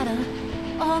your battle,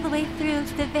 all the way through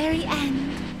to the very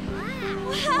end.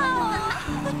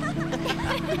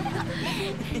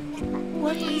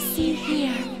 What we see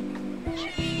here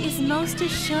is most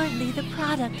assuredly the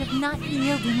product of not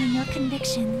yielding in your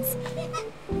convictions.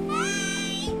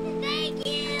 Thank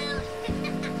you.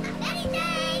 Many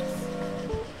thanks.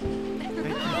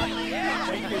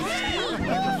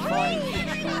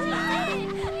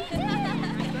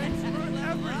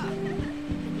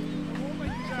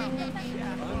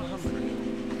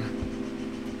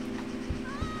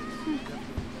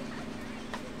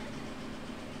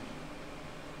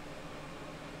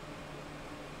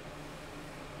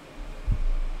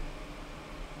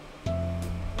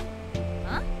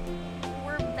 Huh?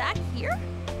 We're back here?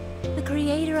 The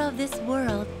creator of this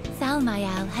world,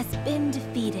 Salmael, has been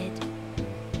defeated.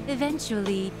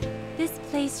 Eventually, this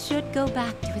place should go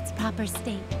back to its proper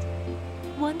state.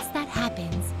 Once that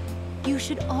happens, you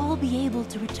should all be able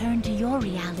to return to your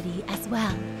reality as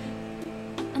well.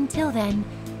 Until then,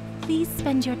 please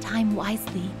spend your time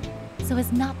wisely so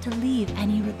as not to leave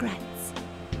any regrets.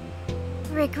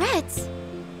 Regrets?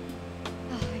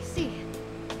 Oh, I see.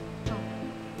 Well,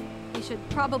 we should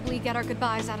probably get our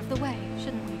goodbyes out of the way,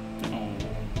 shouldn't we?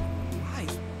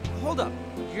 Guys, hold up.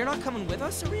 You're not coming with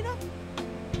us, Serena?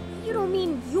 You don't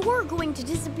mean you're going to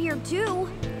disappear too?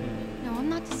 No, I'm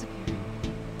not disappearing.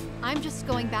 I'm just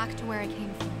going back to where I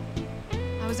came from.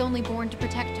 I was only born to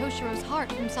protect Toshiro's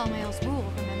heart from Salmael's rule,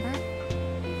 remember?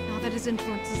 Now that his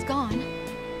influence is gone,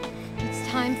 it's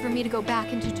time for me to go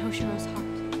back into Toshiro's heart.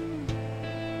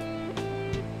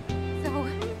 So,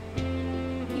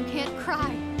 you can't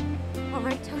cry, all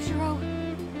right, Toshiro?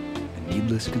 A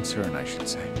needless concern, I should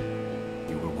say.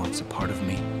 You were once a part of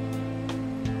me.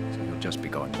 So you'll just be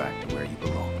going back to where you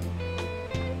belong.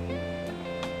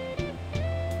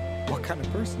 What kind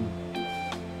of person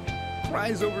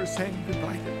cries over saying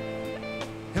goodbye to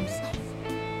himself?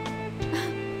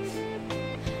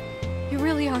 You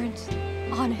really aren't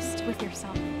honest with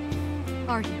yourself,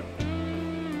 are you?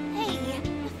 Hey,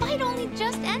 the fight only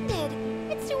just ended.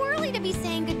 It's too early to be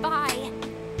saying goodbye.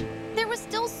 There was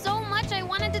still so much I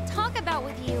wanted to talk about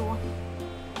with you.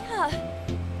 Yeah.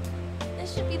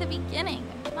 This should be the beginning,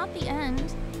 not the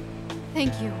end.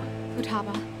 Thank you,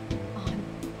 Futaba.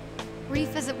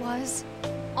 Brief as it was,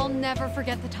 I'll never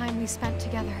forget the time we spent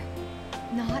together.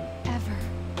 Not ever.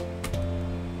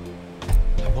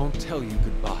 I won't tell you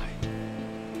goodbye.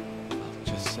 I'll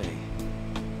just say,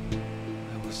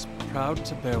 I was proud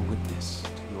to bear witness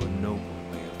to your noble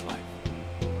way of life.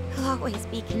 We'll always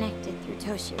be connected through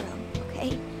Toshiro,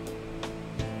 okay?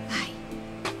 Bye,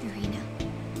 Irina.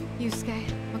 Yusuke,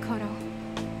 Makoto.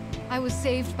 I was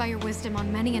saved by your wisdom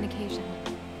on many an occasion.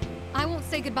 I won't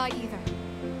say goodbye either.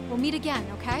 We'll meet again,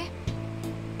 okay?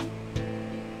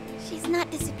 She's not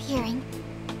disappearing.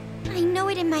 I know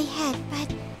it in my head,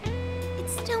 but it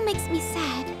still makes me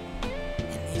sad.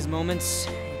 In these moments,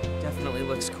 it definitely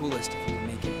looks coolest if you can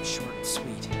make it short and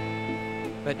sweet.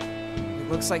 But it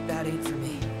looks like that ain't for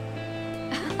me.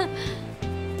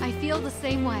 I feel the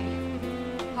same way.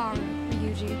 Haru,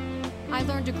 Ryuji, I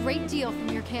learned a great deal from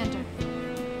your candor.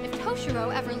 If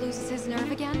Toshiro ever loses his nerve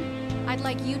again, I'd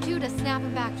like you two to snap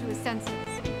him back to his senses.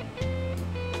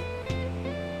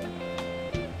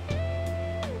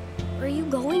 Are you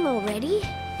going already?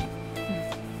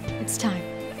 It's time.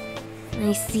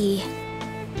 I see.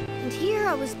 And here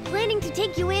I was planning to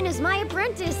take you in as my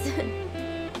apprentice.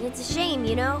 It's a shame,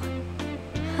 you know?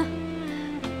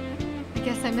 I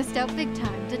guess I missed out big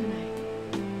time, didn't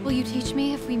I? Will you teach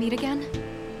me if we meet again?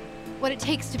 What it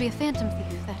takes to be a phantom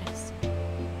thief, that is.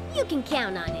 You can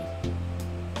count on it.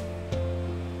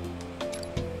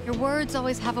 Your words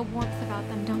always have a warmth about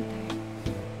them, don't they?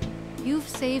 You've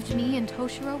saved me and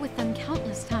Toshiro with them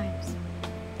countless times.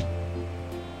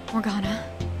 Morgana,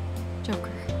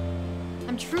 Joker,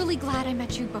 I'm truly glad I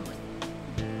met you both.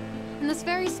 In this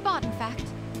very spot, in fact.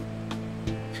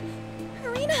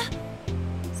 Irina!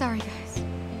 Sorry, guys.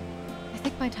 I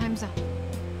think my time's up.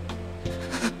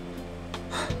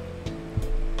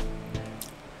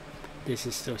 This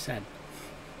is so sad.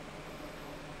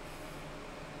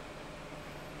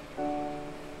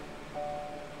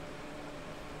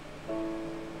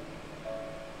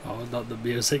 Oh, not the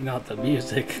music, not the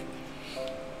music.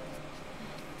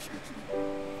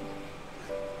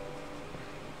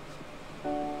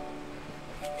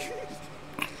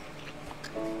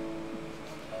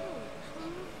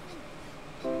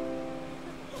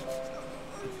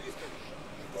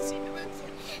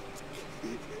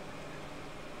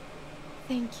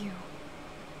 Thank you,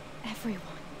 everyone.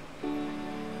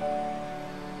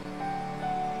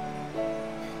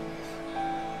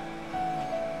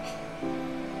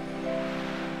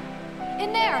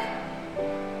 In there!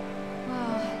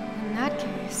 Well, in that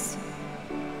case...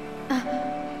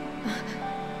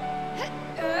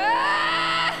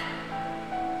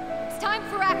 It's time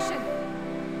for action!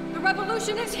 The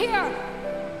revolution is here!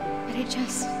 But I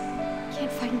just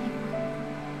can't fight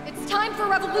anymore. It's time for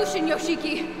revolution,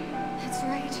 Yoshiki! That's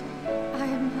right.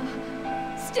 I'm...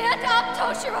 Stand up,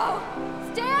 Toshiro!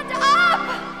 Stand up!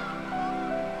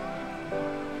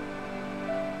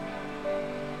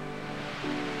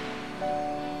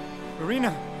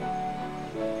 Irina!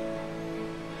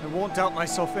 I won't doubt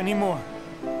myself anymore.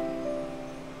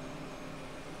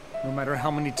 No matter how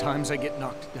many times I get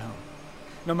knocked down.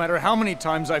 No matter how many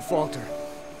times I falter.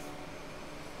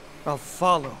 I'll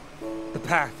follow the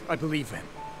path I believe in.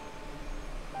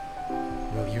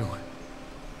 Will you?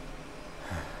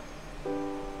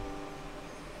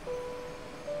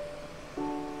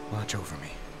 Watch over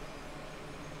me.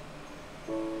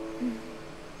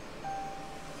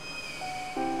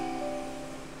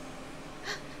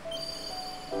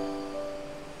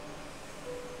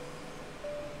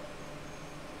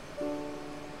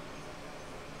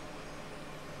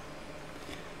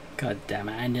 God damn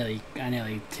it! I nearly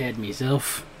teared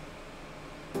myself.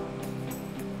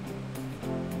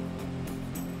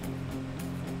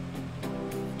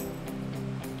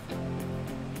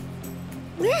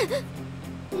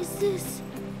 Is this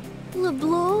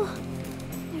LeBlanc?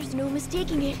 There's no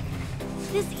mistaking it.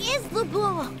 This is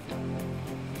LeBlanc!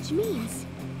 Which means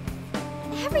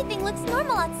Everything looks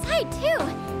normal outside, too.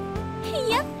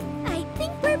 Yep, I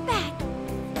think we're back.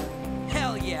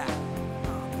 Hell yeah!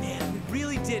 Oh man, we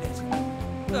really did it.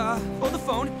 Hold the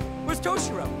phone. Where's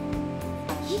Toshiro?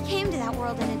 He came to that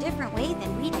world in a different way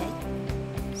than we did.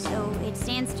 So it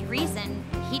stands to reason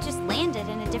he just landed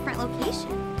in a different location.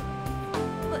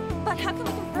 But how can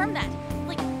we confirm that?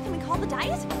 Like, can we call the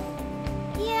diet?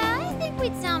 yeah, I think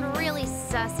we'd sound really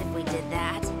sus if we did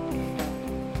that.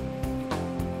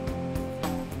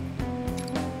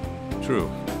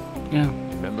 True. Yeah.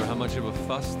 Remember how much of a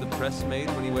fuss the press made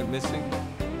when he went missing?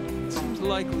 It seems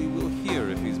likely we'll hear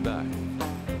if he's back.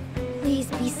 Please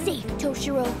be safe,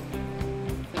 Toshiro.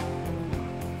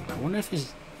 I wonder if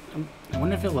he's. I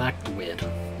wonder if he'll act weird.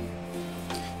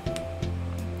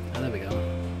 Oh, there we go.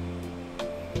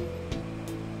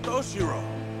 Toshiro!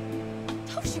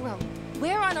 Toshiro,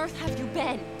 where on earth have you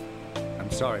been?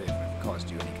 I'm sorry if I've caused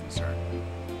you any concern.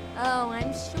 Oh,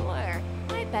 I'm sure.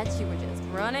 I bet you were just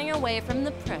running away from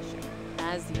the pressure,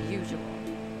 as usual.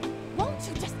 Won't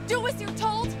you just do as you're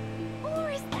told? Or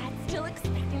is that still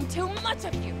expecting too much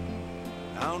of you?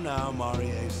 Now,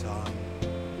 Marie-san.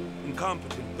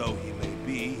 Incompetent though he may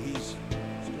be, he's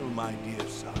still my dear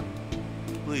son.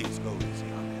 Please go easy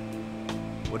on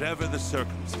him. Whatever the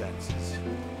circumstances,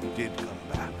 he did come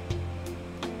back.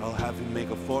 I'll have him make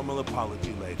a formal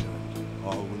apology later, and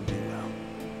all will be well.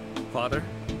 Father,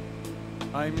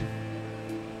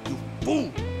 You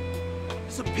fool!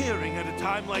 Disappearing at a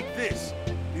time like this!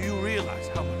 Do you realize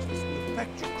how much this will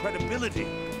affect your credibility?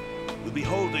 We'll be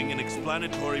holding an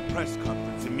explanatory press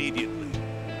conference immediately.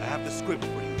 I have the script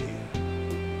for you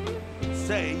here.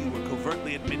 Say you were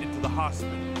covertly admitted to the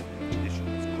hospital. The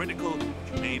condition was critical,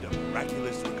 but you made a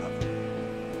miraculous recovery.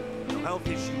 Your health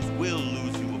issues will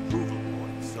lose you approval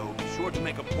points, so be sure to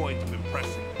make a point of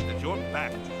impressing them that you're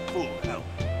back to full health.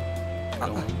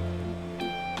 Come,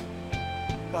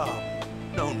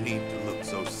 no need to look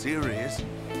so serious.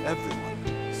 Everyone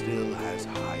still has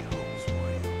high hopes for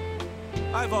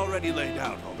you. I've already laid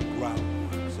out all the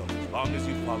groundwork, so as long as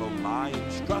you follow my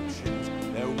instructions,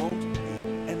 there won't be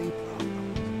any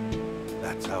problems.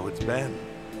 That's how it's been.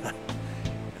 And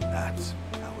that's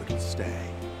how it'll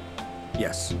stay.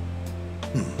 Yes.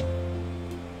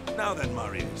 Now then,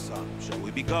 Maria-san, shall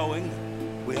we be going?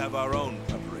 We have our own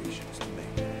preparations to make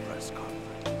for the press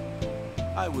conference.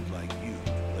 I would like you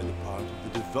to play the part of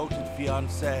the devoted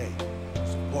fiancé who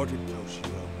supported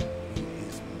Toshiro in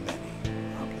his many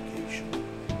obligations.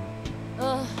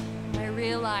 Ugh, I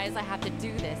realize I have to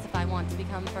do this if I want to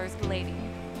become First Lady.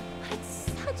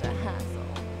 It's such a hassle.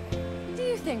 Do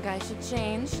you think I should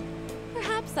change?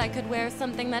 Perhaps I could wear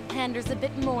something that panders a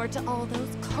bit more to all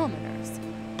those commoners.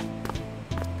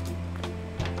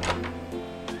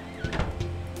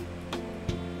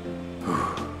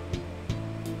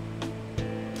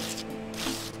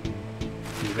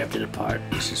 You ripped it apart.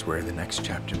 This is where the next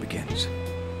chapter begins.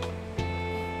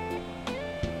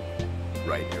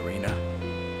 Right, Irina?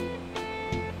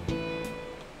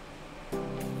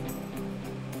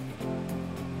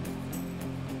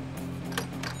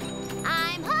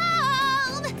 I'm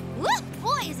home! Woo!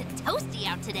 Boy, is it toasty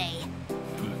out today.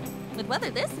 With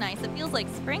weather this nice, it feels like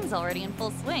spring's already in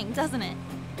full swing, doesn't it?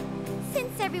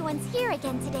 Since everyone's here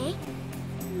again today,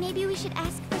 maybe we should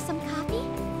ask for some coffee?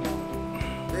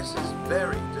 This is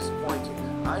very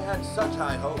disappointing. I had such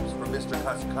high hopes for Mr.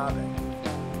 Kasukabe.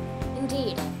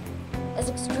 Indeed. As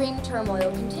extreme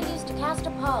turmoil continues to cast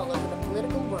a pall over the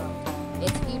political world,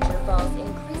 its future falls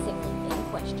increasingly in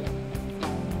question.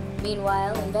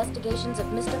 Meanwhile, investigations of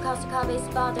Mr. Kasukabe's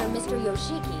father, Mr.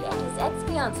 Yoshiki, and his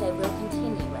ex-fiancée will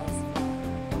continue as...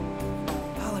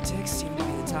 Politics seem to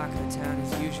be the talk of the town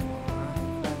as usual,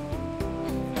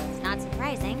 huh? It's not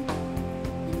surprising.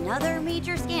 Another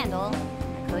major scandal.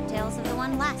 Coattails of the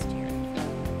one last year.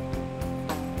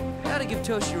 Gotta give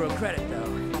Toshiro credit, though.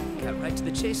 Got right to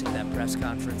the chase at that press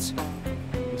conference.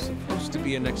 It was supposed to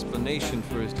be an explanation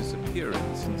for his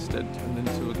disappearance, instead turned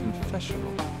into a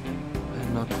confessional. I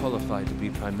am not qualified to be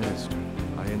Prime Minister.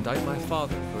 I indict my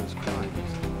father for his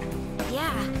crimes.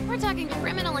 Yeah, we're talking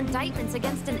criminal indictments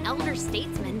against an elder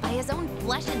statesman by his own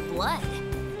flesh and blood.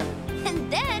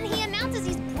 And then he announces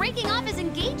he's breaking off his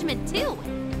engagement, too.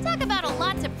 Talk about a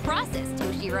lot to process,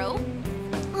 Toshiro.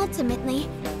 Ultimately,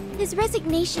 his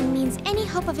resignation means any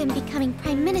hope of him becoming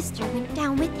Prime Minister went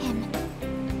down with him.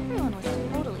 Everyone was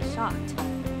totally shocked shocked.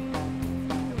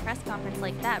 A press conference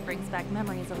like that brings back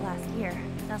memories of last year,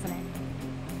 doesn't it?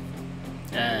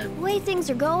 The way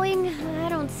things are going, I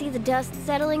don't see the dust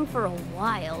settling for a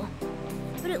while.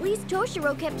 But at least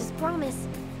Toshiro kept his promise.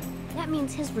 That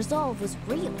means his resolve was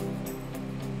real.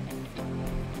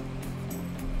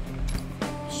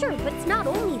 Sure, but it's not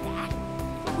only that.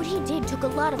 What he did took a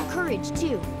lot of courage,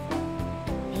 too.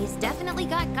 He's definitely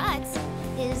got guts.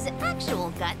 His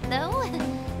actual gut, though.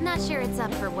 Not sure it's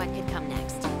up for what could come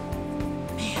next.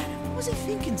 Man, what was he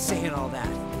thinking saying all that?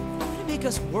 Why did it make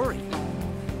us worry?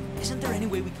 Isn't there any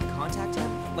way we can contact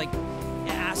him? Like,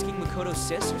 asking Makoto's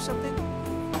sis or something?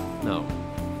 No.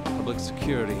 Public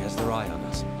security has their eye on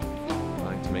us.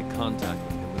 Trying to make contact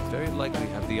with him would very likely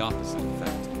have the opposite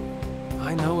effect.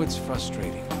 I know it's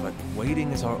frustrating, but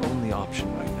waiting is our only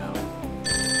option right now.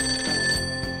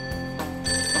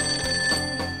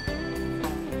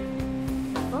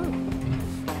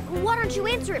 Why don't you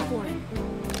answer it for him?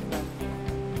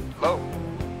 Hello?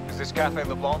 Is this Cafe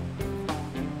LeBlanc?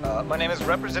 My name is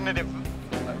Representative...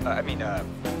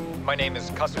 my name is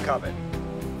Kasukabe.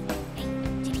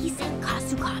 Did he say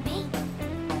Kasukabe?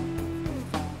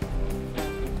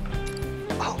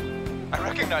 Oh, I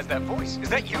recognize that voice. Is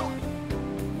that you?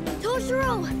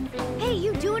 Toshiro! Hey,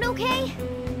 you doing okay?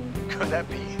 Could that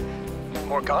be...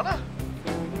 Morgana?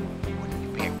 Wouldn't you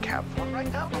be in cat form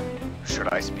right now? Should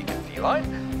I speak in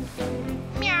feline?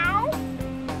 Meow!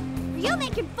 Are you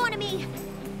making fun of me?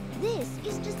 This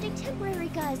is just a temporary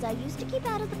guise I use to keep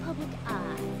out of the public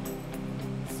eye.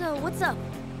 So, what's up?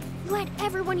 You had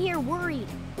everyone here worried.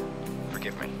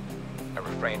 Forgive me. I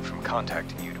refrained from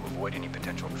contacting you to avoid any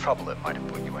potential trouble it might have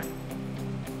put you in.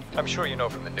 I'm sure you know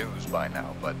from the news by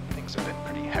now, but things have been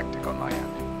pretty hectic on my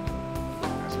end.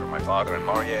 As for my father and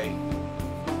Marie,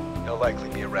 they'll likely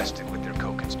be arrested with their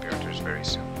co-conspirators very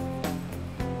soon.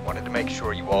 Wanted to make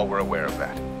sure you all were aware of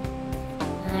that.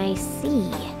 I see.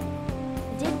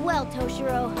 Did well,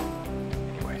 Toshiro.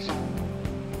 Anyways,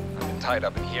 I've been tied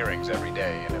up in hearings every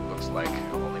day, and it looks like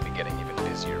I'll only be getting even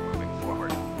busier moving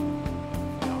forward.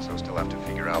 I also still have to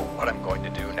figure out what I'm going to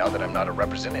do now that I'm not a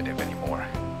representative anymore.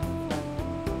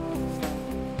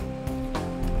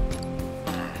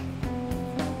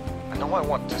 I know I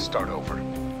want to start over.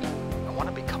 I want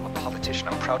to become a politician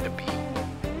I'm proud to be.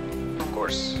 Of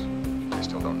course, I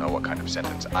still don't know what kind of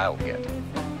sentence I'll get.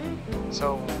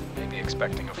 So, maybe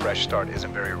expecting a fresh start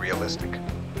isn't very realistic.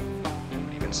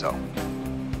 But even so,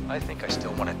 I think I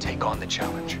still want to take on the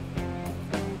challenge.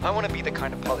 I want to be the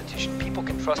kind of politician people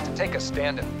can trust to take a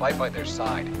stand and fight by their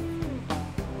side.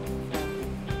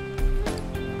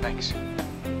 Thanks.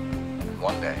 And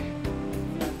one day,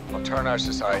 I'll turn our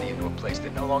society into a place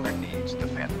that no longer needs the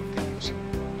Phantom Thieves.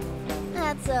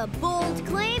 That's a bold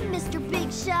claim, Mr.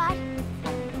 Big Shot.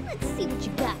 Let's see what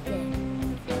you got there.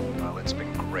 Well, it's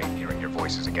been great hearing your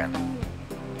voices again.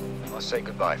 I'll say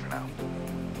goodbye for now.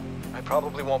 I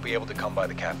probably won't be able to come by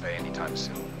the cafe anytime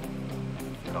soon,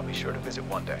 but I'll be sure to visit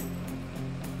one day.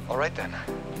 All right then.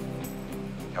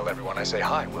 Tell everyone I say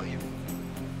hi, will you?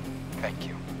 Thank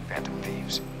you, Phantom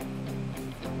Thieves.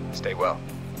 Stay well.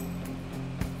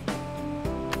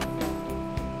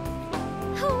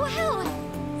 Oh, wow!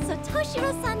 So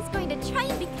Toshiro-san's going to try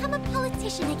and become a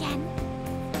politician again.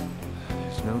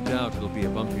 There's no doubt it'll be a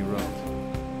bumpy road.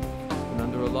 It's been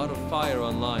under a lot of fire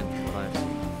online from what I've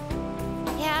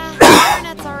seen. Yeah, the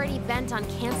internet's already bent on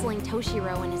canceling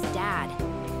Toshiro and his dad.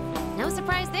 No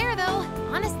surprise there, though.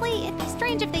 Honestly, it'd be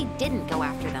strange if they didn't go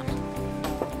after them.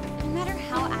 No matter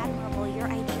how admirable your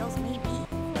ideals may be,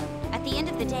 at the end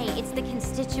of the day, it's the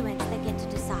constituents that get to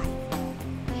decide.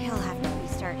 He'll have to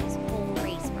restart his whole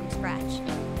race from scratch.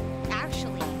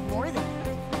 Actually, more than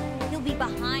that. He'll be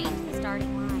behind the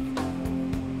starting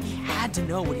line. He had to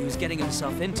know what he was getting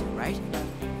himself into, right?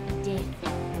 He did.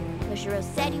 Toshiro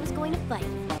said he was going to fight,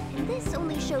 and this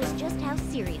only shows just how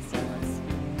serious he was.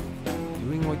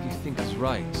 Doing what you think is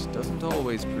right doesn't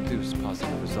always produce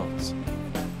positive results.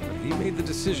 But he made the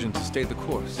decision to stay the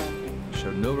course, and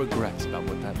showed no regrets about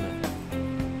what that meant.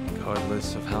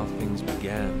 Regardless of how things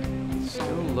began, he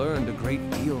still learned a great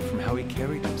deal from how he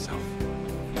carried himself.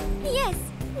 Yes,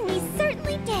 we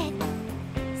certainly did.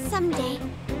 Someday,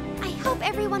 I hope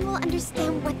everyone will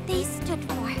understand what they stood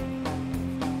for.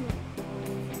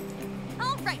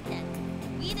 All right then.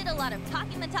 We did a lot of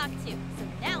talking the talk too, so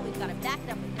now we've got to back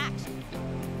it up with action.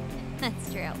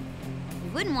 That's true. We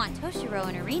wouldn't want Toshiro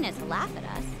and Arena to laugh at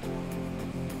us.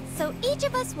 So each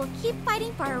of us will keep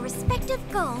fighting for our respective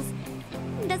goals.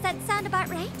 Does that sound about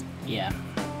right? Yeah.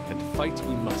 And fight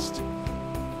we must.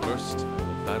 First,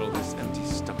 we'll battle this empty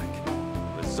stomach,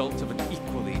 result of an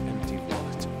equally empty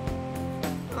wallet.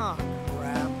 Oh,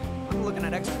 crap. I'm looking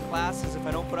at extra classes if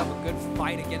I don't put up a good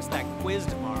fight against that quiz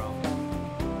tomorrow.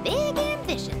 Big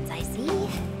ambitions, I see.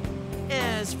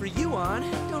 As for you, On,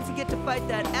 don't forget to fight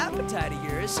that appetite of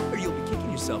yours, or you'll be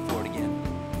kicking yourself for it again.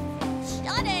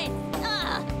 Shut it!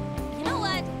 You know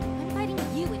what? I'm fighting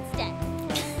you instead.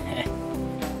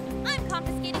 I'm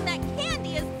confiscating that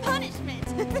candy as punishment.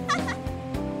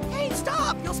 Hey,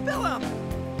 stop! You'll spill them!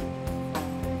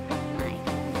 My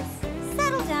goodness.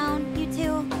 Settle down, you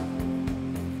two.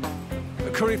 A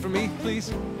curry for me,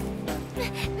 please?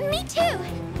 Me too!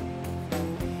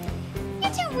 You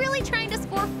two really trying to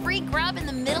score free grub in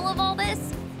the middle of all this?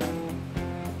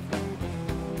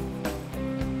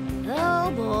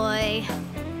 Oh boy.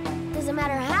 Doesn't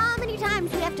matter how many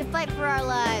times we have to fight for our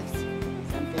lives.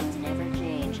 Some things never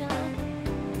change, huh?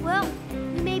 Well,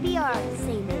 we may be our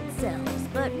same old selves,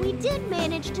 but we did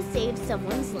manage to save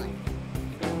someone's life.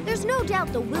 There's no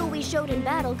doubt the will we showed in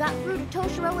battle got through to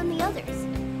Toshiro and the others.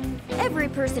 Every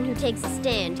person who takes a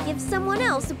stand gives someone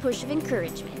else a push of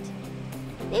encouragement.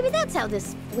 Maybe that's how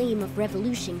this flame of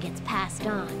revolution gets passed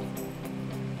on.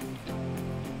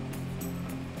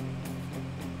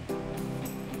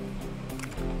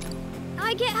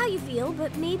 I get how you feel,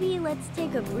 but maybe let's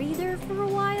take a breather for a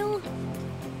while?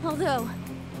 Although,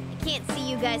 I can't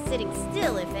see you guys sitting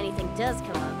still if anything does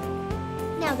come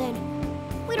up. Now then,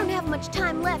 we don't have much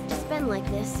time left to spend like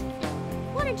this.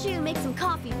 Why don't you make some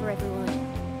coffee for everyone?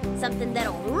 Something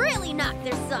that'll really knock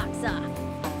their socks off.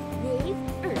 They've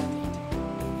earned it.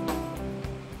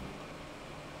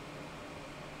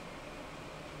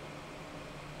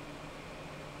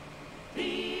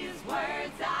 These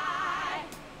words I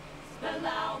spell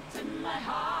out in my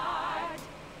heart.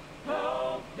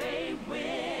 Hope they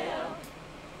will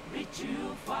reach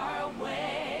you far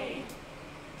away.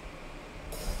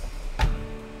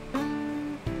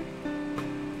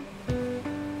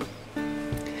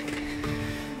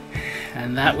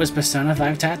 And that was Persona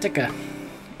 5 Tactica.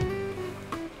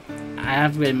 I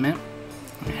have to admit,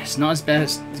 it's not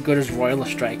as good as Royal or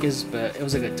Strikers, but it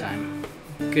was a good time.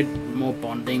 Good, more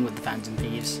bonding with the fans and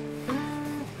thieves.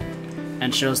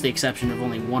 And shows the exception of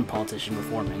only one politician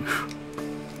reforming.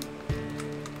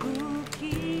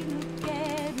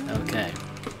 Okay,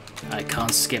 I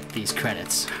can't skip these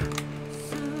credits.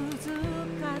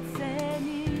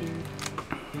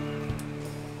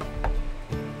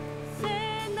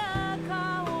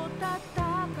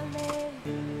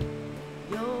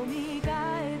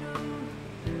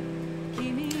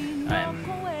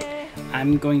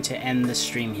 I'm going to end the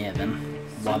stream here then,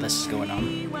 while this is going on.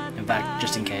 In fact,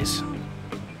 just in case.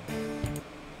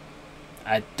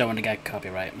 I don't want to get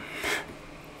copyright.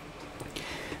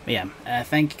 But yeah,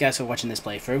 thank you guys for watching this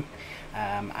playthrough.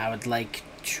 I would like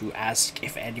to ask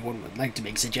if anyone would like to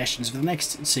make suggestions for the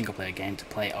next single player game to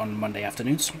play on Monday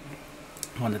afternoons.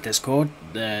 On the Discord,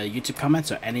 the YouTube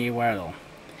comments, or anywhere at all.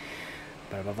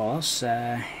 But above all else,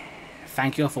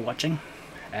 thank you all for watching.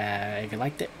 If you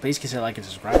liked it, please consider liking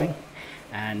and subscribing.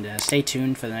 And stay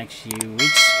tuned for the next few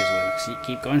weeks, because we'll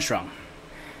keep going strong.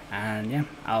 And yeah,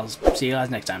 I'll see you guys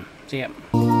next time. See ya.